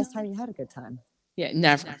was the though? last time you had a good time? Yeah,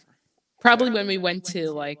 never. Probably when we went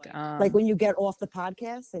to like Like when you get off the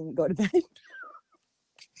podcast and go to bed.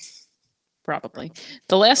 probably.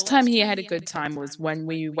 The last time he had a good time was when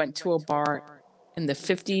we went to a bar in the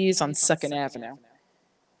 50s on 2nd Avenue.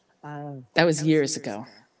 That was years ago.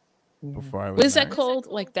 not before I was. What is that married. called?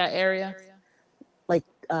 Like that area? Like,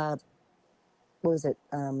 what was it?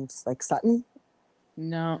 Like Sutton?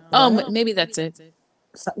 No. Oh, What? maybe that's it.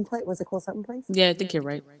 Sutton Place? Was it called Sutton Place? Yeah, I think you're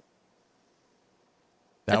right.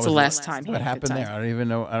 That That's the was- last time. he What had a good happened there? time.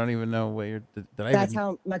 I don't even know what you're. Did I That's even,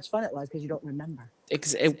 how much fun it was because you don't remember.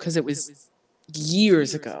 Because it was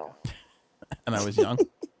years ago. and I was young.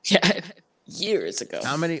 Yeah, years ago.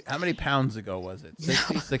 How many pounds ago was it?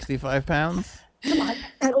 60, 65 pounds? Come on.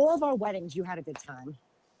 At all of our weddings, you had a good time.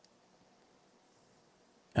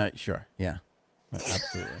 Sure. Yeah.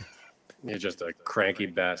 Absolutely. You're just a cranky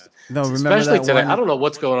bastard. No, remember Especially that today. one? I don't know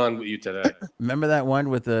what's going on with you today. Remember that one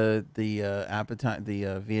with the appetite,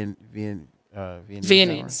 the Viennese?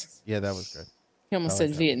 Viennese. hour? Yeah, that was good. He almost I said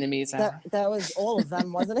like that Vietnamese. That was all of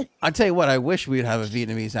them, wasn't it? I tell you what, I wish we'd have a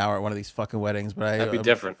Vietnamese hour at one of these fucking weddings, but That'd be I'm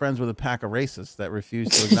different. friends with a pack of racists that refuse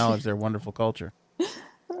to acknowledge their wonderful culture.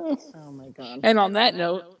 Oh my god. And on that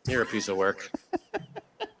note, You're a piece of work.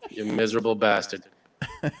 You miserable bastard.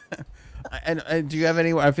 And do you have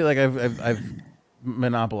any? I feel like I've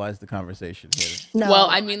monopolize the conversation here. No. Well,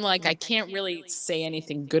 I mean, like, I can't really say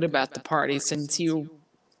anything good about the party since you're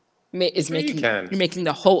making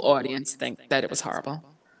the whole audience think that it was horrible.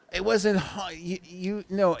 It wasn't. You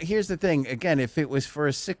know. Here's the thing. Again, if it was for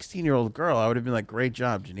a 16-year-old girl, I would have been like, "Great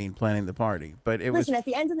job, Janine, planning the party." But it Listen, was. at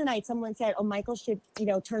the end of the night, someone said, "Oh, Michael should,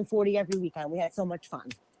 turn 40 every weekend. We had so much fun."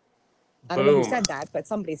 I don't know who Boom. said that, but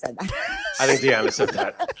somebody said that. I think Deanna said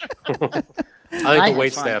that. I think had the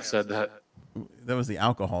wait fun. staff said that. That was the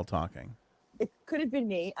alcohol talking. It could have been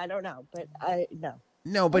me. I don't know, but no.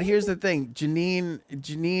 No, but here's the thing,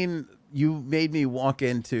 Janine, you made me walk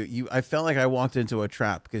into you. I felt like I walked into a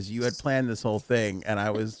trap because you had planned this whole thing, and I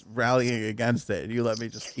was rallying against it, and you let me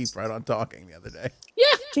just keep right on talking the other day. Yeah.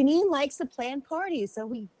 Janine likes to plan parties, so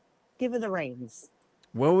we give her the reins.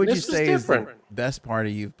 What would This you was say is the different. best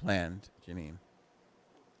party you've planned, Janine?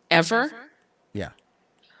 Ever? Yeah.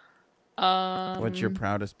 Um, What's your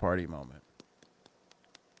proudest party moment?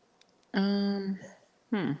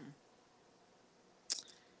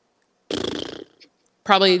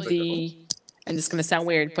 Probably and it's going to sound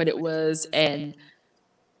weird, but it was an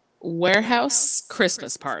warehouse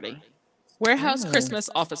Christmas party. Warehouse Christmas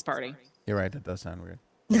office party. You're right. That does sound weird.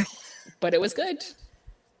 But it was good.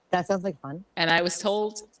 That sounds like fun. And I was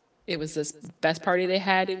told it was the best party they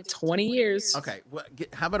had in 20 years. Okay. Well,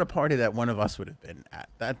 how about a party that one of us would have been at?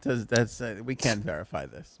 That's we can't verify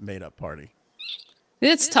this made up party.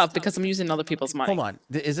 It's tough because I'm using other people's money. Hold on.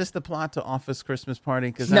 Is this the plot to Office Christmas Party?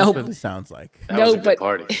 Because that's Nope. what it sounds like. That No, was a good but-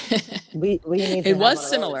 party. We need to It have was one of those.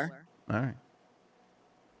 similar. All right.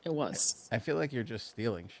 It was. I feel like you're just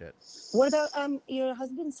stealing shit. What about your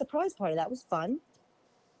husband's surprise party? That was fun.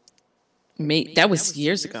 That was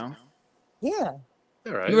years ago. Yeah.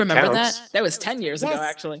 All right, You remember counts. that? That was 10 years ago, Yes.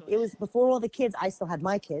 actually. It was before all the kids. I still had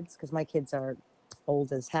my kids because my kids are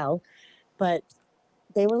old as hell, but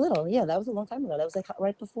they were little. Yeah, that was a long time ago. That was like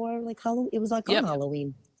right before Halloween. It was like Yep. on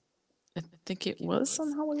Halloween. I think it was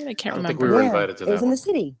on Halloween. I can't I don't think remember. we were Yeah, invited to it was that in one. the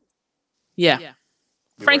city. Yeah.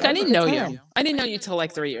 You Frank, were I didn't invited. know Time. you. I didn't know you till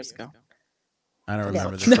like 3 years ago. I don't Yeah.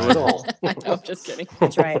 remember this. True at either. all. I know, I'm just kidding.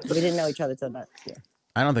 That's right. We didn't know each other till that. Yeah.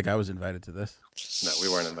 I don't think I was invited to this. No, we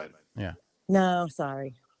weren't invited. No,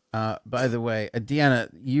 sorry. By the way, Deanna,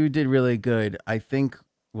 you did really good. I think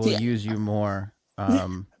we'll Yeah. use you more.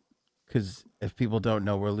 Because if people don't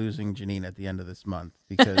know, we're losing Janine at the end of this month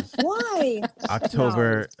because Why?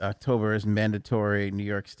 October is mandatory New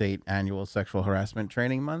York State annual sexual harassment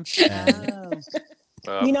training month. And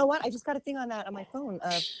Oh. You know what? I just got a thing on that on my phone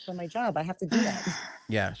for my job. I have to do that.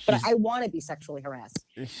 yeah, But I want to be sexually harassed.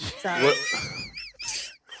 So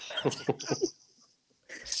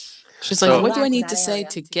She's like, So- what do I need That to say area.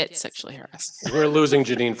 to get sexually harassed? We're losing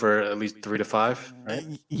Janine for at least 3 to 5. Right?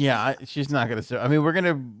 yeah, she's not gonna. I mean, we're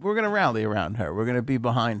gonna rally around her. We're gonna be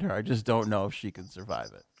behind her. I just don't know if she can survive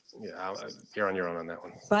it. Yeah, you're on your own on that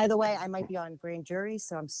one. by the way, I might be on grand jury,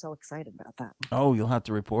 so I'm so excited about that. Oh, you'll have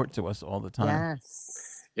to report to us all the time.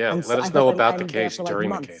 Yes. Yeah, I'm so- let I us hope know I'm- about the I'm there case for, like, during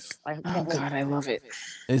the months. case. I can't Oh, wait. God, I love it.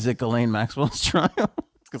 Is it Ghislaine Maxwell's trial?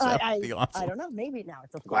 'Cause that would be awesome. I don't know. Maybe now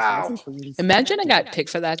it's a Wow. please. Imagine I got picked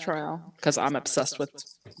for that trial because I'm obsessed with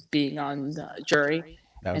being on jury.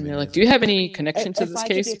 That would And be they're like, amazing. do you have any connection to If this I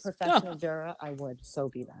case? could be a professional No. juror, I would so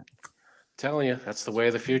be that. Telling you, that's the way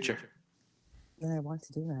of the future. And I want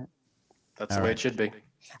to do that. That's All the way right. it should be.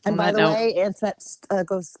 And On by that the note- way, Antoinette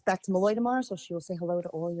goes back to Malloy tomorrow, so she will say hello to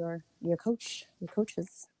all your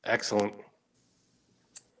coaches. Excellent.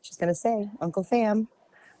 She's gonna say Uncle Sam,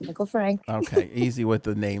 Uncle Frank. Okay, easy with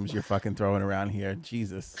the names you're fucking throwing around here.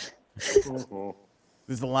 Jesus. Mhm.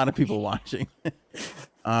 There's a lot of people watching.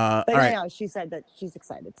 All But right. no, she said that she's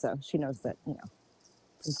excited, so she knows that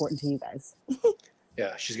it's important to you guys.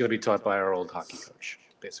 Yeah, she's going to be taught by our old hockey coach,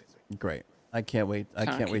 basically. Great. I can't wait. I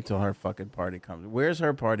can't Okay. wait till her fucking party comes. Where's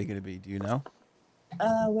her party going to be? Do you know?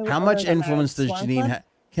 Where How we much are, the influence does Swan Janine Club? have?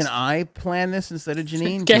 Can I plan this instead of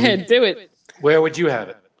Janine? Go Can we- ahead, do it. Where would you have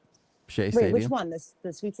it? Shea Wait, Stadium? which one?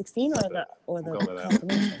 The Sweet 16 or the We'll go with that.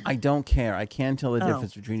 confirmation? I don't care. I can't tell the Oh.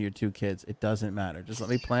 difference between your two kids. It doesn't matter. Just let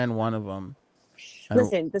me plan one of them.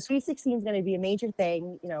 Listen, the Sweet 16 is going to be a major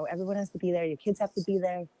thing. Everyone has to be there. Your kids have to be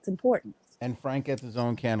there. It's important. And Frank gets his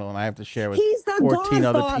own candle, and I have to share with He's the 14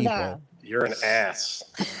 other godfather. people. You're an ass.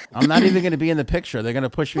 I'm not even going to be in the picture. They're going to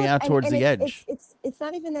push me Look, out towards the it's, edge. It's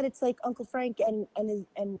not even that it's like Uncle Frank and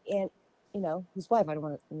his wife. I don't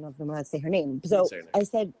want to know if I'm allowed to say her name. So Say her name. I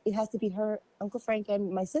said it has to be her, Uncle Frank,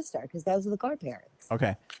 and my sister because those are the godparents.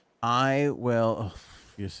 Okay. I will. Oh,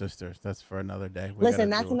 your sisters. That's for another day. We Listen,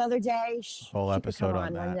 gotta that's do another day. whole She could episode come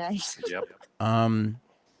on one that. day. Yep.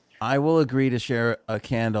 I will agree to share a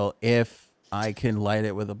candle if I can light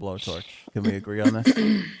it with a blowtorch. Can we agree on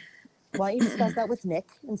this? Why don't you discuss that with Nick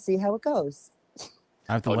and see how it goes?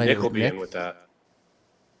 I have to Oh, light Nick it will with be Nick. in with that.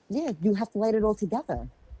 Yeah, you have to light it all together.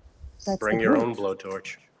 That's Bring the your point. own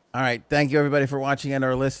blowtorch. All right. Thank you, everybody, for watching and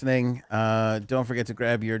or listening. Don't forget to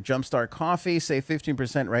grab your Jumpstart coffee. Save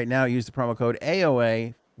 15% right now. Use the promo code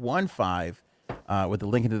AOA15 with the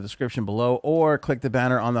link in the description below, or click the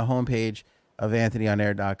banner on the homepage of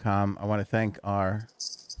AnthonyOnAir.com. I want to thank our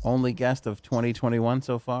only guest of 2021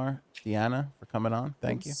 so far, Deanna, for coming on.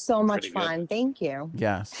 Thank you. So much Pretty good. fun. Thank you.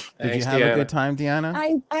 Yes. Did you Thanks, have a Deanna. good time,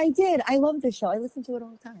 Deanna? I did. I love this show. I listen to it all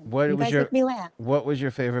the time. What you was guys your- make me laugh. What was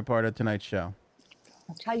your favorite part of tonight's show?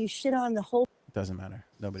 How you shit on the whole. Doesn't matter.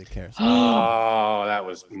 Nobody cares. Oh, that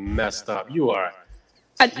was messed up. You are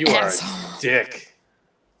An a asshole. dick.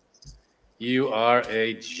 You are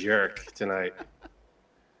a jerk tonight.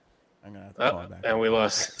 I'm gonna have to call it back. And we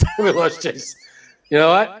lost. We lost Jason. You know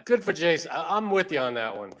what? Good for Jason. I'm with you on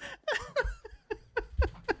that one.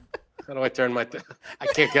 How do I turn my? I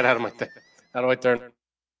can't get out of my thing. How do I turn?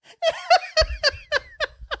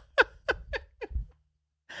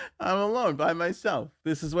 I'm alone by myself.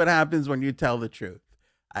 This is what happens when you tell the truth.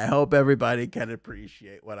 I hope everybody can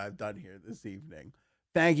appreciate what I've done here this evening.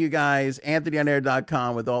 Thank you guys.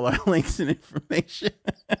 AnthonyOnAir.com with all our links and information.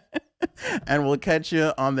 And we'll catch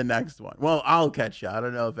you on the next one. Well, I'll catch you. I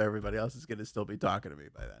don't know if everybody else is going to still be talking to me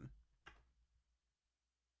by then.